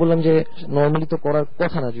 আমি বললাম যে নর্মালি তো করার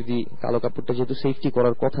কথা না, যদি কালো কাপড়টা যেহেতু সেফটি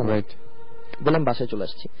করার কথা না, বললাম বাসায় চলে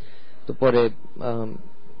আসছি। তো পরে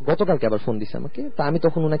গতকালকে আবার ফোন দিচ্ছে আমাকে। তা আমি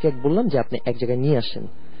তখন ওনাকে বললাম যে আপনি এক জায়গায় নিয়ে আসেন,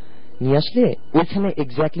 নিয়ে আসলে ওইখানে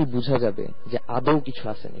এক্স্যাক্টলি বোঝা যাবে যে আদৌ কিছু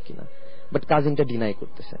আছে নাকি না। বাট কাজিনটা ডিনাই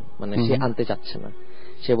করতেছে, মানে সে আনতে চাচ্ছে না।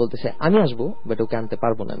 সে বলতেছে আমি আসবো, বাট ওকে আনতে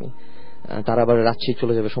পারবো না আমি, তার আবার রাত্রি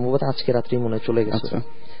চলে যাবে, সম্ভবত আজকে রাত্রি মনে হয় চলে গেছে।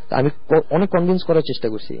 আমি অনেক কনভিন্স করার চেষ্টা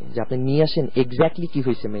করছি যে আপনি নিয়ে আসেন, এক্স্যাক্টলি কি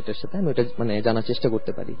হয়েছে মেয়েটার সাথে, আমি ওটা মানে জানার চেষ্টা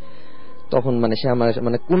করতে পারি। তখন মানে সে আমার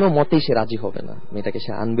মানে কোনো মতেই সে রাজি হবে না, মেয়েটাকে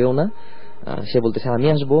সে আনবেও না। সে বলতেছে আমি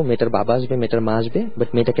আসবো, মেয়েটার বাবা আসবে, মেয়েটার মা আসবে, বাট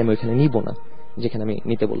মেয়েটাকে আমি ওইখানে নিব না যেখানে আমি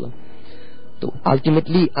নিতে বললাম। তো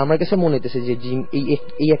আলটিমেটলি আমার কাছে মনে হইতেছে যে জিন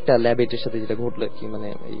এই একটা ল্যাবরেটরির সাথে যেটা ঘটলো কি, মানে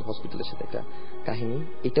এই হসপিটালের সাথে একটা কাহিনী,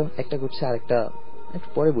 এটা একটা ঘটছে। আর একটা একটু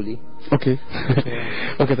পরে বলি। ওকে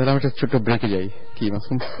ওকে, তাহলে আমি একটা ছোট্ট ব্রেকে যাই। কি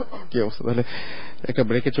মাসুম, কি অবস্থা? তাহলে একটা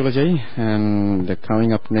ব্রেকে চলে যাই। And coming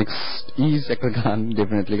up next is একটা গান,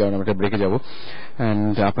 ডেফিনেটলি, কারণ আমরা একটা ব্রেকে যাবো।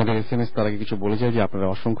 এন্ড আপনাদের এসএমএস তার আগে কিছু বলে যায় যে আপনারা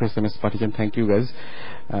অসংখ্য এসএমএস পাঠিয়েছেন, থ্যাংক ইউ গাইজ।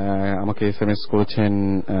 আমাকে এসএমএস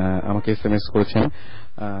করেছেন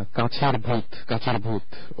কাছের ভূত।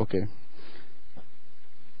 ওকে,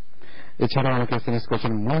 এছাড়াও আমাকে এসএমএস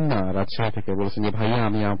করেছেন মুন্না রাজশাহী থেকে, বলেছেন যে ভাইয়া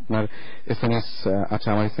আমি আপনার এসএমএস, আচ্ছা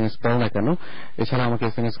আমার এসএমএস পড়ো না কেন। এছাড়া আমাকে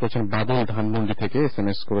এসএমএস করেছেন বাদল ধানমন্ডি থেকে,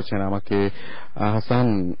 এসএমএস করেছেন আমাকে হাসান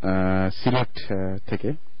সিলেট থেকে।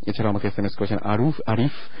 এছাড়া আমাকে এসএমএস করেছেন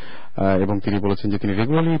আরিফ, এবং তিনি বলেছেন যে তিনি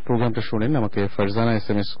রেগুলারলি প্রোগ্রামটা শোনেন। আমাকে ফারজানা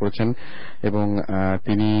এসএমএস করেছেন এবং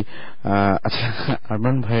তিনি আচ্ছা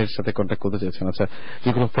আরমান ভাইয়ের সাথে কন্ট্যাক্ট করতে চেয়েছেন। আচ্ছা,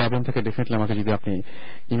 যদি কোনো প্রবলেম থাকে ডেফিনেটলি আমাকে যদি আপনি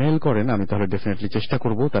ইমেল করেন, আমি তাহলে ডেফিনেটলি চেষ্টা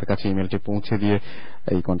করব তার কাছে ইমেলটি পৌঁছে দিয়ে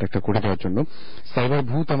এই কন্ট্যাক্টটা করে দেওয়ার জন্য। সাইবার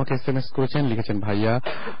ভূত আমাকে এসএমএস করেছেন, লিখেছেন ভাইয়া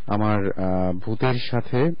আমার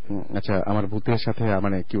ভূতের সাথে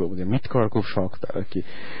মানে কি বলবো যে মিট করার খুব শখ তার আর কি।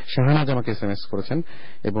 শাহনাজ আমাকে এসএমএস করেছেন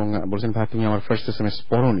এবং বলেছেন ভাই তুমি আমার ফার্স্ট এসএমএস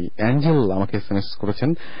পড়োনি। অ্যাঞ্জেল আমাকে এসএমএস করেছেন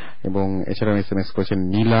এবং এছাড়াও এসএমএস করেছেন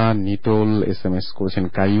নীলা, নিটোল, এসএমএস করেছেন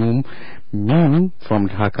কাইয়ুম, মিম ফ্রম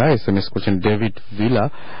ঢাকা, এসএমএস করেছেন ডেভিড ভিলা।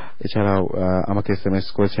 এছাড়াও আমাকে এসএমএস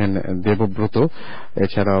করেছেন দেবব্রত।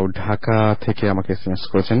 এছাড়াও ঢাকা থেকে আমাকে এসএমএস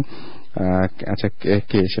করেছেন আচ্ছা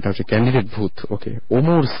কে, সেটা হচ্ছে ক্যান্ডিডেট ভূত। ওকে,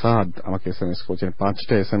 ওমর সাদ আমাকে এসএমএস করেছেন।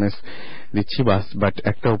 5টা এসএমএস দিচ্ছি বাট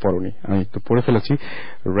একটাও পড়নি, আমি একটু পড়ে ফেলেছি।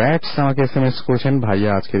 র্যাটস আমাকে এসএমএস করেছেন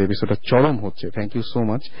ভাইয়া আজকের এপিসোডটা চরম হচ্ছে, থ্যাংক ইউ সো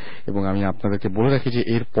মাচ। এবং আমি আপনাদেরকে বলে রাখি যে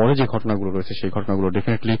এর পরে যে ঘটনাগুলো রয়েছে সেই ঘটনাগুলো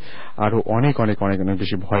ডেফিনেটলি আরো অনেক অনেক অনেক অনেক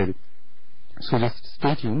বেশি ভয়ের। So just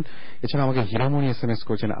stay tuned. এছাড়া আমাকে হিরামণি এসএমএস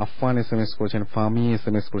করেছেন, আফফান এসএমএস করেছেন, ফামি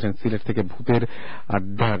এসএমএস করেছেন, সিলেট থেকে ভূতের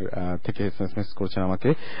আড্ডার থেকে এসএমএস করেছেন আমাকে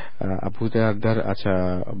ভূতের আড্ডার আচ্ছা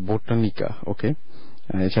বোটানিকা। ওকে,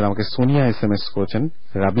 এছাড়া আমাকে সোনিয়া এসএমএস করেছেন,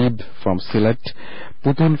 রাবিব ফ্রম সিলেট,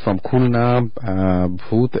 পুতুল ফ্রম খুলনা,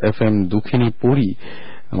 ভূত এফএম দুঃখিনী পুরী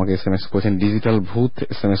আমাকে এসএমএস করেছেন, ডিজিটাল ভূত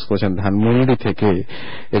এসএমএস করেছেন ধানমন্ডি থেকে।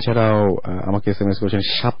 এছাড়াও আমাকে এসএমএস করেছেন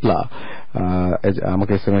শাপলা,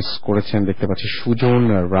 আমাকে এসএমএস করেছেন দেখতে পাচ্ছি সুজন,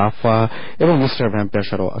 রাফা এবং মিস্টার ভ্যাম্পায়ার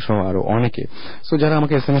সহ আরো অনেকে। সো যারা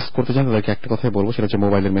আমাকে এসএমএস করতে চান তাদেরকে একটা কথাই বলবো, সেটা হচ্ছে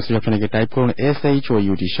মোবাইলের মেসেজ অপশনে গিয়ে টাইপ করুন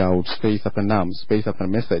SHOUT শাউট স্পেস আপনার নাম স্পেস আপনার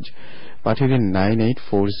মেসেজ, পাঠিয়ে দিন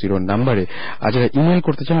 9840 নাম্বারে। আর যারা ইমেল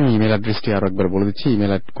করতে চান আমি ইমেল অ্যাড্রেসটি আরো একবার বলে দিচ্ছি।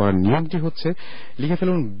 ইমেল করার নিয়মটি হচ্ছে লিখে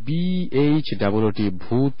ফেলুন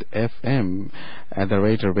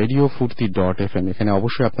BHOOTFM@radiofurti.fm। এখানে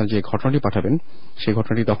অবশ্যই আপনার যে ঘটনাটি পাঠাবেন সেই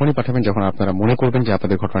ঘটনাটি তখনই পাঠাবেন যখন আপনারা মনে করবেন যে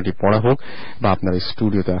আপনাদের ঘটনাটি পড়া হোক বা আপনারা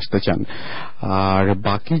স্টুডিওতে আসতে চান। আর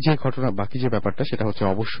বাকি যে ব্যাপারটা সেটা হচ্ছে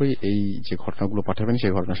অবশ্যই এই যে ঘটনাগুলো পাঠাবেন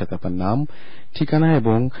সেই ঘটনার সাথে আপনার নাম, ঠিকানা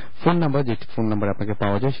এবং ফোন নাম্বার, যে ফোন নাম্বার আপনাকে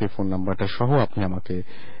পাওয়া যায় সেই ফোন নাম্বারটা সহ আপনি আমাকে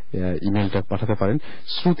ইমেলটা পাঠাতে পারেন।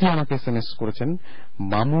 শ্রুতি আমাকে এসএমএস করেছেন,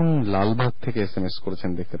 মামুন লালবাগ থেকে এসএমএস করেছেন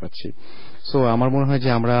দেখতে পাচ্ছি। সো আমার মনে হয় যে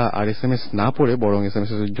আমরা আর এসএমএস না পড়ে বরং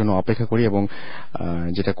এসএমএস এর জন্য অপেক্ষা করি এবং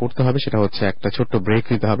যেটা করতে হবে সেটা হচ্ছে একটা ছোট্ট ব্রেক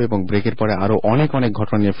নিতে হবে এবং ব্রেকের পরে আরো অনেক অনেক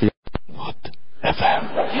ঘটনা নিয়ে ফিরে FM।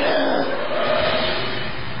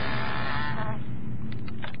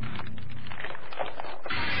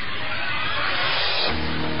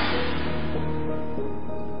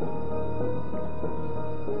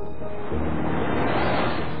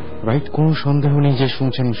 রাইট, কোন সন্দেহ নেই যে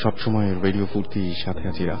শুনছেন সবসময় রেডিও ফুর্তি, সাথে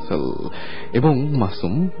আছি রাসেল এবং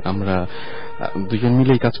মাসুম। আমরা দুজন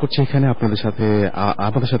মিলেই কাজ করছি এখানে। আপনাদের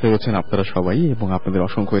সাথে রয়েছেন আপনারা সবাই, এবং আপনাদের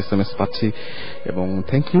অসংখ্য SMS পাচ্ছি, এবং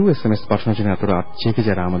থ্যাংক ইউ SMS পাঠানোর জন্য। এত রাত জেগে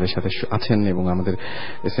যারা আমাদের সাথে আছেন এবং আমাদের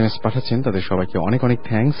SMS পাঠাচ্ছেন তাদের সবাইকে অনেক অনেক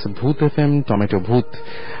থ্যাঙ্কস। ভূত FM টমেটো ভূত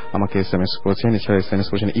আমাকে SMS করেছেন, এছাড়া SMS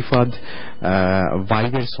করেছেন ইফাদ,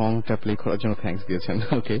 ভাইবের সংটা প্লে করার জন্য থ্যাঙ্কস দিয়েছেন।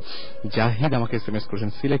 ওকে, জাহিদ আমাকে SMS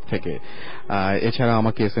করেছেন সিলেক্ট থেকে, এছাড়া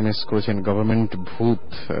আমাকে SMS করেছেন গভর্নমেন্ট ভূত,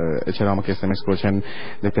 এছাড়া আমাকে SMS করেছেন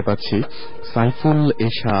দেখতে পাচ্ছি সাইফুল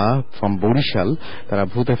এশা ফ্রম বরিশাল, তারা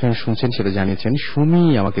ভূত FM শুনছেন সেটা জানিয়েছেন।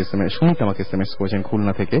 সুমিত আমাকে SMS করেছেন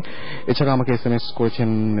খুলনা থেকে, এছাড়া আমাকে SMS করেছেন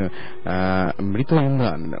মৃত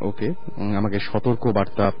ইমরান, ওকে, আমাকে সতর্ক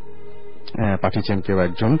বার্তা পাঠিয়েছেন কেউ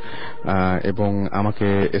একজন, এবং আমাকে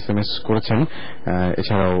SMS করেছেন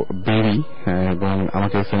এছাড়াও বেরি, এবং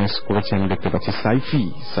আমাকে SMS করেছেন দেখতে পাচ্ছি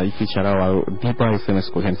সাইফি ছাড়াও আরো দীপা SMS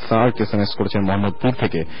করেছেন, সার্ক SMS করেছেন মোহাম্মদপুর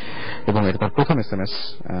থেকে, এবং এটা তার প্রথম SMS,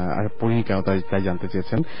 আর পড়িনি কেন তাই জানতে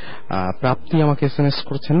চেয়েছেন। প্রাপ্তি আমাকে SMS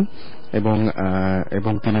করেছেন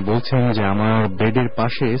এবং তিনি বলছেন যে আমার বেডের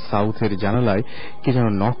পাশে সাউথের জানালায় কি যেন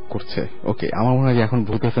নক করছে। ওকে, আমার মনে হয় যে এখন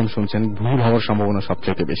ভূত FM শুনছেন, ভুল হওয়ার সম্ভাবনা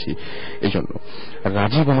সবচেয়ে বেশি এই জন্য।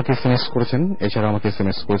 রাজীব আমাকে SMS করেছেন, এছাড়া আমাকে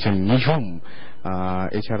SMS করেছেন নিঝুম,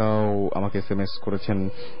 এছাড়াও আমাকে SMS করেছেন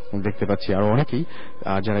দেখতে পাচ্ছি আরো অনেকেই।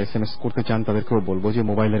 যারা SMS করতে চান তাদেরকেও বলবো যে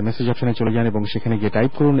মোবাইলের মেসেজ অপশনে চলে যান এবং সেখানে গিয়ে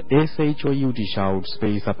টাইপ করুন SHOUT শাউট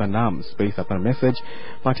স্পেস আপনার নাম স্পেস আপনার মেসেজ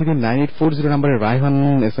পাঠিয়ে দিন 9840 নম্বরে। রায়হান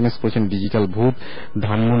SMS করেছেন ডিজিটাল ভূত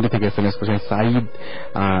ধানমন্ডি থেকে, SMS করেছেন সাইদ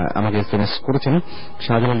আমাকে SMS করেছেন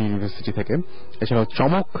শাহজালাল ইউনিভার্সিটি থেকে, এছাড়াও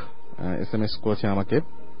চমক SMS করেছেন আমাকে,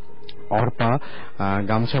 অর্পা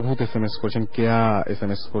গামছা ভূত SMS করেছেন, কেয়া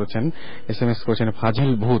SMS করেছেন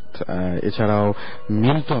ফাজিল ভূত, এছাড়াও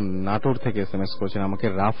মিল্টন নাটোর থেকে SMS করেছেন আমাকে,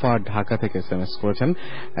 রাফা ঢাকা থেকে SMS করেছেন,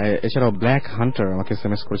 এছাড়াও ব্ল্যাক হান্টার আমাকে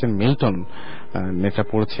SMS করেছেন মিল্টন, নেটটা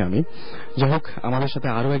পড়ছি আমি। যাই হোক, আমাদের সাথে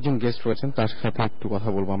আরো একজন গেস্ট রয়েছেন, তার সাথে একটু কথা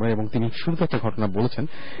বলবো আমরা, এবং তিনি শুরুতে একটা ঘটনা বলেছেন,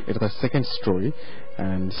 এটা তার সেকেন্ড স্টোরি,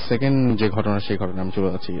 সেকেন্ড যে ঘটনা সেই ঘটনা আমি চলে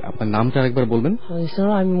যাচ্ছি। আপনার নামটা আরেকবার বলবেন?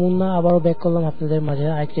 আমি মুন্না, আবারও ব্যাক করলাম আপনাদের মাঝে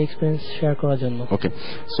আরেকটা এক্সপিরিয়েন্স শেয়ার করার জন্য। ওকে,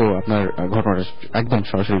 সো আপনার ঘটনাটা একদম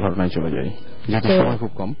সরাসরি ঘটনায় চলে যাই, যেহেতু সময়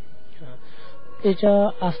খুব কম। এটা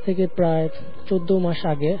আজ থেকে প্রায় 14 মাস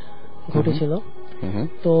আগে ঘটেছিল।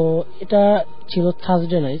 তো এটা ছিল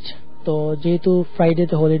থার্সডে নাইট, তো যেহেতু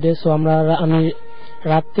ফ্রাইডেতে হলিডে, সো আমি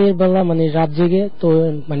রাতের বেলা রাত জেগে তো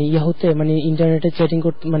ইয়াহুতে ইন্টারনেটে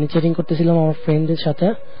চ্যাটিং করতেছিলাম আমার ফ্রেন্ডদের সাথে।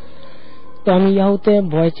 তো আমি ইয়াহুতে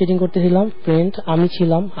ভয়েস চ্যাটিং করতেছিলাম, আমি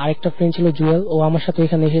ছিলাম, আরেকটা ফ্রেন্ড ছিল জুয়েল, ও আমার সাথে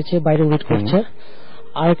এখানে এসেছে, বাইরে ওয়েট করছে।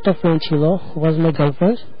 আরেকটা ফ্রেন্ড ছিল ওয়াজ মাই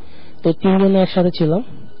গার্লফ্রেন্ড, তো তিনজনে একসাথে ছিলাম।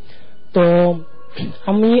 তো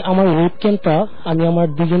আমি আমার ওয়েবক্যামটা আমি আমার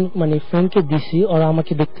দুজন ফ্রেন্ডকে দিছি, ওরা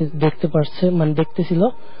আমাকে দেখতে পারছে, দেখতেছিল।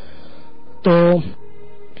 তো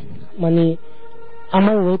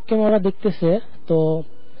আমার ওয়েবক্যাম ওরা দেখতেছে। তো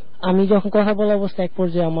আমি যখন কথা বলা অবস্থা এক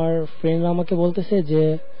পর্যায়ে আমার ফ্রেন্ড আমাকে বলতেছে যে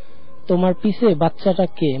তোমার পিছে বাচ্চাটা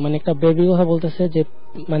কে, একটা বেবি কথা বলতেছে যে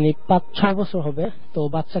 5-6 বছর হবে, তো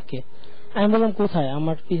বাচ্চা কে? আমি বললাম কোথায়,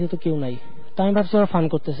 আমার পিছে তো কেউ নাই। তো আমি ভাবছি ওরা ফান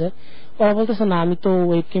করতেছে। ওরা বলতেছে না, আমি তো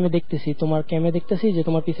ওয়েব ক্যামে দেখতেছি, তোমার ক্যামে দেখতেছি যে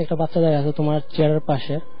তোমার পিছে একটা বাচ্চা দাঁড়িয়ে আছে তোমার চেয়ারের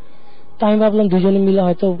পাশে। তো আমি ভাবলাম দুজনে মিলে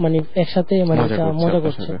হয়তো একসাথে মজা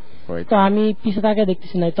করছে। তো আমি পিছে তাকে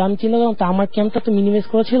দেখতেছি না, তো আমি চিন্তা করলাম তো আমার ক্যামটা তো মিনিমাইজ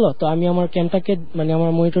করা ছিল, তো আমি আমার ক্যামটাকে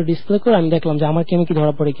আমার মনিটর ডিসপ্লে করে আমি দেখলাম যে আমার ক্যামে কি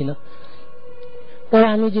ধরা পড়ে কিনা। পরে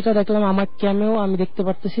আমি যেটা দেখলাম আমার ক্যামেও আমি দেখতে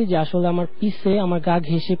পারতেছি যে আসলে আমার পিছে, আমার গা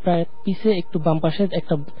ঘেঁষে প্রায় পিছে একটু বাম পাশে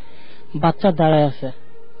একটা বাচ্চা দাঁড়ায় আছে।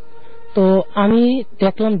 তো আমি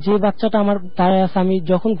দেখলাম যে বাচ্চাটা আমার দাঁড়ায় আছে, আমি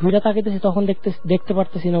যখন ঘুরে তাকাইতেছি তখন দেখতে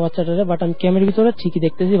পারতেছি না বাচ্চাটারে, বাট আমি ক্যামেরার ভিতরে ঠিকই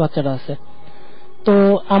দেখতেছি বাচ্চাটা আছে। তো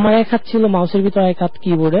আমার এক হাত ছিল মাউসের ভিতরে, এক হাত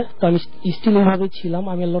কিবোর্ডে, তো আমি স্টিল ওইভাবেই ছিলাম,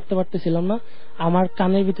 আমি লড়তে পারতেছিলাম না। আমার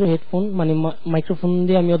কানের ভিতরে হেডফোন মাইক্রোফোন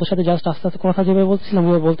দিয়ে আমি ওদের সাথে জাস্ট আস্তে আস্তে কথা যেভাবে বলছিলাম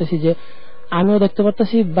ওইভাবে বলতেছি যে আমিও দেখতে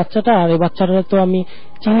পারতেছি বাচ্চাটা, আর এই বাচ্চাটা তো আমি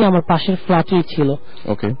চিনি, আমার পাশের ফ্ল্যাটেই ছিল।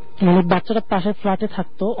 ওকে, বাচ্চাটা পাশের ফ্ল্যাটে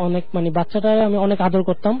থাকতো অনেক, বাচ্চাটা আমি অনেক আদর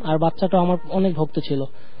করতাম, আর বাচ্চাটা আমার অনেক ভক্ত ছিল,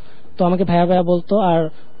 তো আমাকে ভাইয়া ভাইয়া বলতো। আর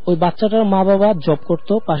ওই বাচ্চাটার মা বাবা জব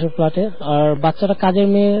করতো পাশের ফ্ল্যাটে, আর বাচ্চাটা কাজের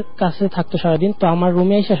মেয়ের কাছে থাকতো সারাদিন। তো আমার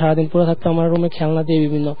রুমে এসে সারাদিন পুরো থাকতো, আমার রুমে খেলনা দিয়ে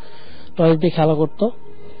বিভিন্ন টয়েস দিয়ে খেলা করতো।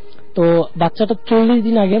 তো বাচ্চাটা 40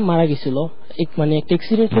 দিন আগে মারা গেছিল, একটা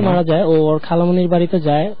অ্যাক্সিডেন্টে মারা যায়। ও ওর খালামনির বাড়িতে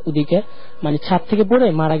যায়, ওদিকে ছাদ থেকে পড়ে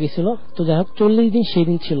মারা গেছিল। তো যাই হোক 40 দিন সেই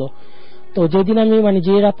দিন ছিল। তো যেদিন আমি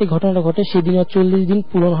যে রাতে ঘটনাটা ঘটে সেদিন 40 দিন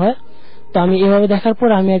পূরণ হয়। তো আমি এভাবে দেখার পর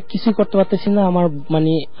আমি আর কিছুই করতে পারতেছি না।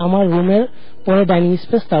 আমার রুমের পরে ডাইনিং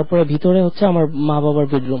স্পেস, তারপরে ভিতরে হচ্ছে আমার মা বাবার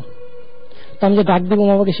বেডরুম। তো আমি যে ডাক দিব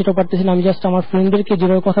মামাকে সেটাও পারতেছিলাম। আমি জাস্ট আমার ফ্রেন্ডদেরকে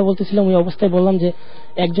যেভাবে কথা বলতেছিলাম ওই অবস্থায় বললাম যে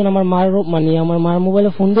একজন আমার মার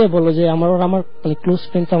মোবাইলে ফোন দিয়ে বললো যে আমার ক্লোজ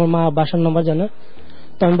ফ্রেন্ড, আমার মা বাসার নাম্বার জানে।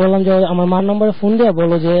 তো আমি বললাম যে আমার মার নাম্বারে ফোন দিয়ে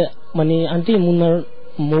বললো যে আন্টি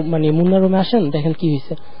মুন্নার রুমে আসেন, দেখেন কি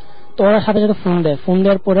হয়েছে। তো ওরা সাথে সাথে ফোন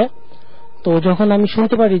দেওয়ার পরে তো যখন আমি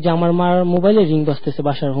শুনতে পারি যে আমার মার মোবাইলে রিং বাজতেছে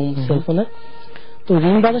বাসার হোম সেলফোনে, তো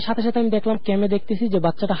রিং বাজার সাথে সাথে আমি দেখলাম ক্যামে দেখতেছি যে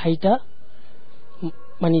বাচ্চাটা হাইটা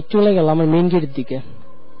চলে গেল আমার মেইন গেটের দিকে।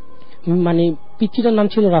 পিচ্চিটার নাম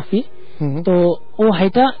ছিল রাফি। তো ও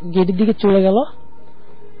হাইটা গেটের দিকে চলে গেল।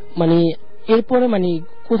 এরপরে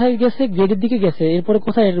কোথায় গেছে, গেটের দিকে গেছে, এরপরে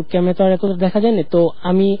কোথায় ক্যামে তো আর এত দেখা যায়নি। তো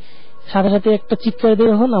আমি সাথে সাথে একটা চিৎকার দিয়ে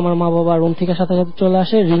যখন আমার মা বাবা রুম থেকে সাথে সাথে চলে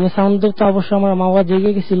আসে, রিং এর সাউন্ড তো অবশ্যই আমার মা বাবা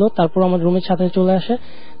জেগে গেছিল। তারপর আমার রুমের সাথে চলে আসে,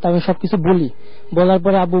 তারপর সবকিছু বলার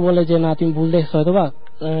পরে আব্বু বলে যে না তুমি ভুল দেখছো, হয়তো বা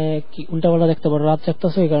উল্টা পাল্টা দেখতে পারো, রাত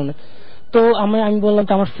জাগতেছো এই কারণে। তো আমি বললাম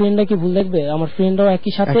তো আমার ফ্রেন্ডরা কি ভুল দেখবে, আমার ফ্রেন্ডরাও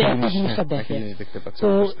একই সাথে একই জিনিসটা দেখে। তো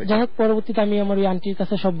যাই হোক পরবর্তীতে আমি আমার ওই আন্টির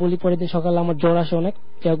কাছে সব বলি। পরের দিন সকালে আমার জ্বর আসে অনেক,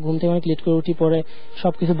 ঘুম থেকে অনেক লেট করে উঠি, পরে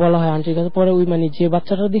সবকিছু বলা হয় আন্টির কাছে। পরে ওই যে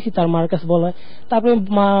বাচ্চাটা দেখি তার মার কাছে বলা হয়। তারপরে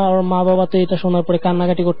মা বাবা তো এটা শোনার পরে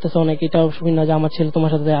কান্নাকাটি করতেছে অনেক, এটা শুনি না যে আমার ছেলে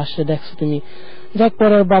তোমার সাথে আসছে, দেখছো তুমি। যাক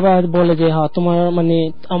পরে বাবা বলে যে হ্যাঁ তোমার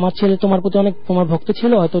আমার ছেলে তোমার প্রতি অনেক তোমার ভক্ত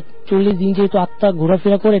ছিল, হয়তো 40 দিন যেহেতু আত্মা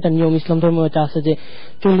ঘোরাফেরা করে, এটা নিয়ম ইসলাম ধর্মে এটা আছে যে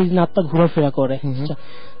 40 দিন আত্মা ঘোরাফেরা করে।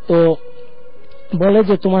 তো বলে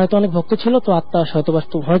যে তোমার হয়তো অনেক ভক্ত ছিল, তো আত্মা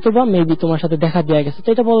হয়তো বা মেবি তোমার সাথে দেখা দেওয়া গেছে। তো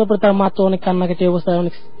এটা বলার পরে তার মা তো অনেক কান্নাকাটি অবস্থায়,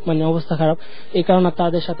 অনেক অবস্থা খারাপ, এই কারণে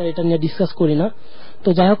তাদের সাথে এটা নিয়ে ডিসকাস করি না। তো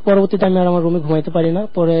যাই হোক পরবর্তীতে আমি আর আমার রুমে ঘুমাইতে পারি না।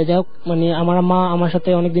 পরে যাই হোক আমার মা আমার সাথে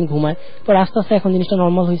অনেকদিন ঘুমায়, পরে আস্তে আস্তে এখন জিনিসটা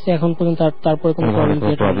নর্মাল হয়েছে, এখন পর্যন্ত তারপরে কোনো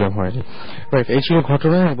প্রবলেম হয়নি। এই ছিল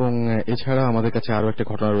ঘটনা। এবং এছাড়া আমাদের কাছে আরো একটা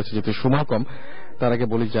ঘটনা রয়েছে, যেহেতু সময় কম তার আগে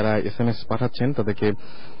বলি যারা SMS পাঠাচ্ছেন তাদেরকে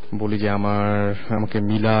বলি যে আমাকে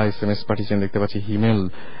মিলা SMS পাঠিয়েছেন, দেখতে পাচ্ছি হিমেল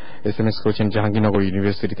SMS করেছেন জাহাঙ্গীরনগর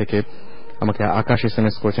ইউনিভার্সিটি থেকে, আমাকে আকাশ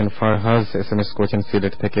SMS করেছেন, ফারহাজ SMS করেছেন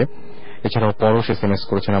সিলেট থেকে, এছাড়াও পরশ SMS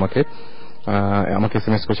করেছেন আমাকে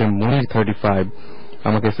SMS করেছেন মনির 35,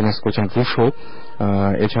 আমাকে SMS করেছেন রুশো,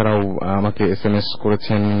 এছাড়াও আমাকে SMS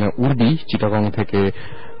করেছেন উর্বি চিটাগং থেকে,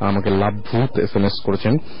 আমাকে লাভ ভূত SMS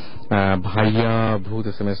করেছেন, ভাইয়া ভূত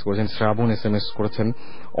SMS করেছেন, শ্রাবণ SMS করেছেন,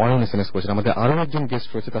 অয়ন SMS করেছেন। আমাদের আরো একজন গেস্ট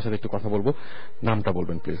রয়েছে, তার সাথে একটু কথা বলবো। নামটা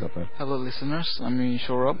বলবেন প্লিজ আপনার। হ্যালো লিসেনার্স, আমি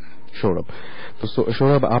সৌরভ। তো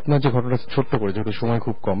সৌরভ, আপনার যে ঘটনাটা ছোট্ট করে, যেহেতু সময়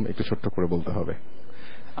খুব কম, একটু ছোট্ট করে বলতে হবে।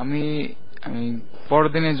 আমি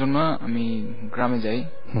পরদিনের জন্য আমি গ্রামে যাই।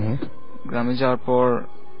 গ্রামে যাওয়ার পর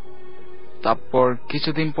তারপর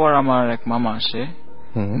কিছুদিন পর আমার এক মামা আসে,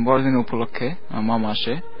 বড়দিন উপলক্ষে মামা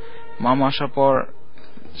আসে। মামা আসার পর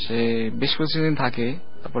সে বেশ কিছুদিন থাকে,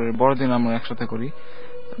 তারপরে বড়দিন আমরা একসাথে করি।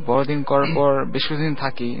 বড়দিন করার পর বেশ কিছুদিন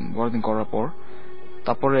থাকি, বড়দিন করার পর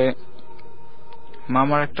তারপরে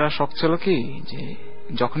মামার একটা শখ ছিল কি যে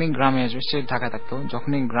যখনই গ্রামে আসবে, সে ঢাকায় থাকতো,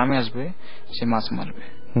 যখনই গ্রামে আসবে সে মাছ মারবে।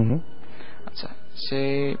 আচ্ছা, সে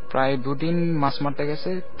প্রায় 2 দিন মাছ মারতে গেছে।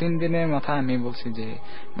 3 দিনের মাথায় আমি বলছি যে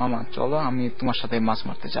মামা চলো আমি তোমার সাথে মাছ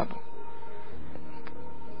মারতে যাব।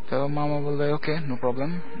 তো মামা বললো ওকে নো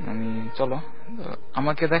প্রবলেম, আমি চলো।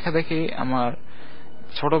 আমাকে দেখা দেখি আমার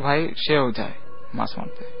ছোট ভাই সেও যায় মাছ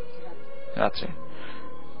মারতে রাত্রে।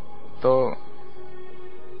 তো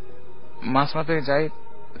মাছ মারতে যাই।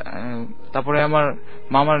 তারপরে আমার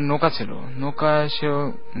মামার নৌকা ছিল, সেও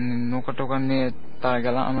নৌকা টোকা নিয়ে তারা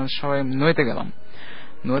গেলাম, আমরা সবাই নইতে গেলাম।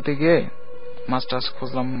 নইতে গিয়ে মাছ টাছ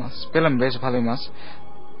খুঁজলাম, মাছ পেলাম, বেশ ভালোই মাছ।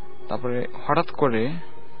 তারপরে হঠাৎ করে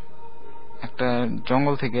একটা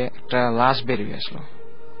জঙ্গল থেকে একটা লাশ বেরিয়ে আসলো।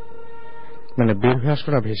 বের হয়ে আসলো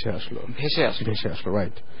না ভেসে আসলো? ভেসে আসলো,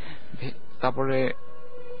 রাইট। তারপরে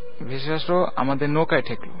ভেসে আসলো, আমাদের নৌকায়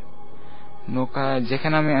ঠেকলো। নৌকা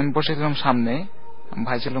যেখানে আমি বসেছিলাম সামনে,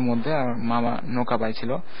 ভাই ছিল মধ্যে, আর মামা নৌকা ভাই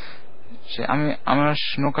ছিল, সে আমার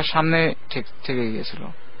নৌকার সামনে ঠেকে গিয়েছিল।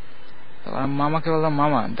 তারপর মামাকে বললাম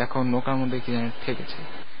মামা দেখো নৌকার মধ্যে কি ঠেকেছে।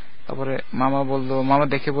 তারপরে মামা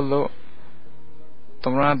দেখে বললো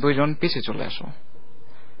তোমরা 2 জন পিছিয়ে চলে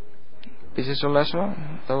আসো।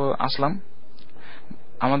 তো আসলাম।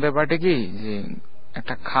 আমাদের বাড়িতে কি যে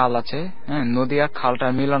একটা খাল আছে, হ্যাঁ, নদী আর খালটা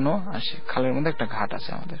মিলানো, আর সে খালের মধ্যে একটা ঘাট আছে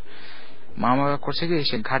আমাদের। মামা করছে কি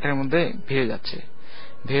সে ঘাটের মধ্যে ভিড়ে যাচ্ছে।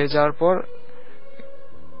 ভিড়ে যাওয়ার পর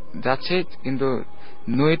যাচ্ছে, কিন্তু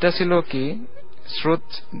নদীটা ছিল কি স্রোত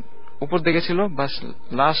উপর দিকে ছিল, বাস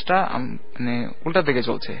লাশটা উল্টা দিকে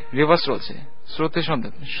চলছে, রিভার্স চলছে স্রোতের সাথে।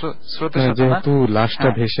 যেহেতু লাশটা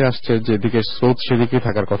ভেসে আসছে যেদিকে স্রোত সেদিকে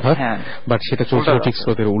থাকার কথা, বাট সেটা চলছে ঠিক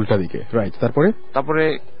স্রোতের উল্টা দিকে, রাইট। তারপরে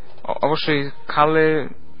অবশ্যই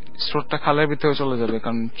স্রোতটা খালের ভিতরে চলে যাবে,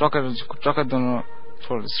 কারণ চকের জন্য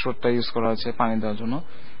স্রোতটা ইউজ করা হয়েছে পানি দেওয়ার জন্য।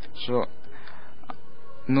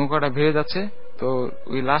 নৌকাটা ভেড়ে যাচ্ছে, তো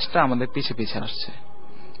ওই লাশটা আমাদের পিছে পিছে আসছে,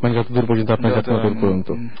 মানে যতদূর পর্যন্ত আপনার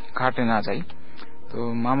ঘাটে না যাই। তো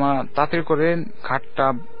মামা তাড়াতাড়ি করে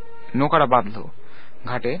নৌকাটা বাঁধলো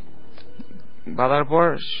ঘাটে। বাঁধার পর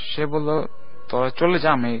সে বললো তোরা চলে যা,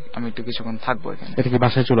 আমি একটু কিছুক্ষণ থাকবো এখানে। এটা কি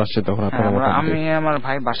বাসায় চলে আসছে তখন? আমি আমার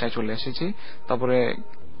ভাই বাসায় চলে এসেছি। তারপরে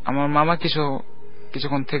আমার মামা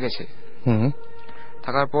কিছুক্ষণ থেকেছে।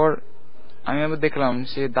 থাকার পর আমি আবার দেখলাম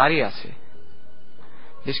সে দাঁড়িয়ে আছে,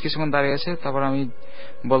 বেশ কিছুক্ষণ দাঁড়িয়ে আছে। তারপর আমি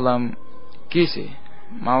বললাম কি সে,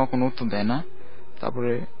 মামা কোনো উত্তর দেয় না।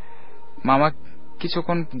 তারপরে মামা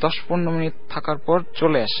কিছুক্ষণ 10-15 মিনিট থাকার পর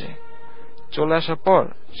চলে আসার পর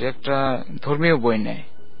সে একটা ধর্মীয় বই নেয়,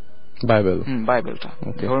 বাইবেলটা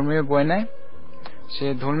ধর্মীয় বই নেয়। সে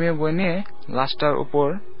ধর্মীয় বই নিয়ে লাশটার উপর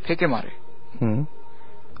ফেঁকে মারে।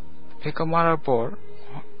 ফেঁকে মারার পর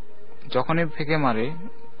যখনই ফেঁকে মারে,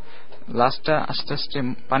 লাশটা আস্তে আস্তে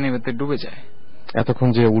পানির ভেতরে ডুবে যায়। এতক্ষণ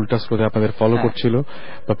যে উল্টা স্রোতে আপনাদের ফলো করছিল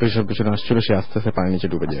বা পেছনে আসছিল, সে আস্তে আস্তে পানির নিচে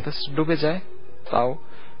ডুবে যায়। তাও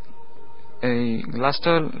এই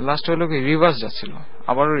লাস্টটা হলো কি রিভার্স যাচ্ছিল,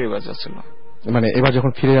 আবারও রিভার্স যাচ্ছিল। মানে এবার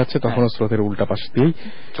যখন ফিরে যাচ্ছে তখন স্রোতের উল্টা পাশ দিয়েই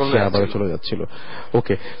আবারও চলে যাচ্ছিল।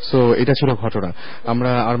 ওকে, সো এটা ছিল ঘটনা।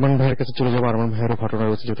 আমরা আরমান ভাইয়ের কাছে চলে যাবো। আরমান ভাইয়েরও ঘটনা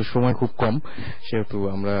রয়েছে, যেহেতু সময় খুব কম সেহেতু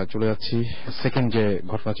আমরা চলে যাচ্ছি সেকেন্ড যে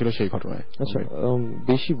ঘটনা ছিল সেই ঘটনায়। আচ্ছা,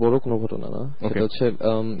 বেশি বড় কোনো ঘটনা না, সেটা হচ্ছে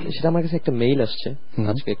সেটা আমার কাছে একটা মেইল আসছে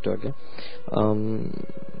আজকে একটু আগে।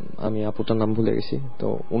 আমি আপুটার নাম ভুলে গেছি। তো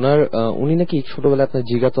উনি নাকি ছোটবেলায় আপনার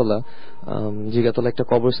জিগাতলা একটা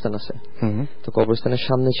কবরস্থান আছে, তো কবরস্থানের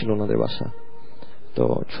সামনে ছিল ওনাদের বাসা। তো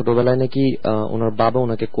ছোটবেলায় নাকি ওনার বাবা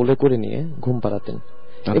ওনাকে কোলে করে নিয়ে ঘুম পাড়াতেন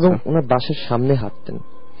এবং ওনার বাসার সামনে হাঁটতেন,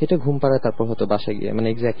 হেঁটে ঘুম পাড়ায় তারপর হয়তো বাসায় গিয়ে, মানে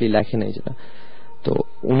এক্স্যাক্টলি লেখে নাই যেটা। তো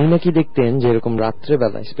উনি নাকি দেখতেন যে এরকম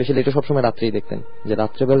রাত্রেবেলায়, স্পেশালি এটা সবসময় রাত্রেই দেখতেন, যে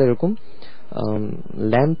রাত্রেবেলা এরকম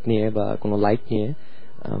ল্যাম্প নিয়ে বা কোনো লাইট নিয়ে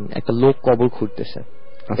একটা লোক কবর খুঁড়তেছে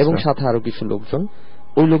এবং সাথে আরো কিছু লোকজন,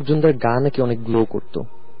 ওই লোকজনদের গা নাকি অনেক গ্লো করতো।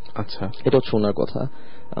 আচ্ছা, এটা হচ্ছে ওনার কথা।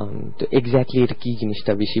 তো এক্স্যাক্টলি এটা কি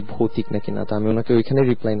জিনিসটা, বেশি ভৌতিক নাকি না, তো আমি ওনাকে ওইখানে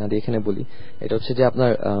রিপ্লাই না দিয়ে এখানে বলি। এটা হচ্ছে যে আপনার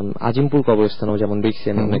আজিমপুর কবরস্থানও যেমন দেখছি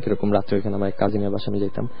আমি অনেক এরকম রাত্রে, ওইখানে আমার কাজিনের বাসা আমি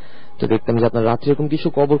যেতাম, তো দেখতাম যে আপনার রাত্রে এরকম কিছু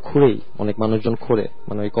কবর খুঁড়েই অনেক মানুষজন খোঁড়ে,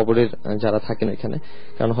 মানে ওই কবরের যারা থাকেন ওইখানে,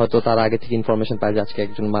 কারণ হয়তো তারা আগে থেকে ইনফরমেশন পায় যে আজকে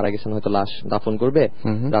একজন মারা গেছেন, হয়তো লাশ দাফন করবে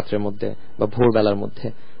রাত্রের মধ্যে বা ভোরবেলার মধ্যে।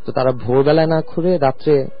 তো তারা ভোরবেলায় না খুঁড়ে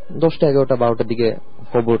রাত্রে 10টা 11টা 12টার দিকে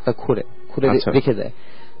কবরটা খুঁড়ে রেখে দেয়।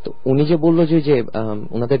 তো উনি যে বললো যে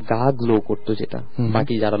ওনাদের গা গ্লো করতো, যেটা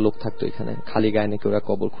বাকি যারা লোক থাকতো এখানে খালি গায়ে নাকি ওরা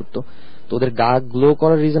কবর খুঁড়তো, তো ওদের গা গ্লো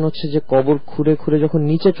করার রিজন হচ্ছে যে কবর খুঁড়ে খুঁড়ে যখন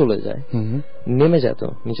নিচে চলে যায়, নেমে যায়, তো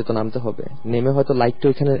নিচে তো নামতে হবে, নেমে হয়তো লাইটটা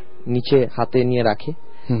ওইখানে নিচে হাতে নিয়ে রাখে,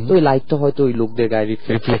 তো ওই লাইটটা হয়তো ওই লোকদের গায়ে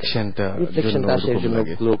রিফ্লেকশনটা আসে, এর জন্য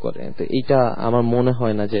গ্লো করে। তো এইটা আমার মনে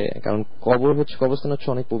হয় না যে, কারণ কবরস্থান হচ্ছে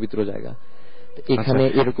অনেক পবিত্র জায়গা, এখানে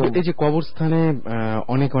এরকম এই যে কবরস্থানে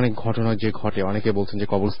অনেক ঘটনা যে ঘটে, অনেকে বলছেন যে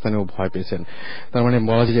কবরস্থানেও ভয় পেয়েছেন, তার মানে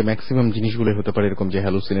বলা যায় যে ম্যাক্সিমাম জিনিসগুলো হতে পারে এরকম যে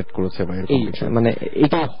হ্যালুসিনেট করেছে বা এরকম কিছু, মানে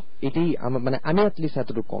এটাই আমার, মানে আমি অ্যাটলিস্ট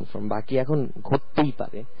এতটুকু কনফার্ম, বাকি এখন ঘটতেই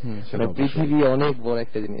পারে, পৃথিবী অনেক বড়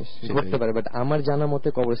একটা জিনিস, ঘটতে পারে, বাট আমার জানা মতে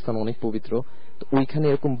কবরস্থান অনেক পবিত্র, তো ওইখানে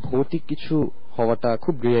এরকম ভৌতিক কিছু হওয়াটা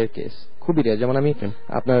খুব রেয়ার কেস, খুবই রেয়ার। যেমন আমি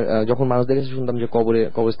আপনার যখন মানুষদের কাছে শুনতাম যে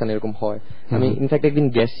কবরস্থানে এরকম হয়, আমি ইনফ্যাক্ট একদিন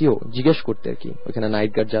গেছিও জিজ্ঞেস করতে আর কি, ওইখানে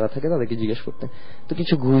নাইট গার্ড যারা থাকে তাদেরকে জিজ্ঞেস করতে, তো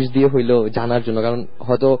কিছু ঘুষ দিয়ে হইলো জানার জন্য, কারণ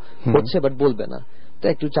হয়তো হচ্ছে বাট বলবে না, তো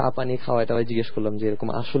একটু চা পানি খাওয়া টাওয়াই জিজ্ঞেস করলাম যে এরকম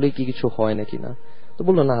আসলে কি কিছু হয় নাকি না, তো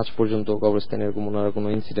বললো না আজ পর্যন্ত কবরস্থানে এরকম ওনারা কোনো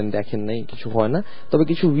ইনসিডেন্ট দেখেন নাই, কিছু হয় না, তবে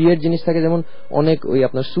কিছু উইয়ার্ড জিনিস থাকে, যেমন অনেক ওই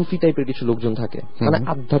আপনার সুফি টাইপের কিছু লোকজন থাকে, মানে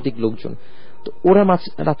আধ্যাত্মিক লোকজন, তো ওরা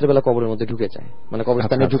রাত্রেবেলা কবরের মধ্যে ঢুকে যায়, মানে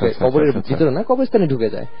কবরস্থানে ঢুকে, কবরের ভিতরে না কবরস্থানে ঢুকে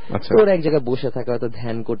যায়, ওরা এক জায়গায় বসে থাকে, হয়তো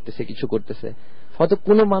ধ্যান করতেছে, কিছু করতেছে, হয়তো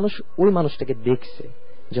কোনো মানুষ ওই মানুষটাকে দেখছে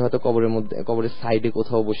যে হয়তো কবরের মধ্যে, কবরের সাইডে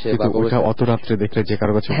কোথাও বসে, বা অত রাত্রে দেখলে যে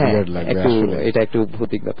কারো কাছে উইয়ার্ড লাগবে, আসলে এটা একটু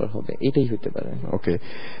ভৌতিক ব্যাপার হবে, এটাই হতে পারে। ওকে,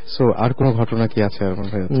 সো আর কোনো ঘটনা কি আছে?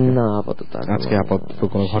 না, আপাতত আজকে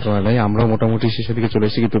কোনো ঘটনা নেই। আমরা মোটামুটি শেষের দিকে চলে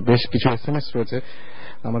এসেছি, কিন্তু বেশ কিছু এসএমএস রয়েছে।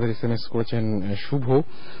 আমাদের এসএমএস করেছেন শুভ,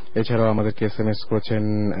 এছাড়াও আমাদেরকে এসএমএস করেছেন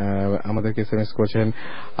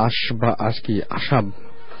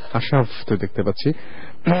আশাব তো দেখতে পাচ্ছি,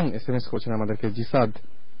 এসএমএস করেছেন আমাদেরকে জিসাদ,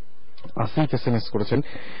 আসিফ এসএমএস করেছেন,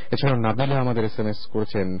 এছাড়াও নাবিলা আমাদের এসএমএস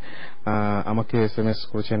করেছেন, আমাকে এসএমএস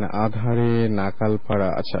করেছেন আধারে নাকালপাড়া,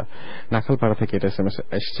 আচ্ছা নাকালপাড়া থেকে এটা এসএমএস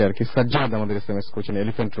এসছে আর কি। সাজ্জাদ আমাদের এসএমএস করেছেন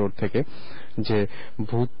এলিফ্যান্ট রোড থেকে, যে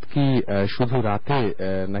ভূত কি শুধু রাতে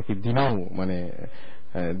নাকি দিনেও মানে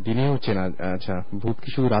দিনেও চেনা। আচ্ছা, ভূত কি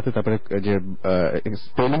শুধু রাতে? তারপরে যে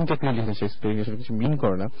স্পেলিংটা আপনি লিখেছেন সেই স্পেলিং আসলে কিছু মিন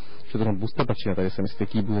করে না, সুতরাং বুঝতে পারছি না তার এসএমএস তে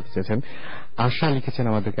কি বুঝাতে চেয়েছেন। আশা লিখেছেন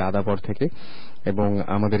আমাদেরকে আদাবর থেকে, এবং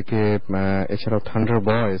আমাদেরকে এছাড়াও থান্ডার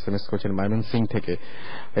বয় এসএমএস করেছেন ময়মনসিং থেকে।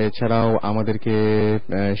 এছাড়াও আমাদেরকে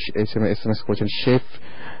এসএমএস করেছেন শেফ,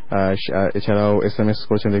 এছাড়াও এসএমএস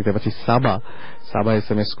করেছেন দেখতে পাচ্ছি সাবা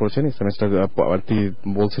এসএমএস করেছেন। এসএমএসটা তিনি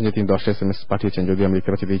বলছেন যে তিনি 10টা এসএমএস পাঠিয়েছেন, যদিও আমি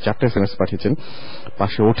দেখতে পাচ্ছি তিনি 4টা এসএমএস পাঠিয়েছেন,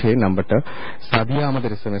 পাশে ওঠে নাম্বারটা। সাদিয়া আমাদের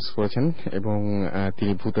এসএমএস করেছেন এবং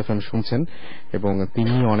তিনি ভূত এফএম শুনছেন এবং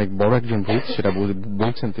তিনি অনেক বড় একজন ভূত সেটা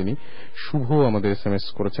বলছেন তিনি। শুভ আমাদের এসএমএস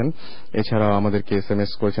করেছেন। এছাড়াও আমাদেরকে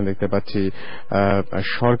এসএমএস করেছেন দেখতে পাচ্ছি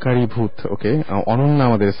সরকারি ভূত, ওকে। অনন্যা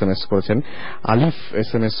আমাদের এসএমএস করেছেন। আলিফ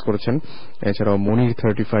এসএমএস করেছেন। এছাড়াও মনির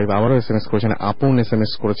 35 আবারও এসএমএস করেছেন। আপন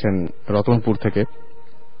এসএমএস করেছেন রতনপুর থেকে।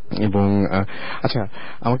 এবং আচ্ছা,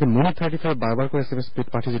 আমাকে মনির 35 বারবার করে এসএমএস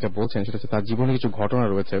পাঠিয়ে যেটা বলছেন সেটা হচ্ছে তার জীবনে কিছু ঘটনা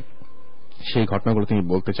রয়েছে, সেই ঘটনাগুলো তিনি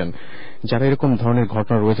বলতে চান। যারা এরকম ধরনের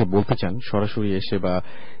ঘটনা রয়েছে বলতে চান সরাসরি এসে বা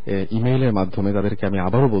ইমেইলের মাধ্যমে, তাদেরকে আমি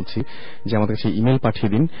আবারও বলছি যে আমাদের কাছে ইমেইল পাঠিয়ে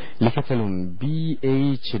দিন, লিখে ফেলুন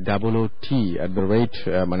BHOOT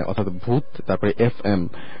মানে অর্থাৎ ভূত, তারপরে FM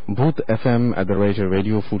ভূত FM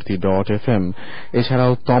 @radiofurti.fm।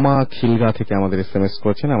 এছাড়াও তমা খিলগা থেকে আমাদের এসএমএস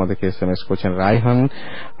করেছেন, আমাদেরকে এসএমএস করেছেন রায়হান,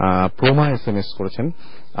 প্রমা এসএমএস করেছেন,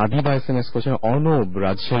 আদিবা এসএমএস করেছেন, অর্ণব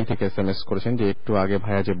রাজশাহী থেকে এসএমএস করেছেন যে একটু আগে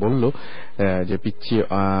ভাইয়া যে বলল যে পিচ্চি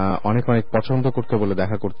অনেক অনেক পছন্দ করতে বলে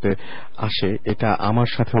দেখা করতে আসে, এটা আমার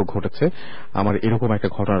সাথেও ঘটেছে, আমার এরকম একটা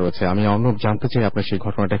ঘটনা রয়েছে। আমি অর্ণব জানতে চাই আপনার সেই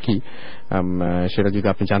ঘটনাটা কি, সেটা যদি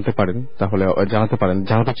আপনি জানতে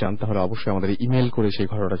চান তাহলে অবশ্যই আমাদের ইমেল করে সেই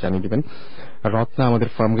ঘটনাটা জানিয়ে দিবেন। রত্না আমাদের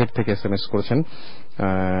ফার্মগেট থেকে এসএমএস করেছেন।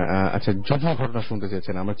 আচ্ছা, জুজু ঘটনা শুনতে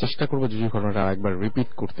চেয়েছেন, আমরা চেষ্টা করবো জুজু ঘটনাটা আরেকবার রিপিট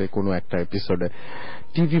করতে কোনো একটা এপিসোডে।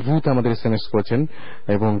 টিভি ভূত আমাদের এসএমএস করেছেন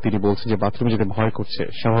এবং তিনি বলছেন যে বাথরুমে যেতে ভয় করছে,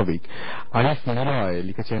 স্বাভাবিক। আরিফ নিলয়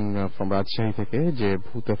লিখেছেন ফ্রম রাজশাহী থেকে যে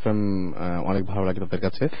ভূত এফএম অনেক ভালো লাগে তাদের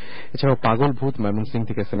কাছে। এছাড়াও পাগল ভূত ময়মনসিং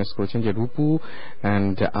থেকে এসএমএস করেছেন যে রূপু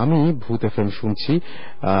অ্যান্ড আমি ভূত এফএম শুনছি।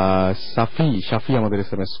 সাফি আমাদের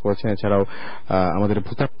এসএমএস করেছেন। এছাড়াও আমাদের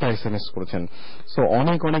ভূতাত্মা এসএমএস করেছেন। সো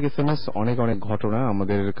অনেক অনেক এসএমএস, অনেক অনেক ঘটনা।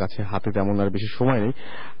 আমাদের কাছে হাতে তেমন আর বেশি সময় নেই,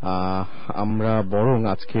 আমরা বরং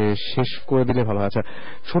আজকে শেষ করে দিলে ভালো হয়। আচ্ছা,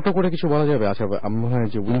 ছোট করে কিছু বলা যাবে? আচ্ছা, আমি মনে হয়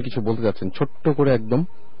যে উনি কিছু বলতে যাচ্ছেন, ছোট্ট করে একদম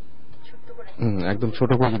ছোট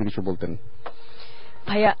করে যদি কিছু বলতেন।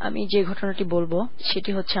 ভাইয়া, আমি যে ঘটনাটি বলবো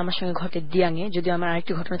সেটি হচ্ছে আমার সঙ্গে ঘটে দিয়াঙে, যদিও আমার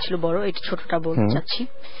আরেকটি ঘটনা ছিল বড়, এটা ছোটটা বলতে চাচ্ছি।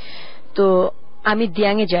 তো আমি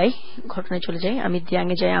দিয়াঙে যাই, ঘটনায় চলে যাই। আমি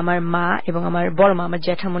দিয়াঙে যাই আমার মা এবং আমার বড় মা, আমার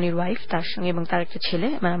জ্যাঠামণির ওয়াইফ, তার সঙ্গে এবং তার একটা ছেলে,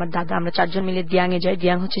 মানে আমার দাদা, আমরা 4 জন মিলে দিয়াঙে যাই।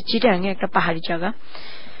 দিয়াং হচ্ছে চিটাঙে একটা পাহাড়ি জায়গা।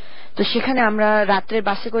 তো সেখানে আমরা রাত্রে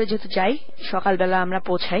বাসে করে যেহেতু যাই, সকালবেলা আমরা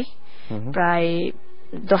পৌঁছাই, প্রায়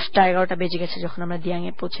 10টা-11টা বেজে গেছে যখন আমরা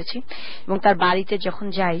দিয়াঙে পৌঁছেছি। এবং তার বাড়িতে যখন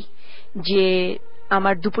যাই, যে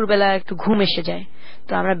আমার দুপুরবেলা একটু ঘুম এসে যায়।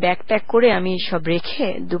 তো আমরা ব্যাগ প্যাক করে আমি সব রেখে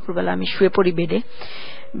দুপুরবেলা আমি শুয়ে পড়ি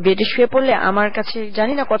বেডে শুয়ে পড়লে আমার কাছে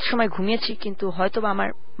জানি না কত সময় ঘুমিয়েছি, কিন্তু হয়তো আমার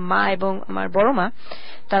মা এবং আমার বড় মা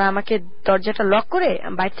তারা আমাকে দরজাটা লক করে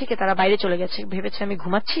বাইরে থেকে তারা বাইরে চলে গেছে, ভেবেছে আমি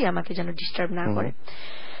ঘুমাচ্ছি, আমাকে যেন ডিস্টার্ব না করে।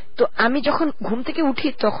 তো আমি যখন ঘুম থেকে উঠি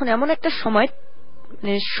তখন এমন একটা সময়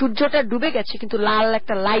সূর্যটা ডুবে গেছে, কিন্তু লাল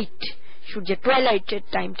একটা লাইট, সূর্যের টুয়াইলাইটের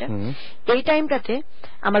টাইমটা, এই টাইমটাতে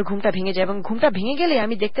আমার ঘুমটা ভেঙে যায়। এবং ঘুমটা ভেঙে গেলে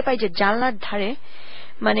আমি দেখতে পাই যে জানলার ধারে,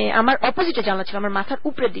 মানে আমার অপোজিটে জানলা ছিল, আমার মাথার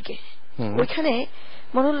উপরের দিকে, ওইখানে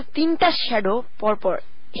মনে হলো 3টা শ্যাডো পরপর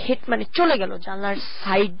হেড মানে চলে গেল জানলার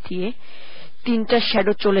সাইড দিয়ে, 3টা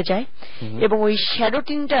শ্যাডো চলে যায়। এবং ওই শ্যাডো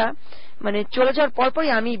 3টা মানে চলে যাওয়ার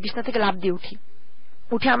পরপরই আমি বিছনা থেকে লাফ দিয়ে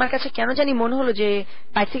উঠে আমার কাছে কেন জানি মনে হলো যে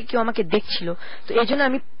বাইরে থেকে কেউ আমাকে দেখছিল। তো এই জন্য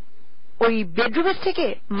আমি ওই বেডরুমের থেকে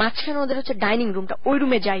মাঝখানে ওদের হচ্ছে ডাইনিং রুমটা, ওই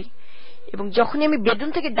রুমে যাই। এবং যখনই আমি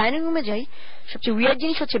বেডরুম থেকে ডাইনিং রুমে যাই, সবচেয়ে উইয়ার্ড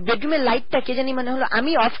জিনিস হচ্ছে বেডরুমের লাইটটা কে জানি মানে হলো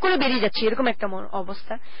আমি অফ করে বেরিয়ে যাচ্ছি, এরকম একটা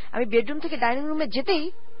অবস্থা। আমি বেডরুম থেকে ডাইনিং রুমে যেতেই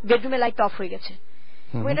বেডরুমের লাইটটা অফ হয়ে গেছে।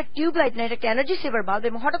 এটা টিউব লাইট না, এটা একটা এনার্জি সেভার বাল্ব,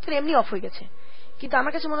 এবং হঠাৎ করে এমনি অফ হয়ে গেছে। কিন্তু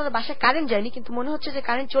আমার কাছে মনে হলো বাসায় কারেন্ট যায়নি, কিন্তু মনে হচ্ছে যে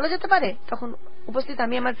কারেন্ট চলে যেতে পারে। তখন উপস্থিত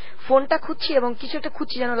আমি আমার ফোনটা খুঁজছি এবং কিছু একটা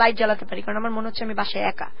খুঁজছি যেন লাইট জ্বালাতে পারি, কারণ আমার মনে হচ্ছে আমি বাসায়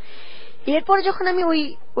একা। এরপরে যখন আমি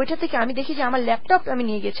ওইটা থেকে আমি দেখি যে আমার ল্যাপটপ আমি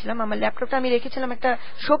নিয়ে গেছিলাম, আমার ল্যাপটপটা আমি রেখেছিলাম একটা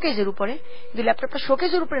শোকেজের উপরে, কিন্তু ল্যাপটপটা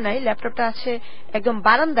শোকেজের উপরে নাই, ল্যাপটপটা আছে একদম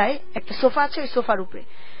বারান্দায়, একটা সোফা আছে ওই সোফার উপরে।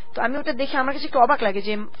 তো আমি ওটা দেখে আমার কাছে একটু অবাক লাগে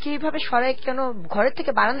যে কিভাবে সরাই, কেন ঘরের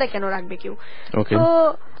থেকে বারান্দায় কেন রাখবে কেউ। তো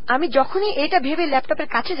আমি যখনই এটা ভেবে ল্যাপটপের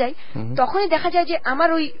কাছে যাই, তখনই দেখা যায় যে আমার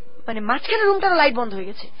ওই মানে মাঝখানের রুমটার লাইট বন্ধ হয়ে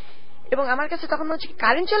গেছে। এবং আমার কাছে তখন হচ্ছে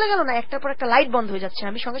কারেন্ট চলে গেল না, একটার পর একটা লাইট বন্ধ হয়ে যাচ্ছে।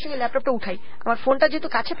 আমি সঙ্গে সঙ্গে ল্যাপটপটা উঠাই, আমার ফোনটা যেহেতু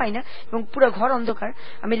কাছে পাই না এবং পুরো ঘর অন্ধকার,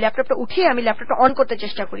 আমি ল্যাপটপটা উঠিয়ে আমি ল্যাপটপটা অন করতে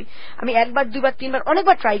চেষ্টা করি। আমি 1 বার 2 বার 3 বার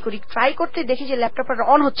অনেকবার ট্রাই করতে দেখি যে ল্যাপটপটা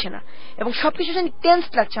অন হচ্ছে না এবং সবকিছু জানি টেন্স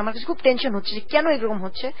লাগছে, আমার কাছে খুব টেনশন হচ্ছে যে কেন এরকম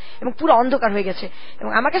হচ্ছে, এবং পুরো অন্ধকার হয়ে গেছে।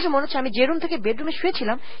 এবং আমার কাছে মনে হচ্ছে আমি যে রুম থেকে বেডরুমে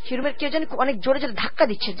শুয়েছিলাম সেই রুমের কেউ জানি অনেক জোরে জোরে ধাক্কা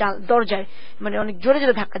দিচ্ছে দরজায়, মানে অনেক জোরে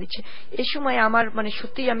জোরে ধাক্কা দিচ্ছে। এই সময় আমার মানে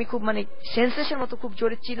সত্যিই আমি খুব মানে সেন্সেসের মতো খুব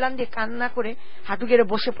জোরে চিল্লান দিয়ে কান্না করে হাঁটু গেড়ে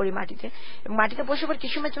বসে পড়ি মাটিতে, এবং মাটিতে বসে পড়ে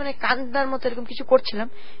কিছু সময় মানে কান্নার মতো এরকম কিছু করছিলাম।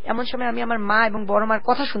 এমন সময় আমি আমার মা এবং বড় মার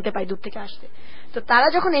কথা শুনতে পাই দূর থেকে আসতে। তো তারা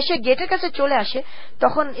যখন এসে গেটের কাছে চলে আসে,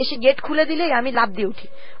 তখন এসে গেট খুলে দিলেই আমি লাফ দিয়ে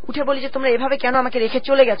উঠে বলি যে তোমরা এভাবে কেন আমাকে রেখে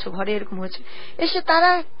চলে গেছো, ঘরে এরকম হয়েছে। এসে তারা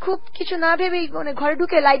খুব কিছু না ভেবেই মানে ঘরে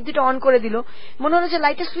ঢুকে লাইট দুটো অন করে দিল, মনে হলো যে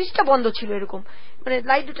লাইটের সুইচটা বন্ধ ছিল এরকম, মানে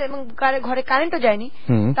লাইট দুটো, এবং ঘরে কারেন্টও যায়নি।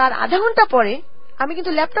 তার আধা ঘন্টা পরে আমি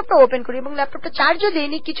কিন্তু ল্যাপটপটা ওপেন করি এবং ল্যাপটপটা চার্জও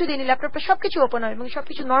দেয়নি, কিছু দেয়নি, ল্যাপটপটা সবকিছু ওপেন হয় এবং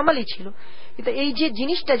সবকিছু নর্মালি ছিল। কিন্তু এই যে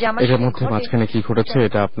জিনিসটা যে আমার মাঝখানে কি ঘটেছে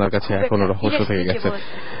এটা আপনার কাছে এখনো রহস্য থেকে গেছে,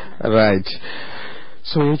 রাইট?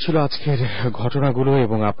 সো এই ছিল আজকের ঘটনাগুলো,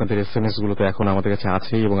 এবং আপনাদের SMS গুলো তো এখন আমাদের কাছে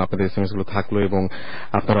আছেই, এবং আপনাদের SMS গুলো থাকলো, এবং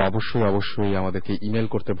আপনারা অবশ্যই আমাদেরকে ইমেল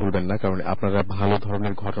করতে ভুলবেন না, কারণ আপনারা ভালো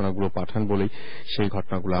ধরনের ঘটনাগুলো পাঠান বলেই সেই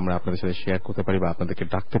ঘটনাগুলো আমরা আপনাদের সাথে শেয়ার করতে পারি বা আপনাদেরকে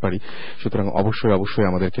ডাকতে পারি। সুতরাং অবশ্যই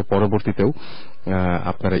আমাদেরকে পরবর্তীতেও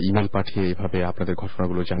আপনারা ইমেল পাঠিয়ে এইভাবে আপনাদের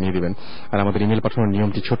ঘটনাগুলো জানিয়ে দিবেন। আর আমাদের ইমেল পাঠানোর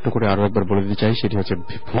নিয়মটি ছোট্ট করে আরো একবার বলে দিতে চাই, সেটি হচ্ছে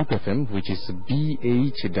bhootfm, which is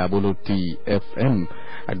BHOOTFM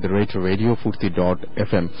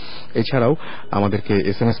এছাড়াও আমাদেরকে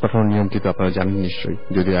SMS পাঠানোর নিয়মটি তো আপনারা জানেন নিশ্চয়ই,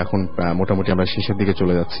 যদিও এখন মোটামুটি আমরা শেষের দিকে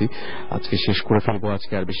চলে যাচ্ছি, আজকে শেষ করে ফেলবো,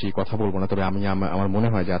 আজকে আর বেশি কথা বলবো না। তবে আমার মনে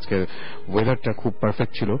হয় যে আজকের ওয়েদারটা খুব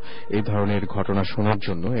পারফেক্ট ছিল এই ধরনের ঘটনা শোনার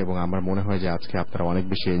জন্য, এবং আমার মনে হয় যে আজকে আপনারা অনেক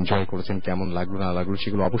বেশি এনজয় করেছেন। কেমন লাগলো না লাগলো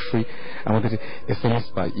সেগুলো অবশ্যই আমাদের SMS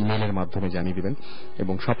বা ইমেলের মাধ্যমে জানিয়ে দিবেন,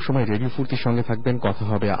 এবং সবসময় রেডিও ফুর্তির সঙ্গে থাকবেন। কথা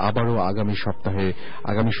হবে আবারও আগামী সপ্তাহে,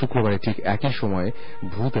 আগামী শুক্রবারে ঠিক একই সময়ে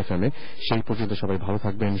ভূত FM এ। সেই পর্যন্ত সবাই ভালো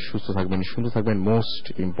থাকবেন, সুস্থ থাকবেন, সুন্দর থাকবেন, মোস্ট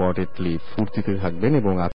ইম্পর্টেন্টলি ফুর্তিতে থাকবেন, এবং